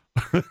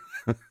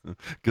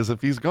 Because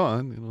if he's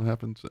gone, it'll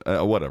happen.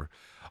 Whatever.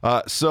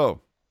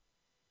 So,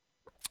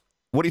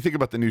 what do you think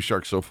about the new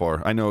Sharks so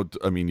far?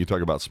 You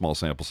talk about small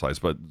sample size,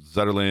 but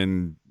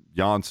Zetterlund,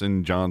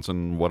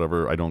 Johnson,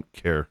 whatever, I don't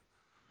care.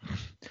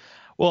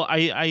 Well,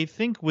 I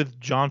think with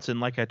Johnson,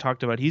 like I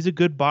talked about, he's a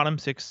good bottom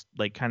six,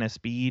 kind of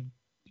speed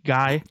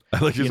guy.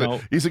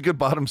 He's a good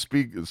bottom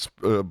six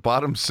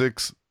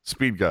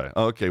speed guy.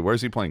 Okay,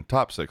 where's he playing?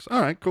 Top six.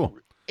 All right, cool.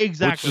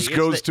 Exactly. Which just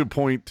goes to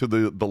point to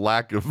the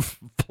lack of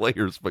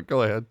players, but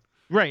go ahead.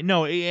 Right.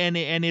 No, and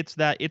it's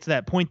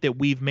that point that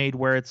we've made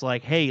where it's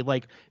like, hey,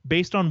 like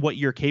based on what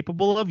you're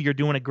capable of, you're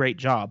doing a great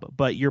job,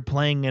 but you're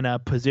playing in a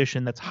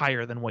position that's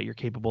higher than what you're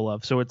capable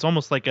of. So it's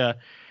almost like a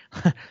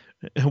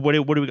what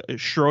do we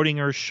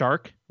Schrodinger's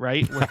shark,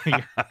 right?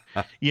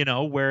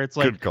 Where where it's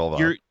like Good call,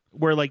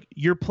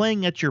 you're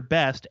playing at your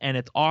best and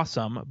it's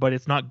awesome, but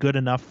it's not good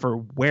enough for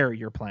where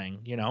you're playing,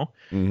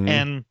 Mhm.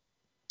 And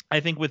I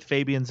think with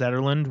Fabian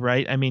Zetterlund,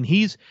 right? I mean,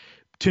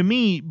 to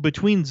me,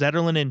 between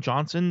Zetterlund and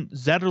Johnson,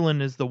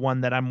 Zetterlund is the one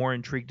that I'm more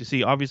intrigued to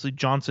see. Obviously,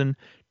 Johnson,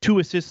 2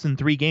 assists in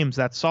 3 games,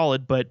 that's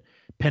solid, but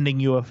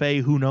pending UFA,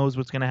 who knows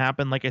what's going to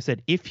happen. Like I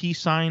said, if he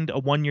signed a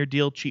 1-year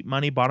deal, cheap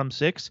money, bottom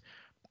 6,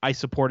 I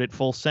support it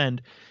full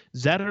send.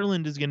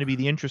 Zetterlund is going to be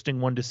the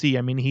interesting one to see.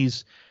 I mean,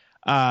 he's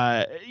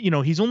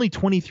only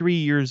 23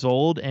 years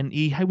old, and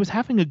he was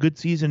having a good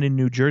season in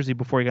New Jersey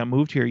before he got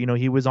moved here.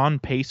 He was on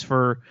pace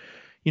for,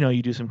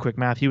 you do some quick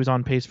math, he was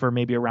on pace for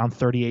maybe around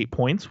 38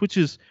 points, which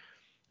is,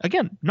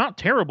 again, not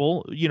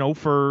terrible,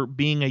 for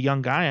being a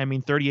young guy. I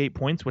mean, 38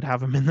 points would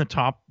have him in the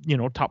top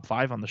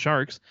 5 on the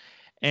Sharks.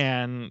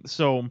 And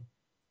so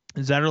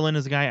Zetterlund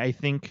is a guy, I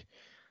think,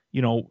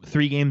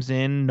 3 games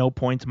in, no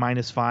points,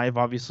 -5.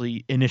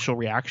 Obviously, initial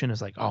reaction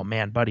is like, oh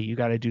man, buddy, you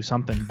got to do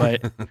something.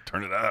 But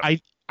turn it up.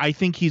 I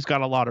think he's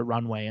got a lot of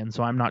runway, and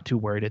so I'm not too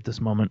worried at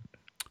this moment.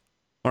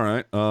 All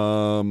right.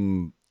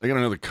 I got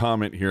another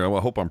comment here. I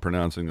hope I'm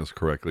pronouncing this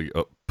correctly.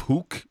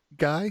 Pook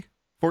guy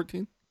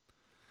 14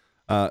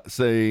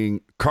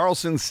 saying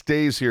Carlson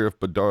stays here if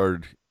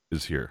Bedard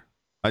is here.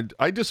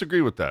 I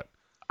disagree with that.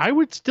 I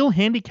would still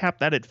handicap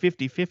that at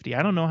 50-50.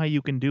 I don't know how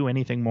you can do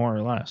anything more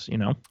or less,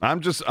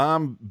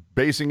 I'm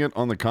basing it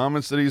on the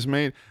comments that he's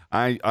made.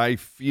 I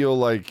feel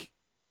like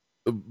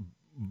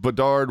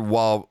Bedard,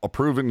 while a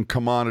proven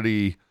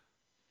commodity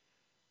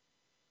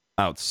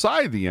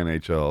outside the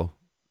NHL,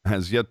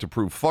 has yet to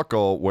prove fuck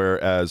all,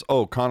 whereas,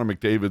 Connor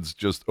McDavid's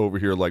just over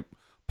here like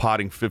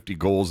potting 50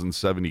 goals in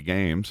 70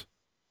 games.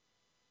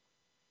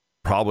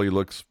 Probably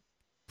looks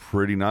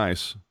pretty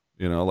nice.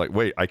 Like,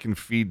 wait, I can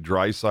feed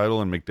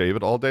Draisaitl and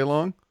McDavid all day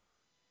long,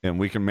 and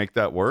we can make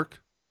that work?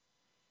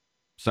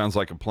 Sounds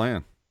like a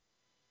plan.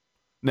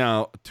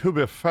 Now, to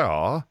be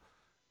fair,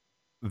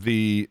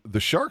 the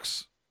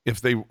Sharks, if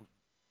they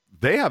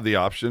have the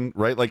option,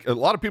 right? Like a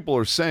lot of people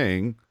are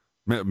saying,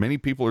 many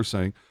people are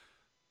saying,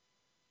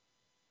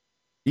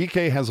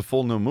 EK has a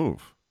full no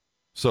move.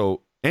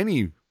 So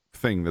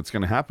anything that's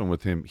going to happen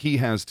with him, he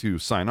has to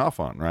sign off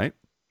on, right?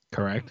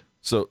 Correct.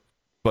 So,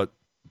 but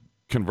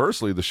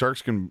conversely, the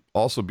Sharks can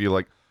also be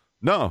like,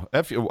 no,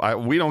 F you,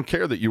 we don't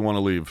care that you want to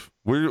leave.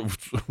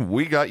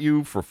 We got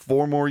you for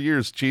 4 more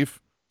years,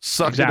 Chief.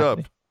 Suck it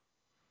up.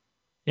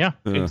 Yeah,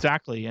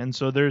 exactly. And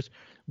so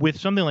with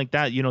something like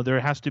that, there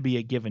has to be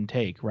a give and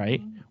take,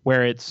 right?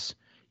 Where it's,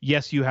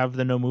 yes, you have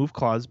the no move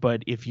clause,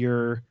 but if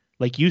you're,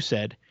 like you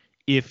said,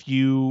 if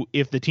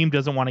the team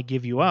doesn't want to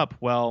give you up,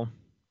 well,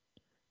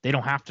 they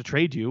don't have to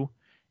trade you.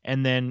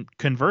 And then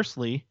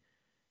conversely,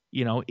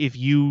 if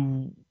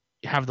you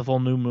have the full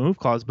no move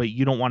clause, but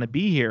you don't want to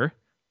be here,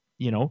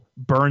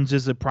 Burns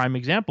is a prime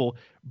example.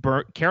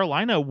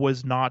 Carolina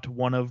was not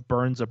one of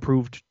Burns'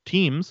 approved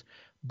teams,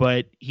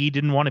 but he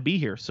didn't want to be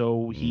here.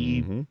 So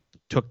he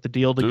took the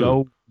deal to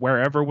go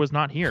wherever was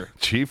not here.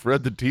 Chief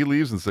read the tea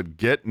leaves and said,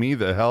 get me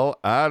the hell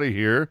out of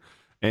here.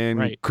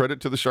 And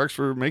credit to the Sharks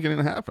for making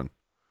it happen.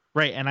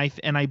 Right.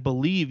 And I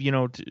believe,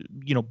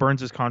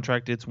 Burns'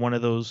 contract, it's one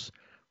of those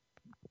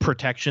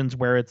protections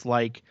where it's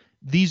like,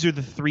 these are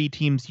the 3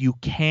 teams you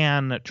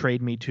can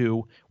trade me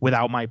to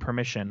without my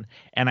permission.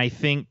 And I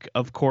think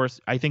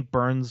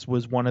Burns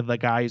was one of the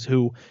guys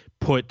who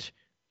put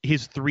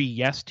his 3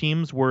 yes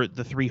teams were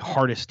the 3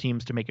 hardest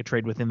teams to make a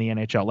trade within the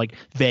NHL, like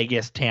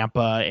Vegas,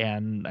 Tampa,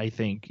 and I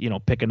think,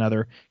 pick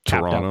another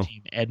capped out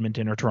team,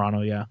 Edmonton or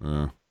Toronto. Yeah.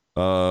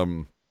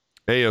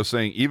 Ayo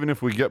saying, even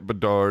if we get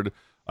Bedard,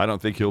 I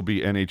don't think he'll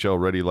be NHL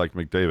ready like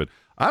McDavid.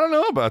 I don't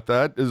know about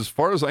that. As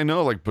far as I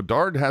know, like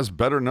Bedard has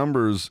better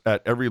numbers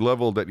at every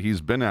level that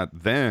he's been at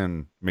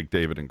than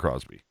McDavid and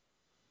Crosby.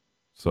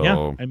 So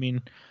yeah, I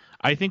mean,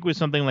 I think with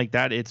something like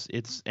that, it's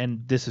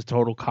and this is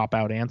total cop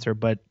out answer,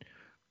 but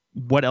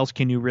what else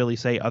can you really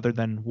say other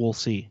than we'll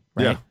see?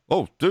 Right? Yeah.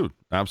 Oh, dude,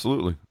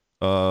 absolutely.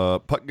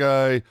 Puck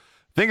guy,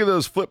 think of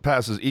those flip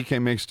passes EK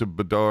makes to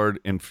Bedard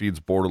and feeds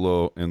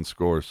Bordeleau and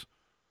scores.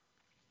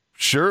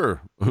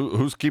 Sure.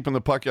 Who's keeping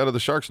the puck out of the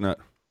Sharks' net?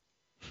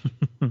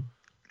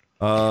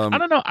 I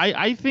don't know.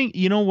 I think,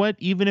 you know what?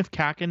 Even if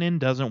Kakkonen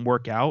doesn't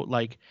work out,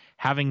 like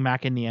having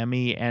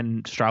McIniemi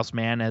and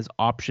Strauss-Mann as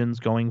options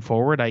going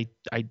forward, I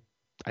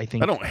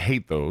think I don't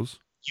hate those.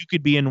 You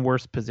could be in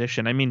worse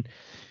position. I mean,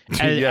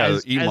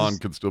 Iman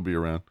could still be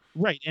around.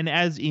 Right. And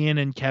as Ian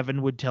and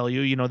Kevin would tell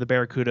you, the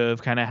Barracuda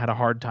have kind of had a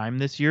hard time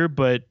this year,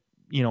 but,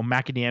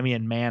 McIniemi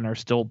and Mann are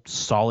still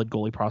solid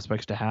goalie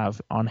prospects to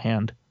have on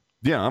hand.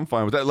 Yeah, I'm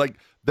fine with that. Like,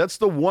 that's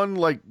the one,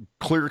 like,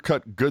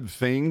 clear-cut good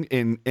thing,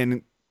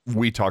 and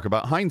we talk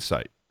about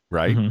hindsight,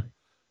 right? Mm-hmm.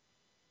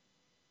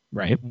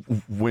 Right.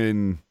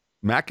 When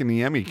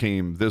McIniemi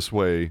came this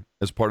way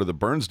as part of the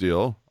Burns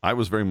deal, I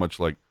was very much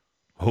like,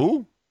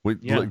 who?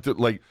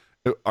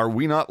 Are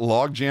we not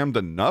log jammed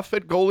enough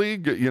at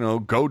goalie?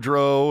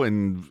 Gaudreau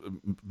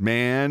and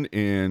Mann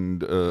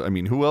and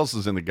who else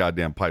is in the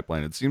goddamn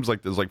pipeline? It seems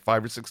like there's like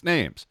 5 or 6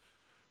 names.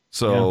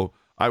 So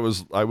I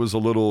was a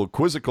little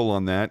quizzical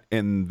on that,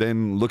 and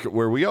then look at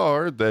where we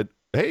are. That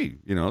hey,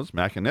 this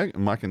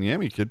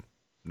Makanyemi kid,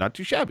 not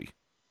too shabby.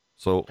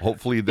 So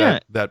hopefully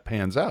that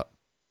pans out.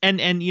 And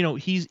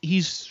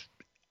he's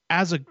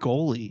as a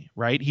goalie,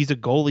 right? He's a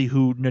goalie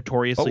who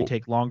notoriously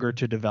take longer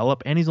to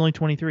develop, and he's only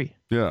 23.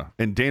 Yeah,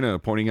 and Dana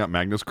pointing out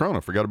Magnus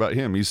Krona. Forgot about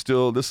him. He's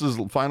still. This is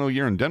final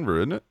year in Denver,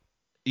 isn't it?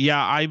 Yeah,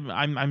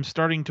 I'm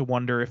starting to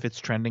wonder if it's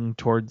trending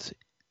towards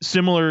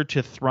similar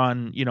to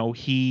Thrun.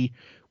 He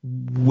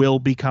will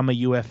become a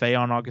UFA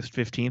on August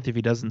 15th if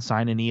he doesn't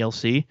sign an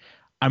ELC.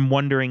 I'm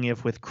wondering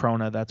if with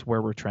Krona that's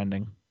where we're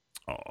trending.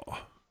 Oh,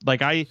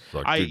 because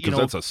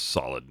that's a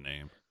solid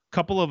name.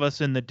 Couple of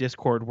us in the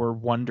Discord were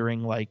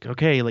wondering,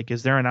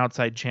 is there an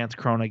outside chance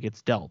Krona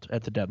gets dealt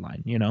at the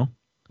deadline? And you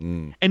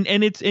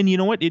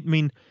know what?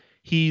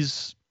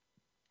 He's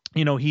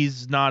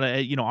not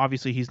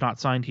obviously he's not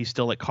signed. He's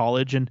still at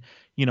college, and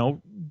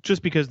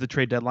just because the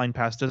trade deadline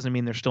passed doesn't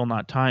mean there's still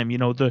not time.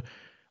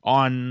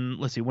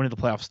 Let's see, when did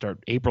the playoffs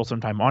start? April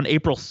sometime. On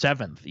April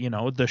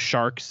 7th, the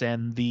Sharks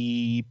and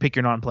the pick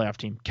your non-playoff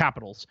team,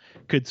 Capitals,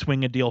 could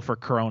swing a deal for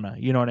Corona.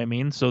 You know what I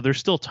mean? So there's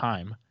still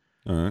time.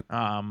 All right.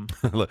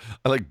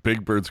 I like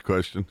Big Bird's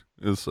question.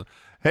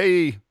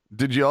 Hey,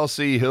 did you all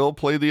see Hill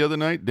play the other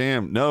night?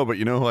 Damn, no, but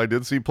you know who I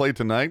did see play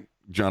tonight?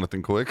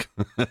 Jonathan Quick.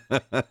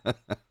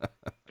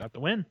 Got the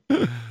win.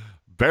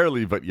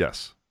 Barely, but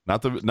yes.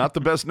 Not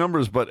the best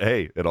numbers, but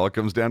hey, it all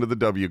comes down to the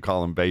W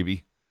column,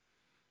 baby.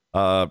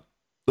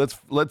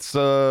 Let's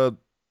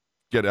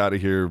get out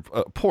of here.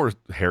 Poor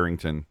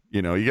Harrington.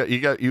 You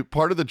got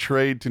part of the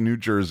trade to New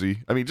Jersey.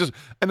 Just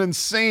an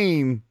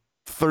insane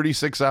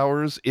 36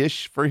 hours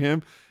ish for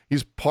him.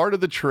 He's part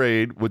of the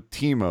trade with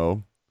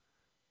Timo.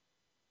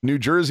 New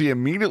Jersey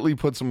immediately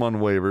puts him on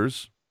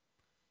waivers,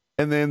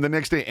 and then the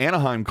next day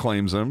Anaheim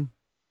claims him.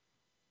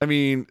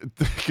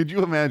 Could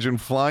you imagine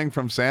flying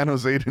from San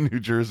Jose to New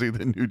Jersey,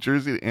 then New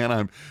Jersey to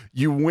Anaheim?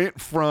 You went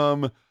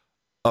from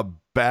a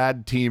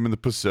bad team in the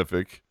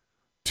Pacific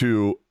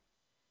to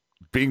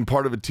being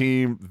part of a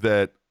team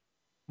that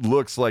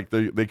looks like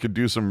they could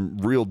do some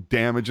real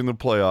damage in the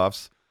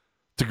playoffs,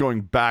 to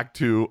going back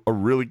to a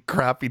really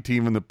crappy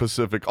team in the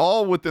Pacific,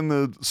 all within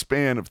the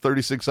span of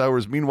 36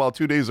 hours. Meanwhile,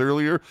 2 days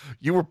earlier,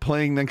 you were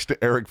playing next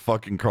to Erik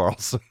fucking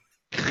Karlsson.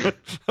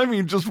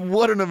 Just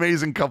what an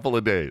amazing couple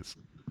of days.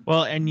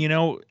 Well, and you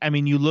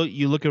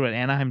look at what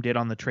Anaheim did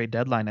on the trade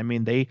deadline.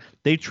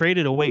 They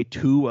traded away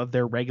 2 of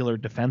their regular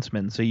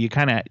defensemen, so you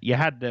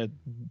had to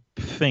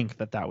think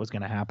that was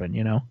going to happen.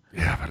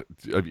 Yeah,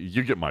 but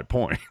you get my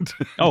point.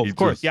 Oh, of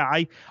course.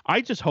 Yeah,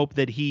 I just hope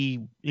that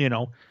he,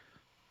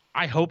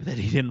 I hope that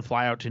he didn't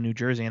fly out to New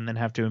Jersey and then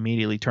have to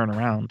immediately turn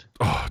around.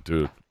 Oh,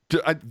 dude.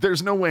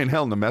 There's no way in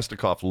hell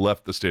Nemestikov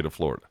left the state of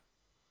Florida.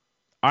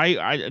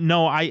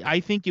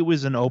 I think it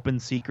was an open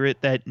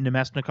secret that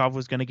Nemesnikov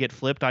was going to get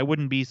flipped. I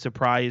wouldn't be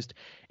surprised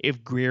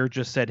if Greer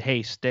just said,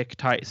 "Hey, sit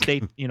tight,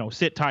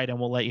 and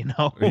we'll let you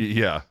know."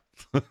 Yeah.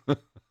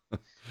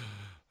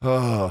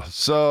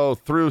 So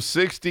through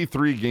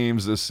 63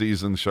 games this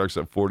season, Sharks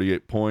have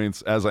 48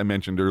 points. As I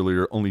mentioned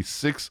earlier, only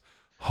 6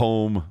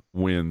 home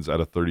wins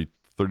out of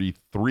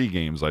 33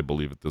 games, I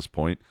believe, at this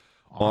point.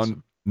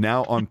 Awesome.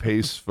 On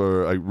pace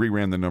for, I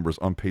reran the numbers,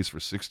 on pace for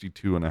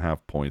 62.5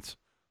 points.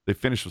 They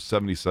finished with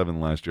 77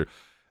 last year.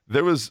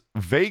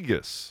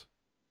 Vegas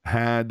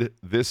had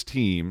this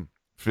team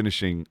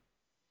finishing,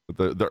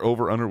 their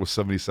over-under was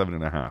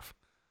 77.5.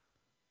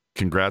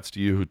 Congrats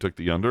to you who took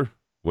the under.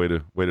 Way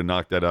to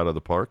knock that out of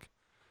the park.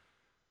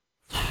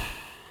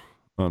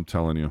 I'm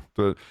telling you.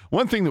 The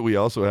one thing that we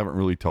also haven't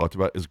really talked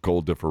about is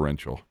goal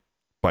differential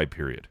by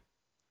period.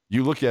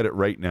 You look at it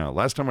right now.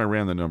 Last time I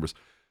ran the numbers,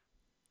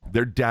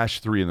 they're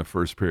 -3 in the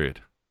first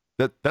period.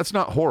 That's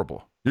not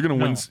horrible. You're gonna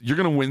win. You're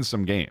gonna win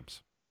some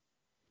games.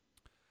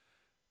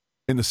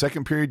 In the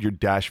second period, you're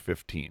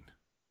 -15.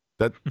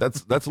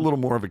 That's a little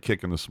more of a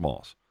kick in the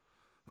smalls.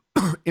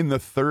 In the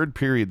third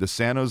period, the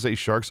San Jose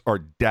Sharks are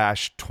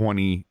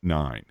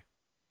 -29.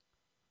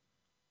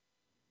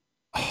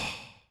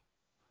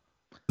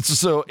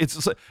 So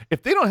it's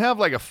if they don't have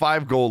like a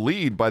 5-goal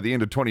lead by the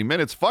end of 20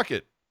 minutes, fuck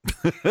it.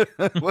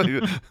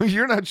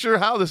 You're not sure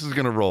how this is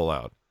going to roll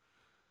out.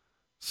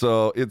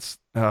 So it's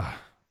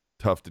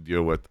tough to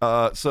deal with.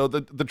 So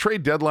the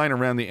trade deadline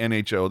around the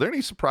NHL, are there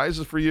any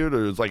surprises for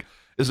you?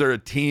 Is there a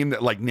team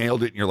that like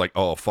nailed it and you're like,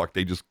 oh fuck,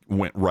 they just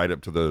went right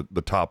up to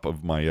the top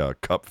of my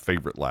cup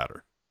favorite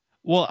ladder?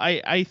 Well,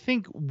 I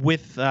think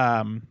with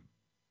were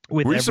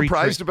you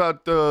surprised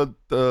about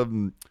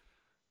the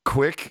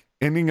Quick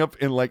ending up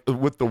in like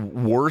with the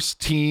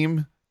worst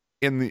team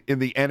in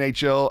the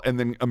NHL and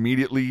then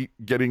immediately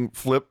getting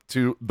flipped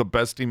to the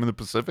best team in the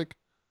Pacific?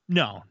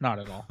 No, not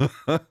at all.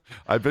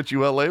 I bet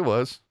you LA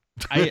was.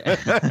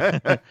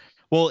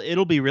 Well,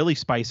 it'll be really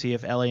spicy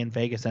if LA and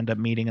Vegas end up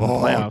meeting in the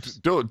playoffs.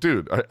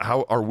 Dude,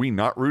 how are we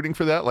not rooting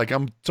for that? Like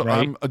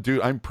Right?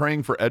 I'm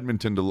praying for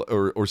Edmonton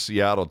or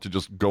Seattle to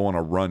just go on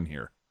a run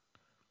here.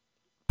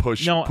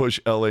 Push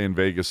LA and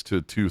Vegas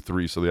to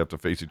 2-3 so they have to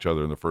face each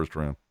other in the first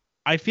round.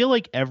 I feel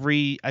like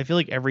every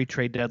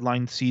trade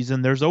deadline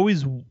season, there's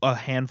always a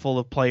handful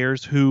of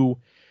players who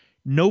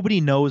nobody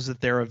knows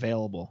that they're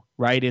available,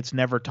 right? It's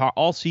never talked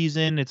all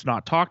season. It's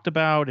not talked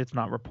about. It's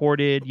not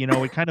reported.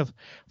 It kind of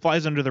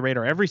flies under the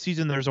radar. Every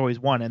season, there's always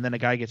one, and then a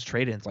guy gets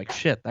traded. And it's like,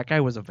 shit, that guy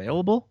was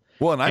available.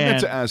 Well, and I meant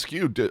to ask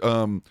you,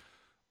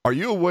 are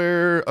you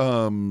aware,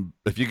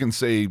 if you can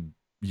say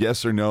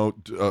yes or no,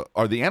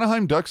 are the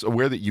Anaheim Ducks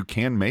aware that you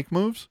can make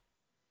moves?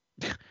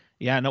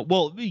 Yeah, no.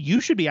 Well, you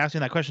should be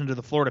asking that question to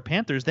the Florida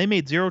Panthers. They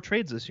made 0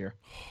 trades this year.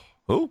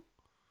 Who?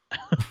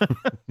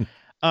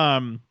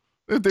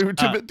 They were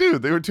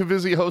they were too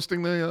busy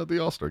hosting the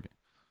All-Star game.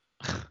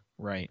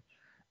 Right.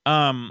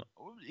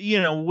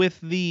 With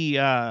the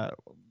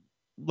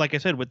like I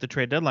said, with the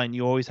trade deadline,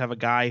 you always have a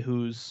guy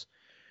who's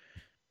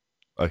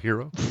a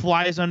hero,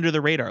 flies under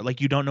the radar.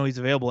 Like, you don't know he's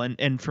available.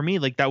 And for me,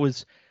 like, that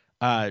was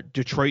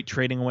Detroit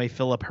trading away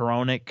Philip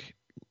Hronek.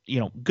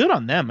 Good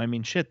on them. I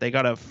mean, shit, they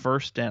got a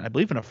first and I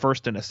believe in a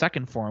first and a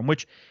second for him,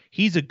 which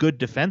he's a good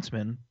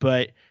defenseman,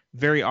 but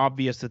very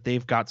obvious that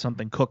they've got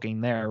something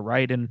cooking there,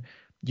 right? And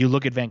you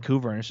look at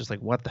Vancouver and it's just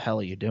like, what the hell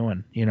are you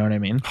doing? You know what I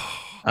mean?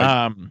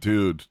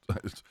 Dude,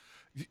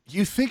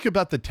 you think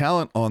about the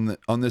talent on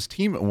this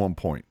team at one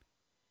point,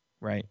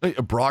 right? Like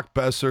Brock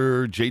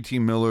Besser,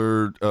 JT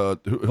Miller, Bo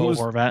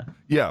Horvat.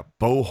 Yeah,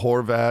 Bo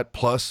Horvat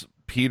plus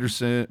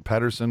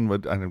Patterson.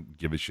 What, I don't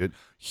give a shit.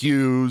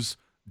 Hughes.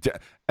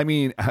 I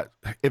mean,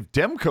 if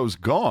Demko's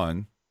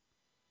gone,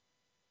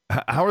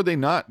 how are they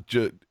not?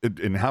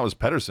 And how is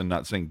Pedersen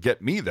not saying,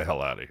 "Get me the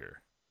hell out of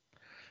here"?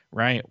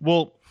 Right.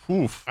 Well,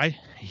 oof. I'm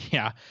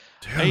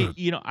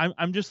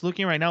just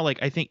looking right now. Like,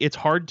 I think it's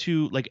hard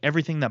to, like,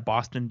 everything that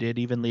Boston did,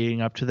 even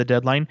leading up to the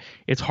deadline,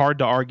 it's hard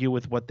to argue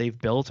with what they've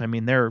built. I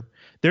mean, they're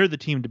the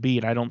team to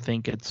beat. I don't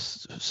think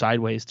it's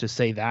sideways to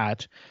say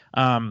that.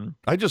 I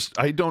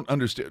don't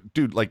understand,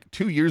 dude. Like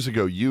 2 years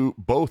ago, you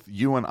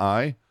and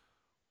I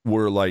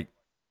were like,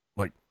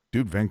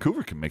 dude,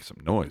 Vancouver can make some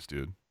noise,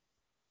 dude.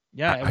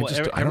 Yeah,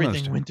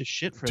 everything went to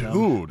shit for them.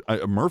 Dude,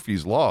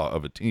 Murphy's Law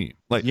of a team.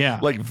 Like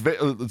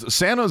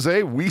San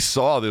Jose, we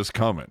saw this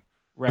coming.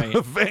 Right.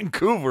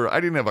 Vancouver, I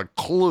didn't have a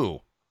clue.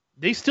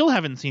 They still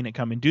haven't seen it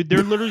coming, dude.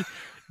 They're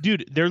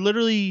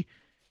literally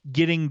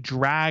getting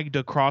dragged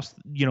across,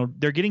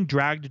 they're getting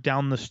dragged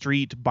down the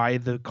street by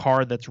the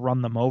car that's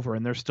run them over,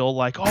 and they're still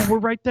like, oh, we're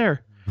right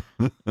there.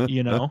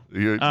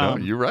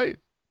 You're right.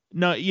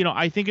 No,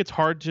 I think it's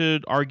hard to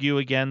argue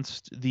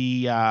against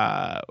the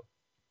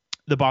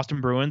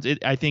Boston Bruins.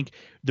 I think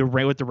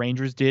what the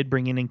Rangers did,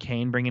 bringing in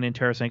Kane, bringing in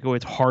Tarasenko,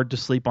 it's hard to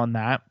sleep on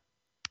that.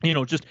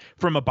 Just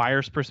from a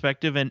buyer's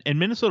perspective, and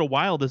Minnesota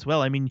Wild as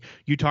well. I mean,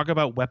 you talk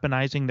about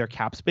weaponizing their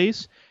cap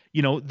space.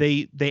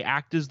 They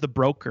act as the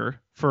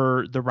broker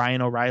for the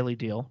Ryan O'Reilly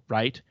deal,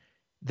 right?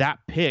 That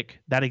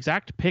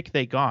exact pick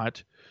they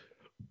got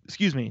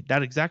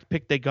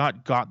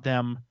got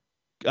them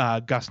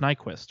Gus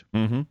Nyquist.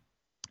 Mm-hmm.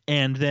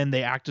 And then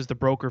they act as the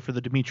broker for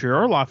the Dmitry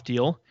Orlov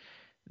deal.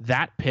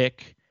 That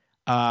pick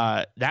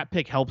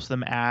helps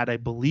them add, I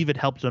believe it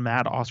helped them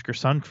add Oscar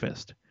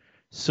Sundqvist.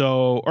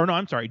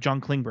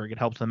 John Klingberg, it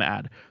helps them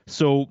add.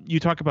 So you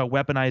talk about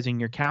weaponizing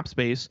your cap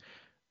space.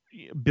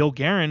 Bill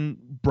Guerin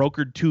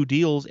brokered 2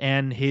 deals,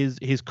 and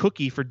his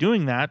cookie for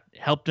doing that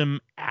helped him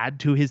add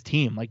to his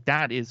team. Like,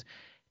 that is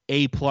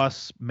A+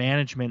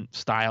 management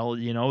style.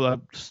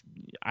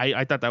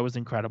 I thought that was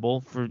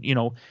incredible for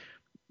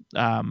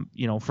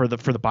for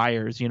the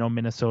buyers,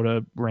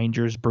 Minnesota,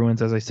 Rangers,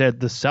 Bruins, as I said.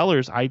 The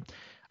sellers, I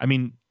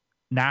mean,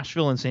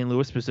 Nashville and St.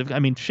 Louis specifically. I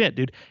mean, shit,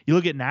 dude. You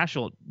look at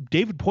Nashville,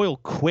 David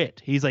Poile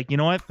quit. He's like, you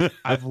know what?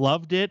 I've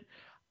loved it.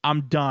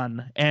 I'm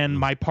done. And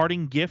my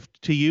parting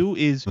gift to you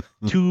is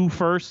 2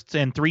 firsts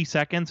and 3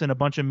 seconds and a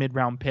bunch of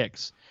mid-round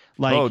picks.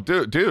 Like, oh,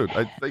 dude,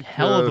 I think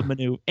hell of a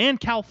maneuver. And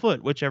Cal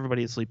Foote, which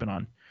everybody is sleeping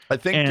on. I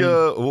think.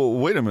 Well,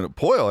 wait a minute,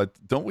 Poile.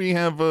 Don't we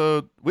have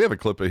a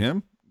clip of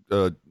him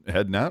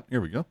heading out?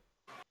 Here we go.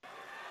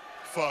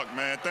 Fuck,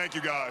 man. Thank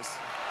you, guys.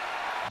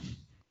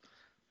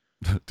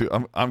 Dude,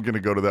 I'm gonna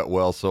go to that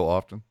well so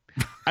often.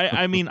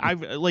 I mean,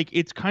 I've like,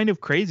 it's kind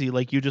of crazy.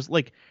 Like, you just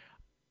like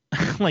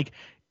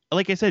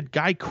I said,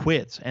 guy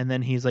quits, and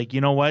then he's like, you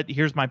know what?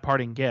 Here's my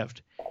parting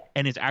gift,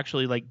 and it's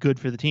actually like good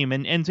for the team.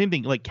 And same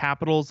thing, like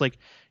Capitals,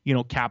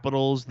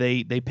 Capitals,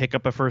 they pick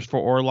up a first for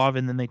Orlov,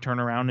 and then they turn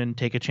around and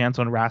take a chance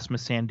on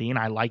Rasmus Sandin.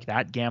 I like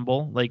that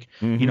gamble. Like,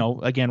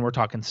 again, we're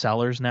talking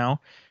sellers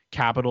now.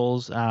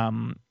 Capitals,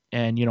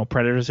 and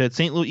Predators at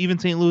St.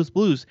 Louis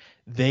Blues,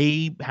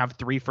 they have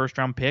 3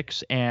 first-round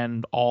picks,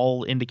 and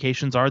all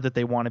indications are that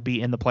they want to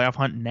be in the playoff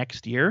hunt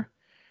next year.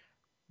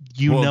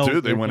 They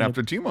went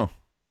after Timo.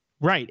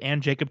 Right,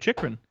 and Jacob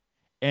Chikrin.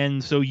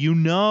 And so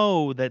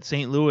that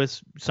St.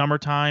 Louis,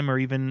 summertime, or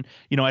even,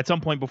 at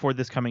some point before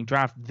this coming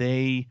draft,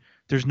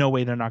 there's no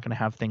way they're not going to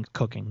have things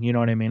cooking. You know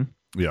what I mean?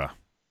 Yeah.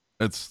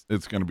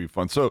 It's going to be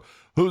fun. So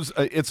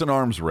it's an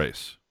arms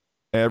race.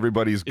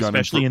 Everybody's gunning,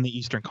 especially in the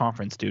Eastern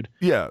Conference, dude.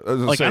 Yeah,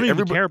 I don't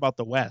even care about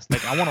the West.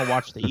 Like, I want to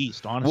watch the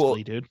East,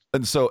 honestly, dude.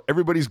 And so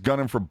everybody's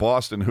gunning for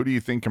Boston. Who do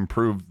you think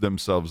improved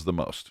themselves the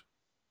most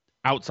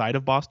outside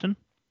of Boston?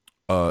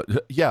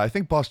 Yeah, I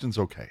think Boston's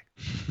okay.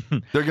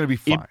 They're going to be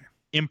fine.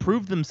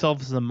 Improve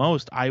themselves the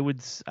most.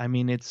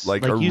 It's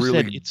like you really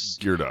said, it's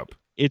geared up.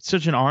 It's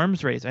such an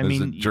arms race.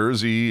 Is it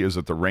Jersey? Is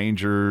it the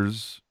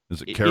Rangers?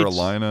 Is it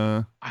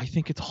Carolina? I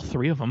think it's all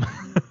three of them.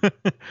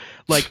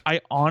 Like, I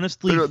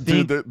honestly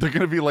think they're going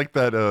to be like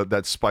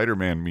that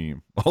Spider-Man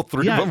meme. All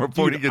three of them are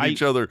pointing at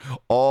each other,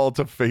 all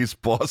to face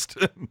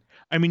Boston.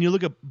 I mean, you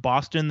look at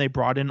Boston. They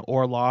brought in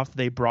Orlov.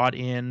 They brought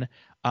in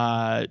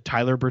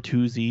Tyler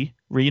Bertuzzi.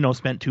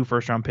 Spent 2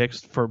 first-round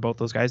picks for both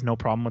those guys, no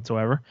problem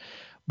whatsoever.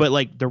 But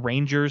like the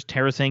Rangers,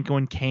 Tarasenko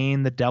and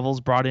Kane, the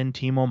Devils brought in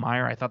Timo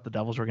Meier. I thought the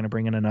Devils were going to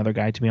bring in another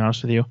guy, to be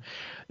honest with you.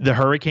 The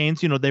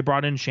Hurricanes, they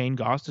brought in Shane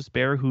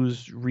Gostisbehere,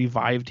 who's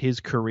revived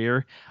his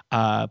career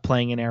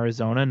playing in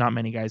Arizona. Not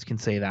many guys can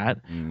say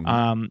that.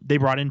 Mm-hmm. They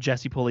brought in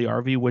Jesse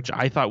Puljujarvi, which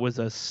I thought was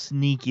a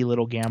sneaky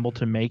little gamble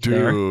to make.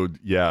 Dude,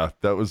 yeah,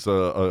 that was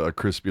a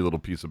crispy little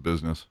piece of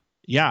business.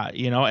 Yeah,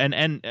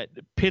 and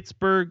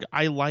Pittsburgh,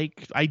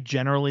 I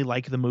generally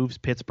like the moves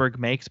Pittsburgh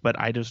makes, but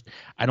I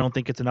don't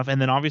think it's enough. And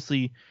then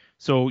obviously,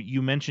 so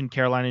you mentioned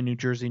Carolina, New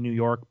Jersey, New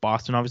York,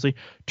 Boston, obviously,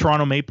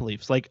 Toronto Maple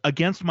Leafs. Like,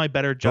 against my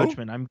better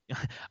judgment, I'm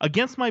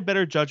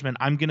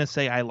going to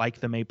say I like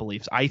the Maple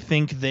Leafs. I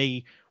think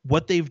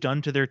what they've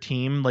done to their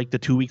team, like the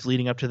 2 weeks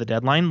leading up to the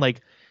deadline,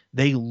 like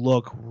they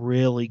look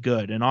really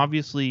good. And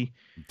obviously,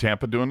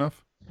 Tampa do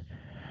enough?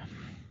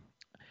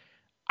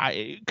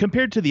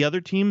 Compared to the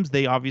other teams,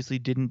 they obviously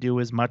didn't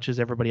do as much as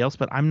everybody else,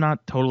 but I'm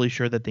not totally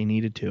sure that they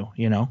needed to,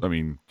 I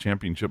mean,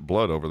 championship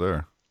blood over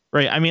there.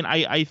 Right. I mean,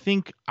 I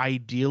think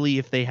ideally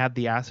if they had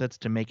the assets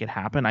to make it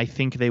happen, I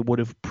think they would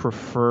have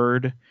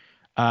preferred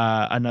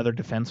another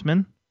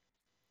defenseman.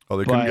 Oh,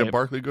 they couldn't get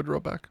Barclay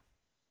Goodrow back?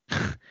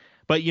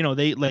 But,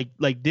 they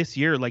like this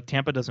year, like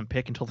Tampa doesn't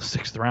pick until the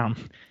 6th round,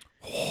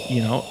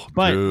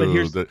 But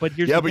here's the but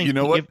thing. You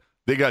know what?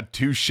 They got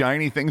 2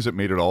 shiny things that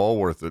made it all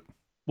worth it.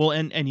 Well,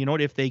 and you know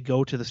what? If they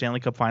go to the Stanley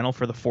Cup final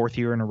for the 4th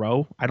year in a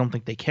row, I don't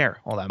think they care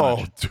all that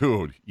much. Oh,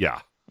 dude, yeah.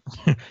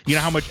 You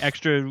know how much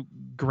extra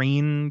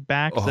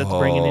greenbacks that's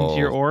bringing into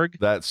your org?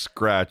 That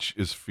scratch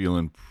is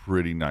feeling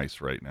pretty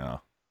nice right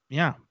now.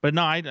 Yeah, but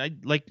no, I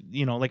like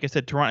I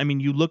said, Toronto. I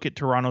mean, you look at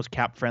Toronto's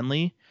cap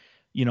friendly.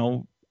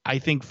 I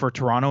think for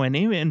Toronto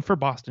and for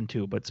Boston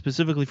too, but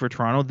specifically for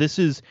Toronto, this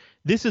is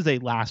a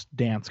last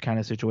dance kind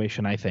of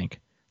situation. I think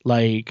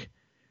like.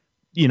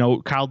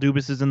 Kyle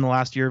Dubas is in the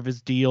last year of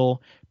his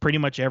deal. Pretty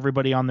much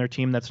everybody on their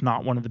team that's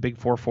not one of the big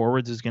 4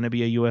 forwards is going to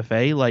be a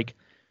UFA. Like,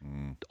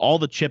 all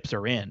the chips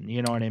are in,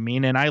 you know what I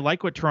mean? And I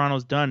like what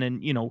Toronto's done,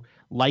 and,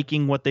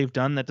 liking what they've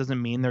done, that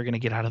doesn't mean they're going to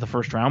get out of the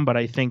first round. But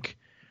I think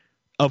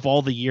of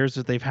all the years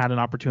that they've had an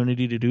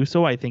opportunity to do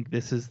so, I think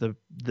this is the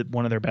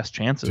one of their best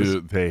chances.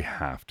 Dude, they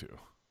have to.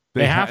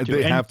 They have to.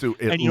 They have to.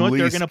 And you know what?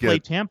 They're going to play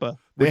Tampa,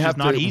 which is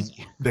not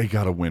easy. They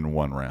got to win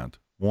one round.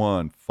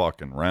 One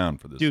fucking round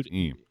for this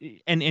team.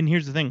 And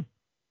here's the thing.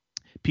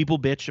 People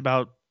bitch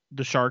about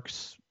the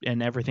Sharks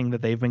and everything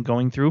that they've been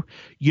going through.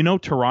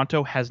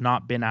 Toronto has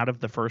not been out of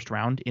the first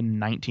round in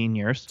 19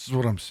 years. This is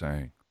what I'm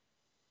saying.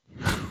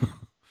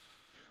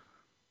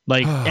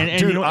 Like, and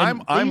dude,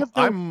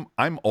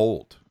 I'm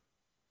old.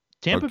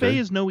 Tampa Bay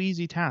is no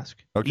easy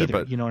task. Okay, either,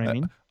 but you know what I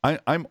mean?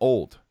 I'm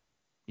old.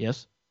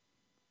 Yes.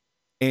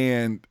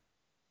 And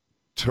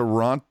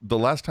Toronto, the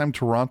last time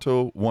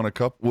Toronto won a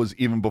cup was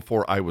even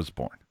before I was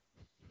born.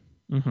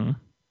 Mm-hmm.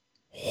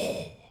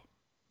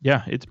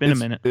 Yeah, it's been a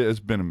minute. It's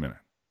been a minute.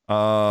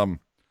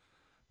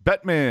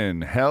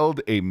 Bettman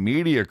held a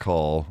media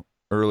call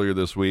earlier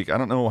this week. I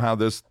don't know how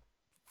this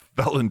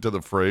fell into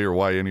the fray or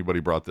why anybody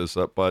brought this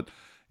up, but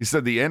he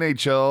said the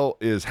NHL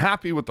is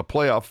happy with the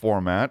playoff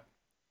format.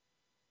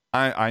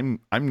 I'm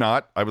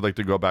not. I would like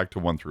to go back to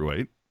 1 through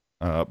 8,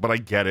 but I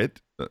get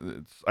it.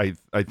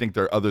 I think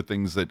there are other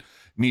things that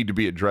need to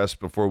be addressed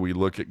before we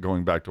look at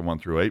going back to 1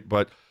 through 8.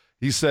 But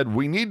he said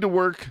we need to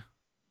work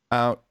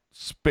out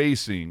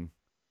spacing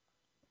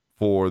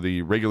for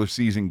the regular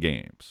season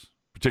games,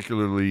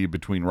 particularly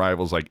between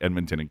rivals like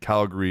Edmonton and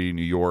Calgary,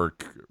 New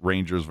York,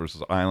 Rangers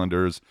versus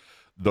Islanders.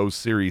 Those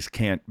series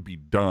can't be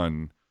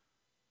done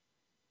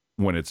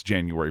when it's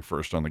January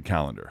 1st on the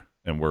calendar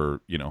and we're,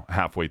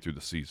 halfway through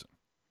the season.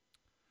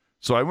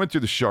 So I went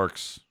through the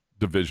Sharks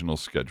divisional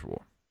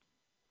schedule.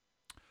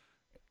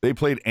 They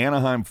played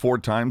Anaheim 4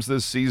 times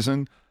this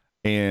season,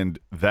 and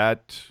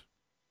that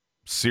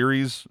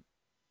series,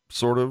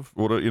 sort of,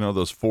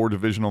 those 4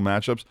 divisional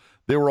matchups,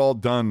 they were all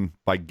done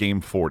by game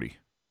 40.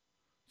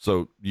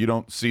 So you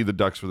don't see the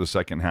Ducks for the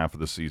second half of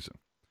the season.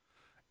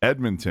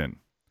 Edmonton,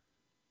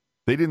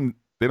 they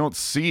don't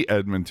see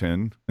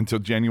Edmonton until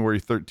January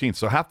 13th.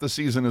 So half the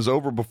season is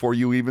over before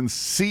you even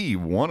see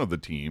one of the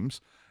teams.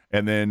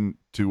 And then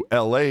to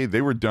LA,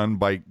 they were done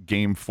by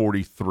game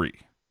 43.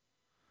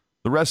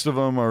 The rest of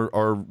them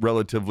are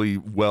relatively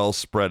well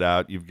spread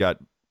out. You've got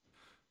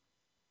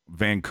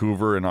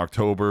Vancouver in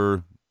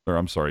October, or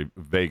I'm sorry,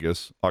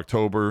 Vegas,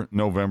 October,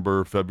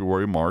 November,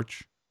 February,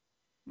 March.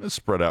 It's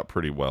spread out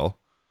pretty well.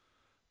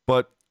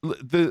 But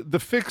the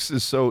fix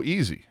is so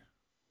easy.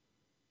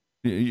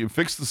 You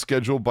fix the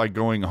schedule by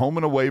going home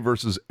and away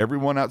versus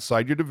everyone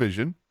outside your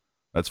division.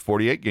 That's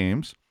 48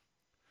 games.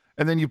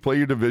 And then you play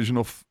your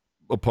divisional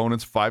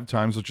opponents 5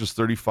 times, which is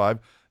 35.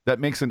 That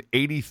makes an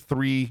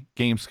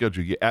 83-game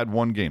schedule. You add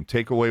 1 game,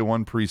 take away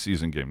 1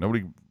 preseason game.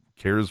 Nobody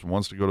cares,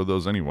 wants to go to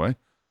those anyway.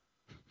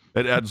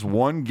 It adds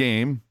 1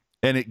 game,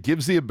 and it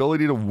gives the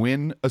ability to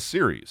win a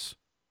series.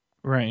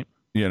 Right.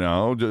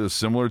 Just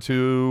similar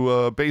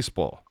to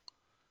baseball.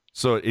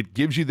 So it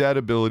gives you that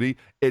ability.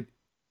 It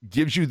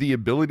gives you the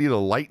ability to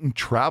lighten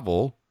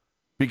travel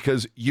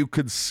because you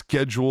could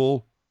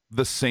schedule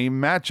the same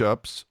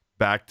matchups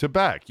back to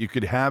back. You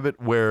could have it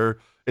where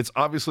it's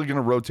obviously going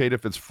to rotate.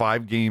 If it's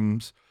 5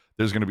 games,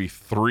 there's going to be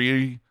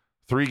three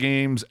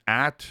games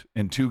at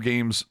and 2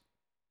 games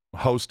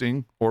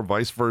hosting, or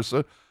vice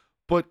versa.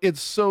 But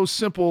it's so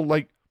simple.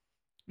 Like,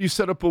 you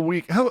set up a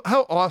week. How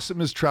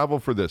awesome is travel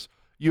for this?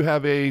 You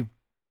have a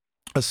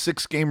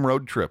 6-game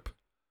road trip.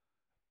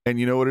 And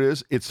you know what it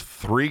is? It's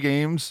 3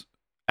 games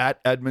at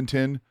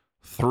Edmonton,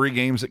 3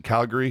 games at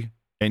Calgary,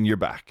 and you're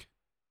back.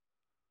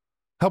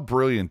 How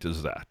brilliant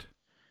is that?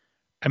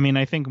 I mean,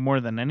 I think more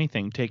than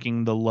anything,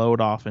 taking the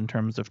load off in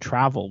terms of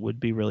travel would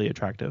be really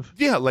attractive.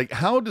 Yeah, like,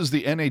 how does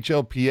the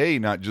NHLPA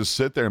not just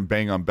sit there and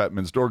bang on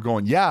Bettman's door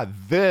going, yeah,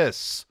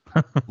 this.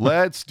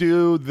 Let's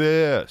do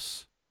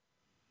this.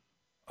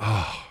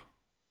 Oh,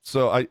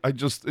 so I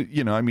just,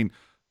 I mean,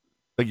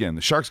 again,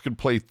 the Sharks could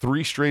play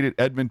 3 straight at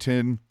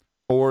Edmonton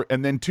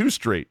and then 2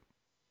 straight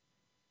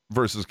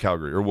versus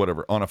Calgary or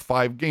whatever on a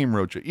 5-game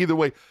road trip. Either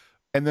way.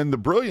 And then the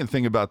brilliant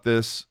thing about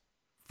this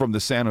from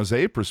the San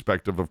Jose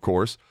perspective, of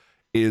course,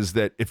 is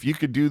that if you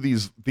could do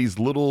these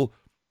little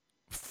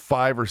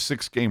 5 or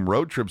 6 game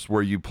road trips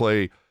where you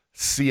play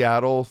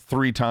Seattle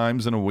 3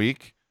 times in a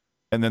week,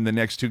 and then the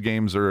next 2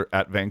 games are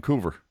at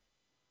Vancouver,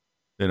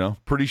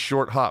 pretty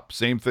short hop.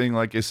 Same thing,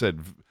 like I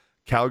said,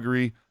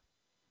 Calgary,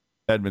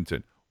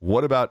 Edmonton.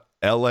 What about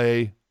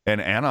LA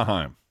and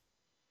Anaheim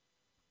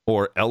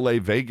or LA,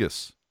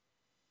 Vegas?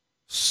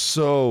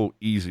 So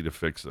easy to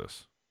fix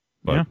this,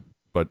 but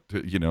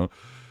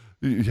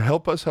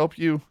help us help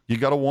you. You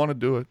got to want to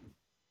do it.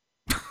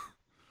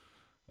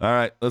 All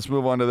right, let's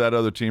move on to that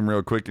other team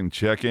real quick and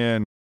check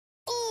in.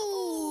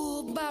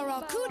 Ooh,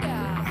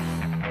 Barracuda.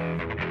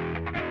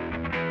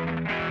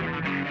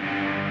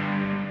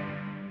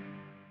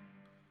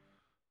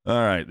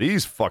 All right,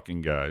 these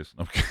fucking guys.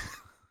 I'm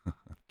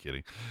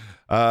kidding.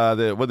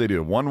 What'd they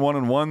do?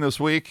 1-1-1 this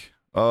week.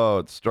 Oh,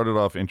 it started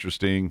off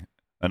interesting.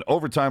 An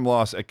overtime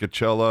loss at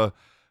Coachella.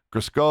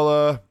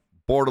 Griscola,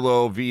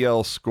 Bordeleau,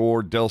 VL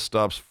scored. Dell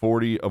stops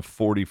 40 of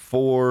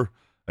 44.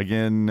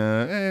 Again,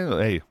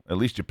 hey, at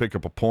least you pick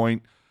up a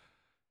point.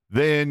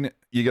 Then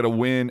you get a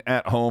win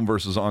at home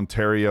versus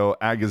Ontario.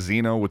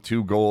 Agazino with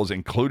 2 goals,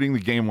 including the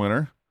game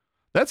winner.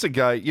 That's a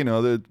guy,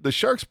 the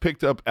Sharks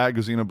picked up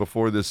Agazino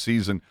before this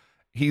season.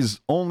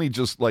 He's only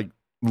just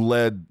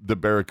led the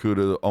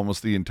Barracuda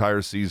almost the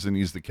entire season.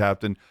 He's the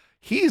captain.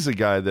 He's a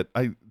guy that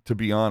to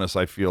be honest,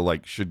 I feel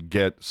like should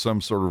get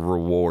some sort of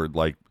reward,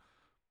 like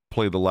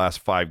play the last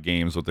 5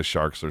 games with the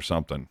Sharks or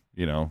something,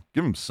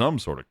 give him some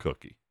sort of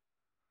cookie.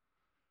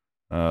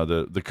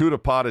 The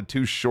CUDA potted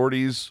 2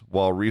 shorties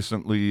while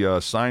recently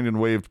signed and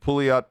waived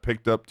Pouliot,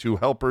 picked up 2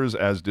 helpers,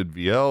 as did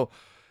VL.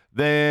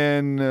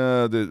 Then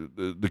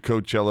the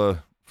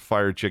Coachella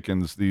Fire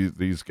Chickens,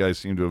 these guys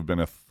seem to have been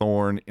a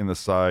thorn in the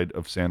side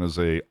of San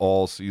Jose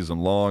all season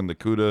long. The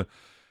CUDA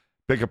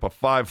pick up a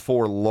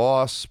 5-4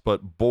 loss,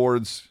 but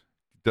Boards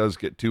does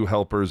get 2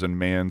 helpers, and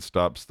Mann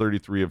stops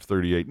 33 of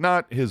 38.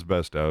 Not his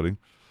best outing.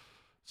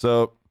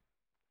 So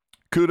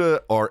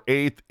CUDA are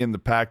 8th in the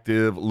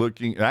Pac-Div,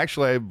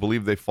 actually, I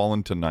believe they've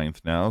fallen to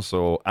 9th now.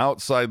 So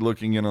outside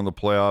looking in on the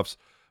playoffs,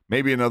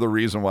 maybe another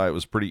reason why it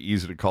was pretty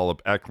easy to call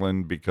up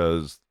Eklund,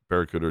 because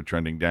Barracuda are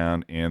trending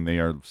down and they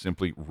are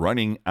simply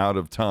running out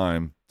of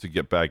time to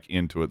get back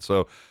into it.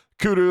 So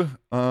CUDA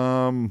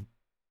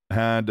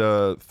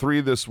had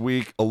 3 this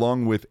week,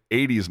 along with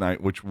 80s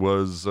night, which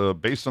was,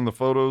 based on the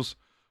photos,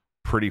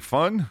 pretty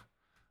fun.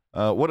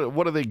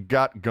 What do they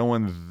got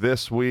going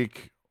this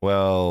week?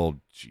 Well,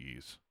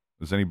 geez.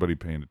 Is anybody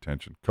paying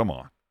attention? Come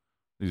on.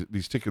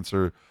 These tickets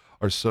are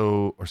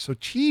so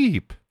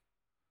cheap.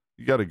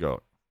 You got to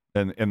go.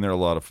 And they're a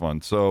lot of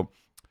fun. So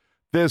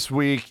this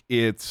week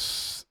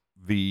it's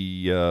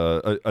the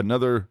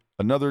another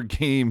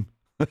game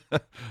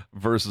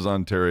versus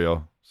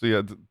Ontario. So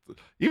yeah,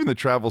 even the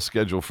travel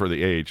schedule for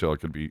the AHL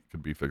could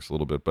be fixed a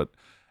little bit, but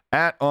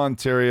at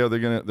Ontario, they're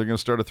gonna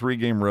start a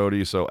 3-game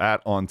roadie. So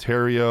at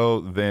Ontario,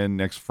 then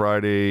next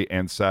Friday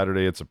and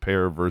Saturday, it's a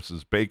pair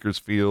versus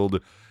Bakersfield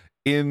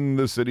in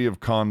the city of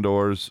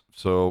Condors.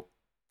 So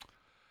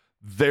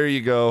there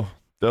you go.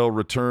 They'll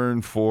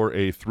return for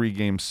a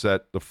 3-game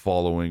set the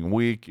following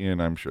week,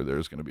 and I'm sure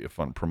there's going to be a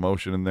fun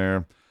promotion in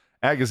there.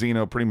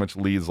 Agazino pretty much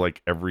leads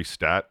every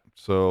stat.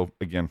 So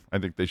again, I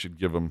think they should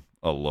give him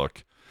a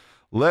look.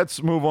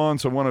 let's move on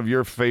to one of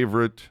your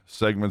favorite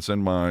segments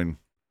and mine.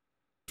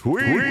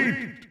 Tweet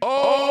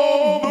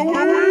of the week.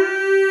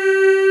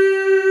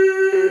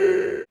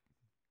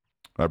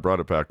 I brought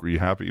it back. Were you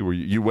happy?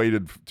 You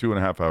waited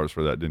 2.5 hours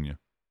for that, didn't you?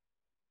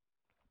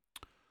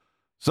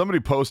 Somebody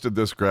posted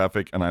this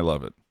graphic, and I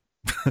love it.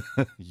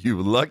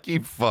 You lucky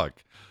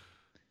fuck.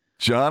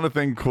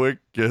 Jonathan Quick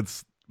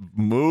gets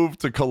moved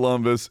to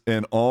Columbus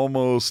and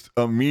almost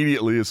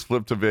immediately is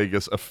flipped to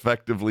Vegas,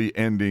 effectively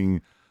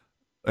ending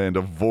and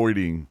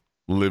avoiding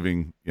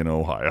living in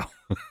Ohio.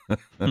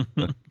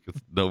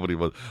 Nobody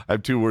was. I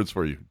have 2 words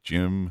for you.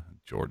 Jim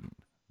Jordan.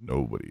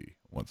 Nobody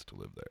wants to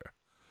live there.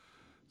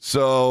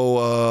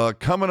 So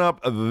coming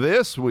up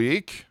this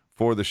week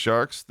for the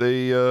Sharks,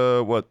 they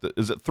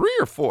is it 3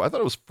 or 4? I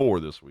thought it was 4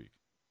 this week.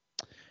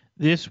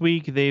 This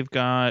week they've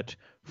got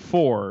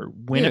 4.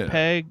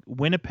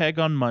 Winnipeg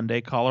on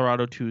Monday,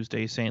 Colorado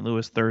Tuesday, St.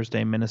 Louis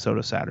Thursday,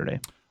 Minnesota Saturday.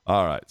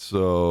 All right.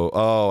 So,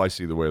 I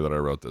see the way that I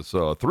wrote this.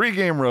 So, a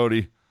 3-game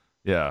roadie.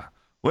 Yeah.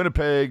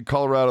 Winnipeg,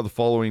 Colorado the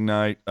following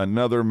night.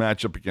 Another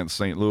matchup against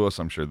St. Louis.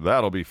 I'm sure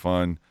that'll be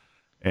fun.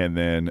 And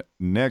then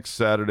next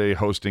Saturday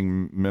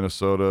hosting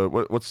Minnesota.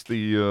 What's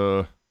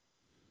the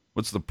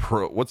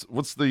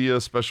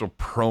special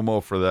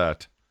promo for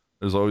that?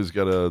 There's always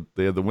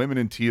they have the women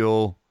in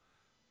teal.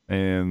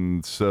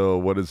 And so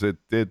what is it?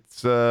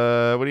 It's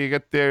what do you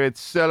got there? It's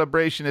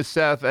celebration of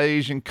South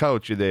Asian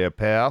culture there,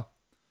 pal.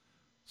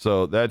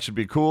 So that should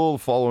be cool. The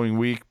following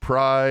week,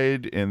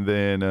 Pride, and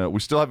then we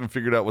still haven't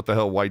figured out what the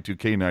hell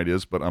Y2K night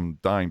is, but I'm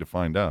dying to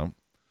find out.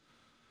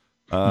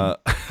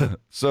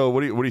 So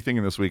what are you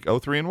thinking this week?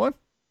 3-1?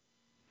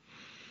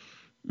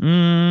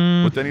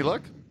 With any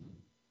luck?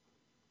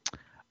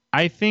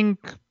 I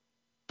think.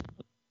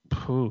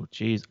 Oh,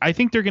 geez. I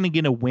think they're going to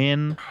get a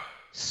win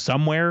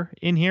somewhere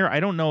in here. I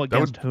don't know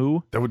against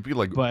who. That would be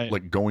like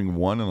going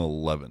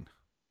 1-11.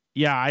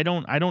 Yeah, I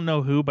don't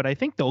know who, but I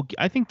think they'll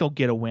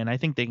get a win. I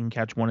think they can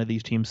catch one of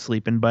these teams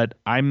sleeping, but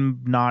I'm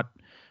not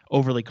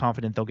overly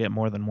confident they'll get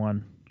more than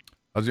one.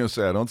 I was going to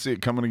say I don't see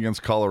it coming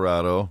against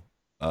Colorado.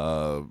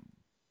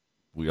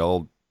 We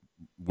all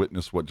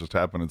witnessed what just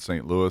happened in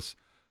St. Louis.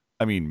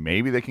 I mean,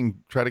 maybe they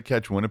can try to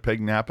catch Winnipeg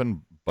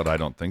napping, but I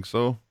don't think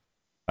so.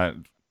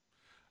 I'm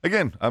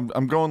going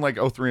like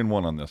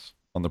 3-1 on this,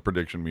 on the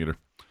prediction meter.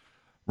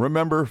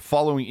 Remember,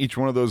 following each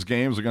one of those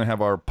games, we're going to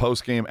have our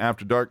post-game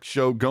After Dark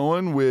show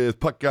going with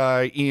Puck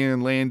Guy,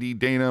 Ian, Landy,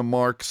 Dana,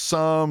 Mark,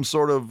 some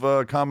sort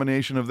of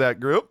combination of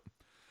that group.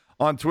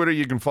 On Twitter,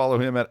 you can follow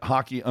him at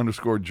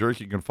hockey_jerk.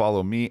 You can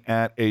follow me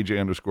at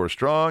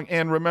AJ_strong.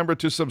 And remember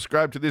to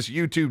subscribe to this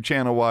YouTube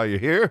channel while you're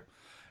here.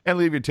 And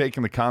leave your take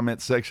in the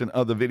comment section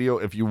of the video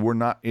if you were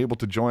not able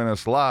to join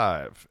us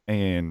live.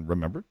 And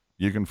remember,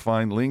 you can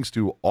find links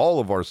to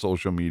all of our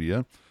social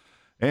media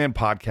and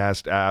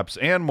podcast apps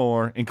and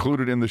more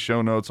included in the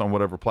show notes on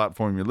whatever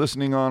platform you're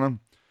listening on them.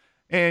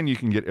 And you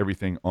can get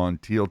everything on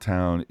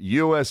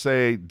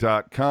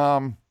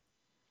tealtownusa.com.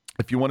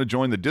 If you want to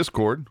join the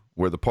Discord,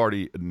 where the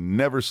party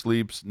never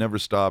sleeps, never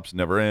stops,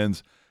 never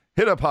ends,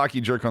 hit up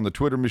Hockey Jerk on the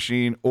Twitter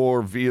machine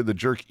or via the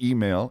Jerk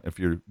email if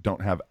you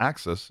don't have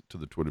access to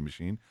the Twitter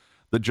machine.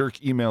 The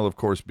Jerk email, of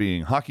course,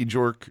 being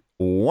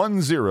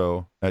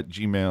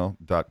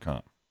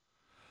hockeyjerk10@gmail.com.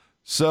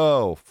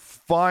 So,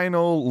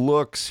 final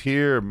looks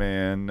here,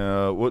 man.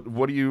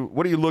 What are you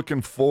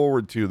looking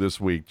forward to this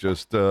week?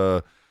 Just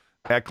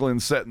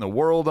Eklund setting the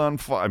world on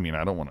fire. I mean,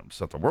 I don't want to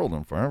set the world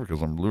on fire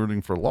because I'm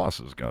rooting for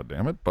losses,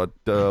 goddammit. But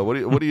what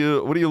are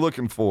you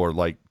looking for?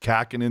 Like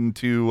cacking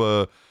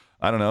into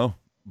I don't know,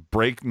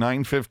 break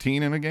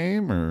 9:15 in a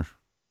game, or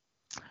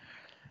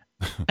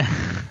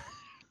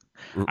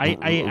I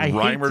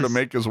Reimer to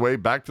make his way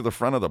back to the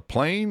front of the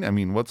plane? I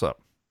mean, what's up?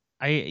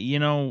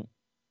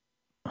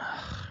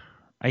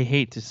 I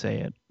hate to say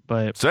it,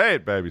 but say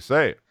it, baby,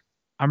 say it.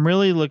 I'm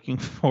really looking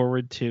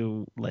forward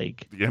to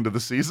like the end of the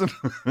season.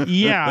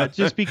 Yeah,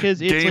 just because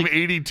it's game like,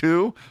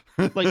 82.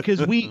 Like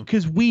because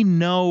we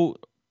know,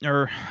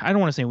 or I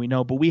don't want to say we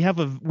know, but we have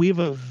a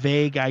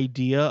vague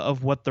idea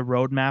of what the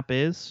roadmap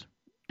is,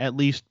 at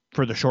least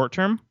for the short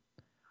term.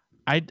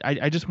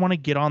 I just want to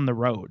get on the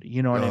road.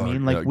 You know what I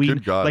mean? Like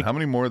good God, like, how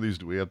many more of these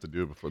do we have to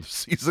do before the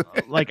season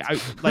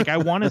ends? I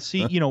want to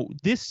see,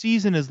 this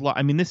season is,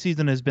 this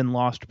season has been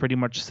lost pretty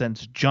much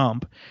since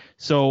jump.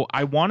 So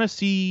I want to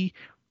see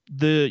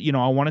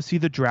I want to see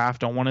the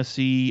draft. I want to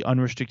see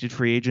unrestricted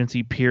free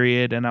agency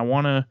period. And I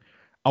want to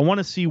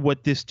see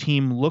what this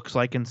team looks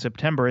like in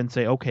September and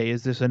say, okay,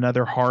 is this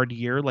another hard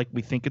year like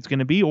we think it's going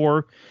to be?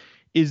 Or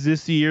is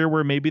this the year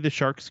where maybe the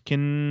Sharks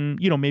can,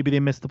 maybe they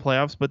miss the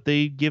playoffs, but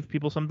they give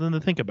people something to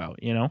think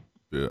about, Yeah.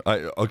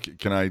 Okay.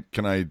 Can I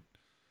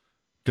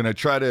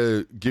try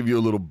to give you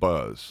a little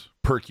buzz,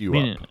 perk you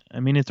up? I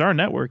mean, it's our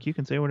network. You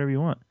can say whatever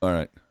you want. All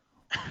right.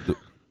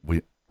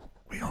 We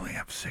only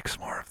have 6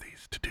 more of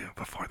these to do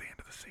before the end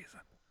of the season.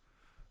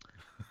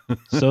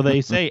 So they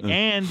say,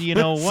 and you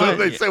know what? So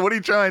they say, what are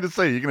you trying to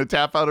say? You're going to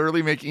tap out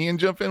early, make Ian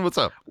jump in? What's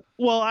up?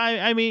 Well,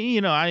 I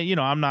mean,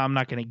 I'm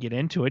not going to get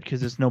into it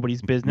because it's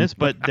nobody's business.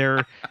 But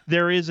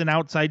there is an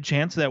outside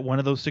chance that one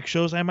of those 6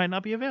 shows I might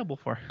not be available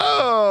for.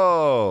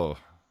 Oh,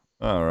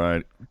 all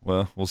right.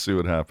 Well, we'll see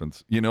what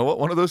happens. You know what?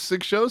 One of those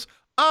 6 shows,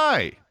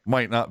 I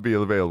might not be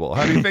available.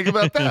 How do you think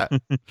about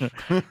that?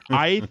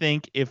 I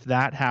think if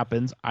that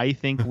happens, I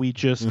think we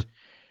just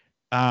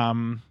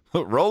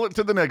roll it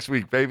to the next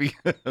week, baby.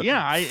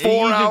 Yeah,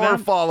 4-hour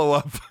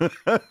follow-up.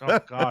 Oh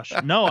gosh,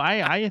 no,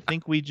 I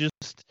think we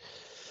just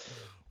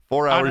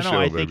 4-hour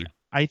show, baby.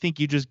 I think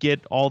you just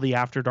get all the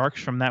After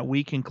Darks from that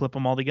week and clip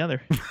them all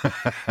together.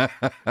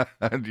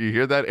 Do you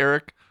hear that,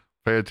 Eric?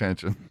 Pay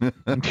attention.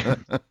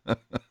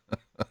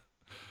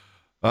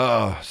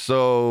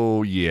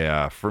 So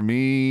yeah, for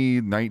me,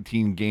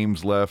 19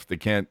 games left. They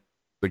can't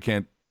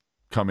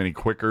come any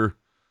quicker.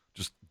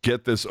 Just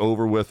get this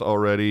over with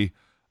already.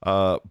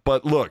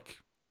 But look,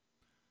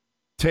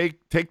 take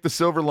the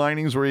silver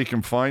linings where you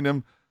can find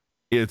them.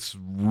 It's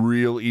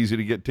real easy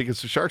to get tickets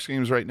to Sharks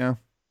games right now.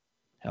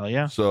 Hell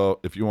yeah. So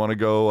if you want to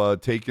go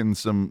take in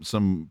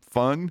some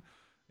fun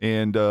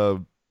and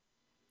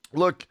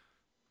look,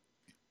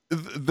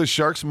 the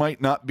Sharks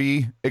might not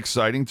be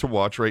exciting to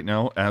watch right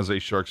now as a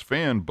Sharks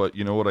fan, but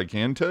you know what I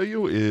can tell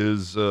you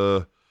is,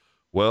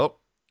 well,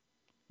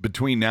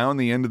 between now and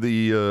the end of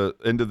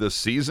the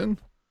season,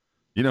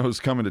 you know who's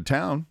coming to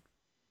town?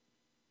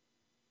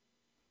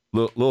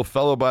 Little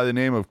fellow by the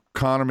name of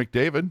Connor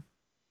McDavid.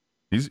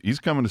 He's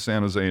coming to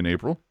San Jose in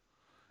April.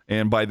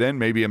 And by then,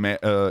 maybe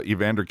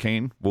Evander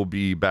Kane will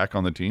be back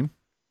on the team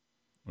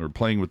or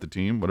playing with the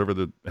team, whatever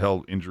the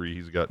hell injury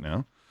he's got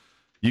now.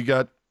 You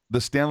got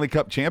the Stanley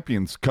Cup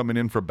champions coming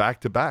in for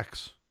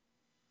back-to-backs.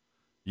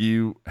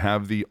 You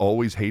have the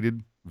always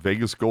hated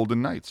Vegas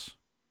Golden Knights.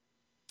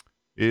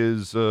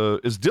 Is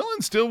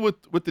Dylan still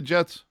with the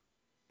Jets?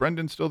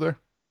 Brendan still there?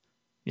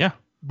 Yeah,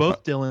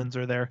 both Dylans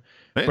are there.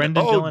 Hey,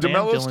 Brendan Dillon and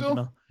DeMello Dylan still?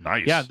 DeMello.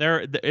 Nice.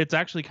 Yeah, it's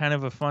actually kind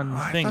of a fun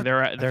thing. I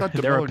They're thought a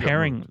DeMello got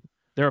pairing. moved.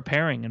 They're a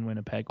pairing in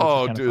Winnipeg. Which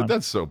Oh, is kind dude, of fun.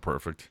 that's so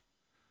perfect.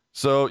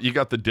 So you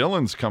got the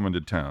Dylans coming to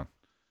town.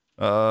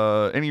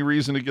 Any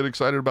reason to get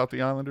excited about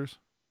the Islanders?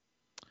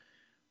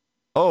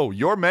 Oh,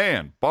 your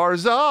man,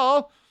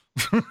 Barzal.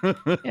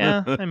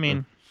 Yeah, I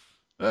mean,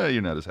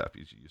 you're not as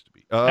happy as you used to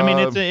be. I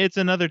mean, it's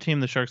another team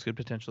the Sharks could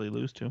potentially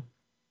lose to.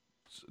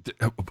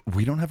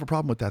 We don't have a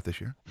problem with that this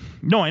year.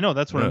 No, I know.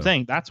 That's what I'm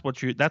saying. That's what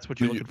you're looking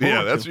forward to.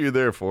 Yeah, that's what you're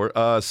there for.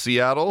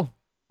 Seattle.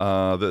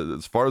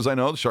 As far as I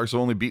know, the Sharks have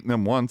only beaten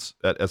them once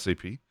at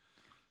SAP.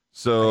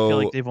 So I feel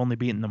like they've only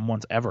beaten them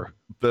once ever.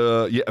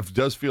 It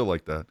does feel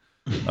like that.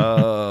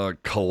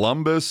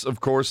 Columbus, of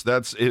course,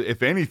 that's,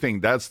 if anything,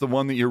 that's the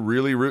one that you're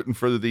really rooting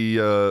for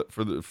the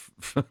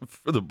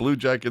Blue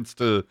Jackets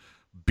to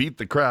beat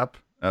the crap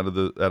out of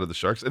the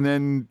Sharks. And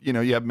then,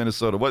 you have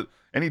Minnesota. What,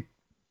 any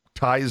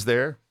ties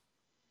there?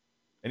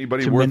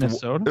 Anybody to worth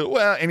Minnesota?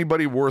 Well,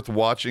 anybody worth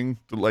watching?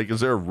 Like, is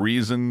there a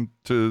reason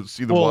to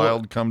see the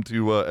Wild come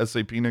to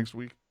SAP next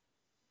week?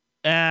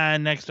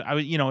 Next, I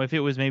would, if it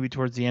was maybe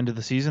towards the end of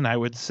the season, I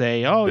would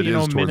say, towards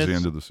the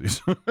end of the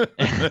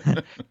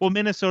season. Well,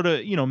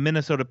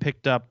 Minnesota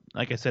picked up,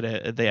 like I said,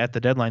 at the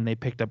deadline, they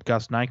picked up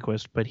Gus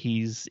Nyquist, but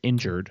he's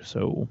injured.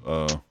 So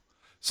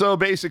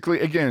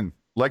basically, again,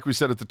 like we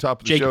said at the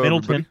top of the Jake show,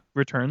 Middleton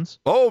returns.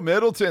 Oh,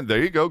 Middleton.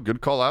 There you go.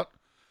 Good call out.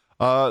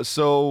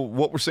 So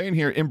what we're saying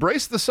here,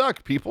 embrace the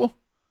suck, people.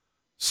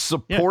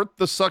 Support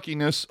the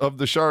suckiness of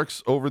the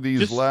Sharks over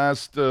these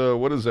last,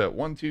 what is that?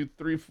 1, 2,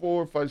 3,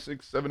 4, 5,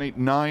 6, 7, 8,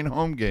 9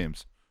 home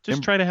games.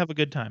 Just try to have a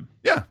good time.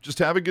 Yeah, just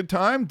have a good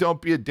time.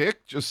 Don't be a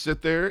dick. Just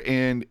sit there,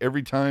 and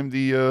every time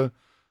the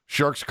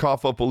Sharks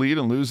cough up a lead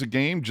and lose a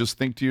game, just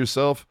think to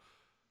yourself,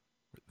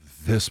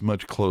 this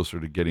much closer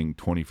to getting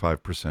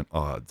 25%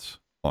 odds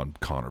on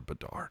Connor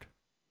Bedard.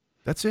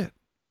 That's it.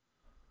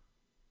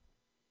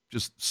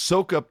 Just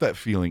soak up that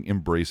feeling,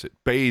 embrace it,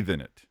 bathe in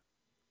it.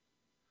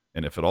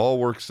 And if it all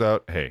works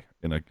out, hey,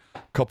 in a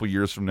couple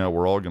years from now,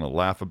 we're all going to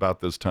laugh about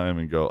this time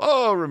and go,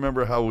 oh,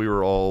 remember how we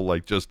were all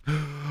like just,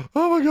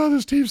 oh my God,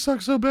 this team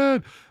sucks so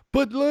bad.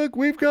 But look,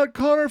 we've got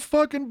Connor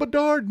fucking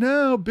Bedard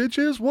now,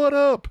 bitches. What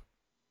up?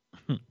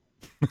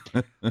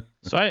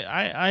 So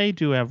I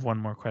do have one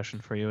more question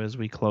for you as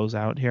we close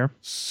out here.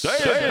 Say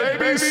it,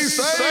 baby,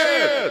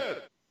 say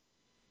it.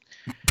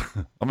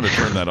 I'm going to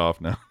turn that off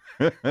now.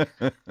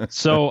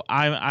 So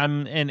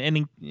I'm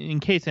and in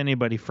case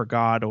anybody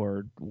forgot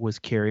or was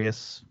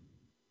curious,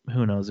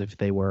 who knows if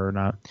they were or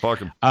not. Fuck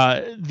him.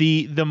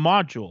 The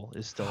module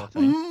is still a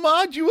thing.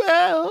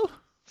 Module.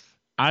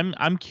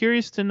 I'm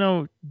curious to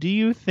know, do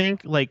you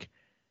think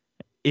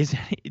is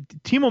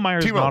Timo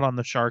Meier not on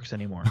the Sharks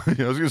anymore? I was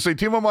going to say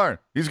Timo Meier.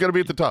 He's got to be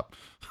at the top.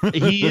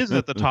 He is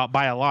at the top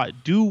by a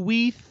lot. Do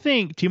we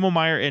think Timo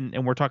Meier,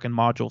 and we're talking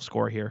module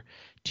score here,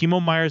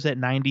 Timo Meier's at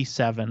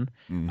 97,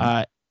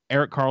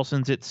 Erik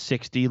Karlsson's at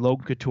 60,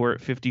 Logan Couture at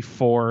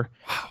 54,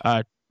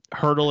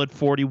 Hertl at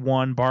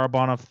 41,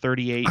 Barabanov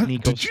 38,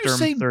 Nico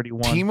Sturm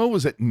 31. Timo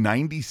was at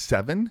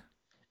 97?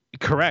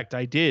 Correct,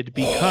 I did,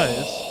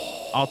 because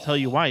I'll tell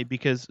you why.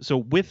 Because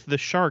with the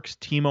Sharks,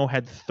 Timo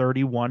had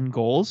 31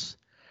 goals,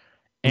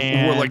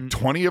 And were like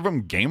 20 of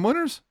them game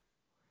winners?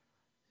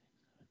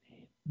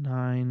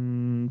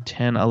 9,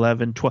 10,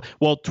 11, 12.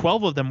 Well,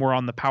 12 of them were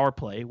on the power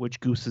play,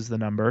 which gooses the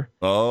number.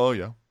 Oh,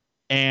 yeah.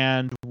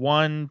 And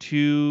 1,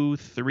 2,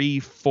 3,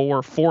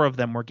 4 of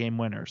them were game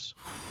winners.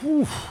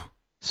 Whew.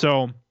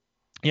 So,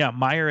 yeah,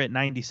 Meyer at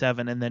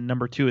 97, and then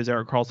number 2 is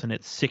Erik Karlsson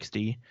at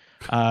 60.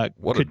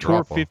 What a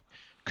drop-off.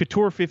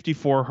 Couture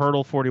 54,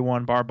 Hertl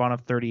 41,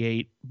 Barabanov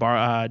 38,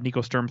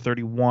 Nico Sturm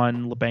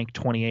 31, LeBanc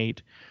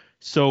 28.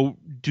 So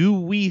do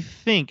we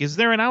think, is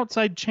there an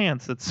outside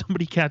chance that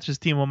somebody catches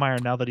Timo Meyer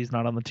now that he's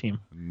not on the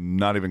team?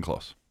 Not even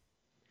close.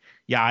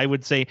 Yeah, I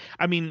would say,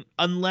 I mean,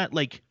 unless,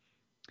 like,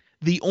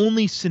 the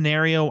only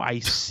scenario I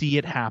see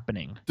it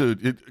happening.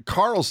 Dude,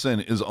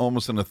 Karlsson is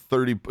almost in a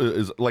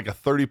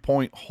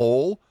 30-point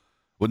hole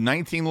with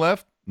 19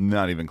 left.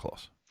 Not even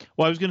close.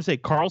 Well, I was going to say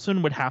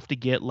Karlsson would have to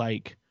get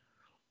like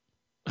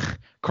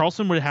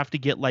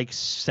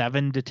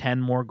 7 to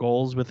 10 more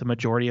goals, with the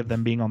majority of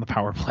them being on the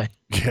power play.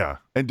 Yeah.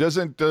 And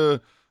doesn't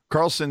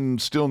Karlsson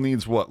still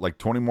needs what, like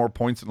 20 more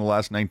points in the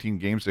last 19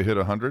 games to hit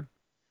 100?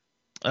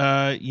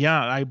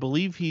 Yeah, I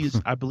believe he's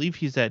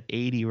at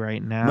 80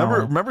 right now.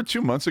 Remember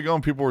 2 months ago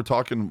when people were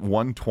talking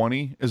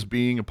 120 as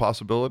being a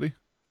possibility?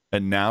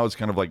 And now it's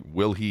kind of like,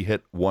 will he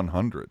hit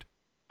 100?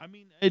 I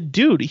mean,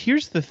 dude,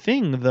 here's the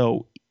thing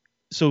though.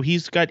 So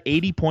he's got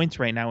 80 points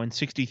right now in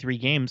 63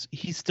 games.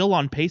 He's still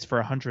on pace for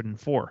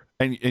 104.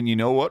 And you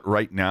know what?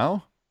 Right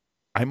now,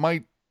 I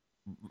might,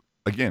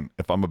 again,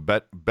 if I'm a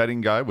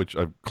betting guy, which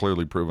I've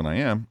clearly proven I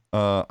am,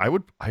 I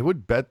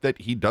would bet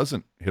that he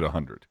doesn't hit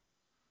 100,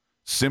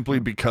 simply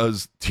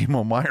because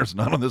Timo Meyer's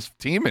not on this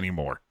team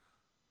anymore.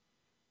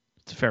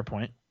 It's a fair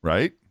point,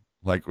 right?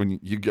 Like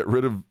when you get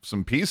rid of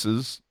some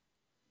pieces,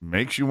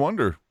 makes you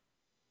wonder.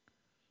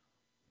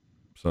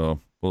 So,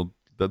 well,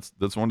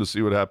 that's one to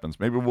see what happens.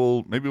 Maybe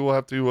we'll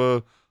have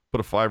to put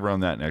a $5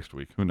 on that next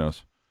week. Who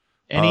knows?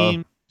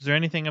 Is there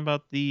anything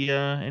about the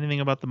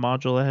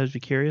module that has you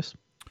curious?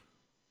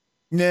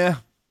 Nah,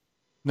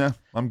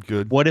 I'm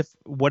good. What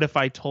if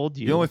I told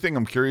you? The only thing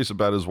I'm curious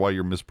about is why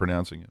you're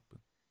mispronouncing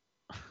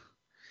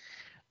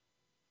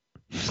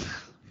it.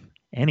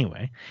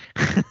 Anyway,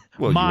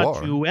 well,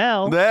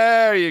 Moduel.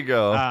 There you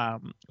go.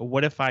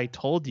 What if I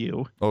told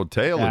you? Oh,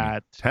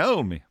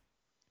 tell me.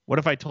 What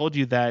if I told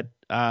you that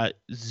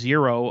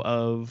 0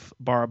 of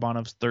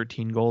Barabanov's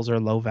 13 goals are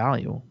low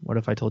value? What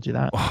if I told you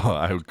that? Oh,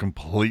 I would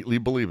completely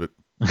believe it.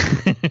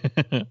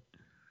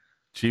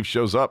 Chief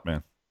shows up,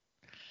 man.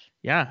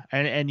 Yeah,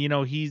 and you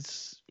know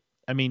he's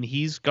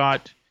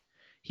got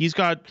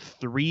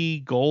 3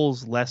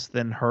 goals less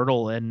than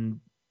Hertl,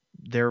 and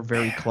they're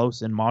very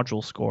close in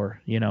module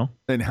score. You know,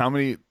 and how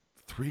many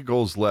 3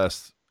 goals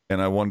less?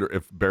 And I wonder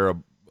if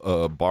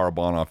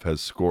Barabanov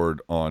has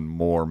scored on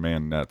more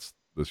man nets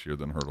this year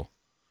than Hertl.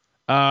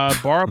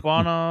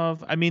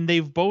 Barabanov, I mean,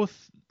 they've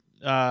both.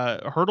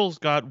 Hertl's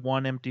got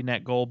 1 empty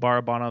net goal.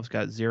 Barabanov's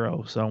got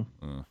 0. So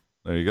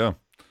there you go.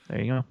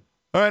 There you go.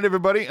 All right,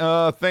 everybody.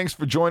 Thanks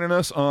for joining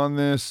us on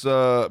this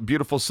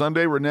beautiful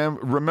Sunday.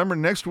 Remember,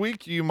 next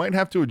week you might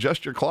have to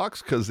adjust your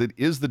clocks because it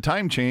is the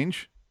time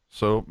change.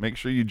 So make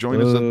sure you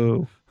join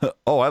us.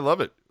 Oh, I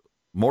love it.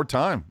 More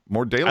time,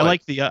 more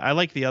daylight. I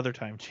like the other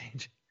time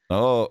change.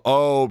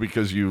 Oh,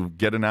 because you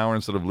get an hour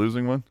instead of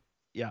losing one?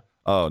 Yeah.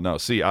 Oh, no.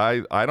 See,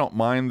 I don't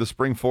mind the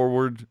spring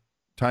forward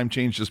time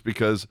change just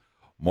because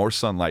more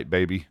sunlight,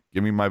 baby.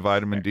 Give me my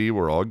vitamin D.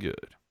 We're all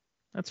good.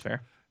 That's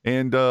fair.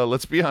 And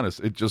let's be honest.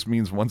 It just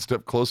means one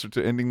step closer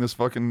to ending this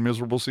fucking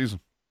miserable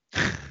season.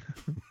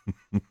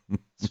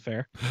 It's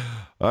fair.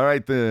 All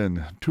right,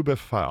 then. Tout be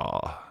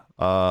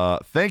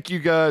fait. Thank you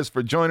guys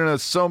for joining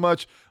us so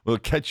much. We'll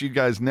catch you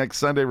guys next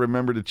Sunday.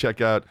 Remember to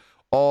check out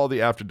all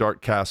the After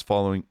Dark casts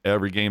following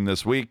every game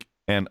this week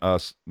and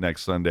us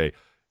next Sunday.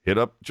 Hit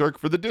up Jerk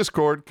for the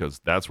Discord because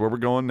that's where we're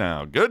going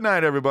now. Good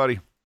night, everybody.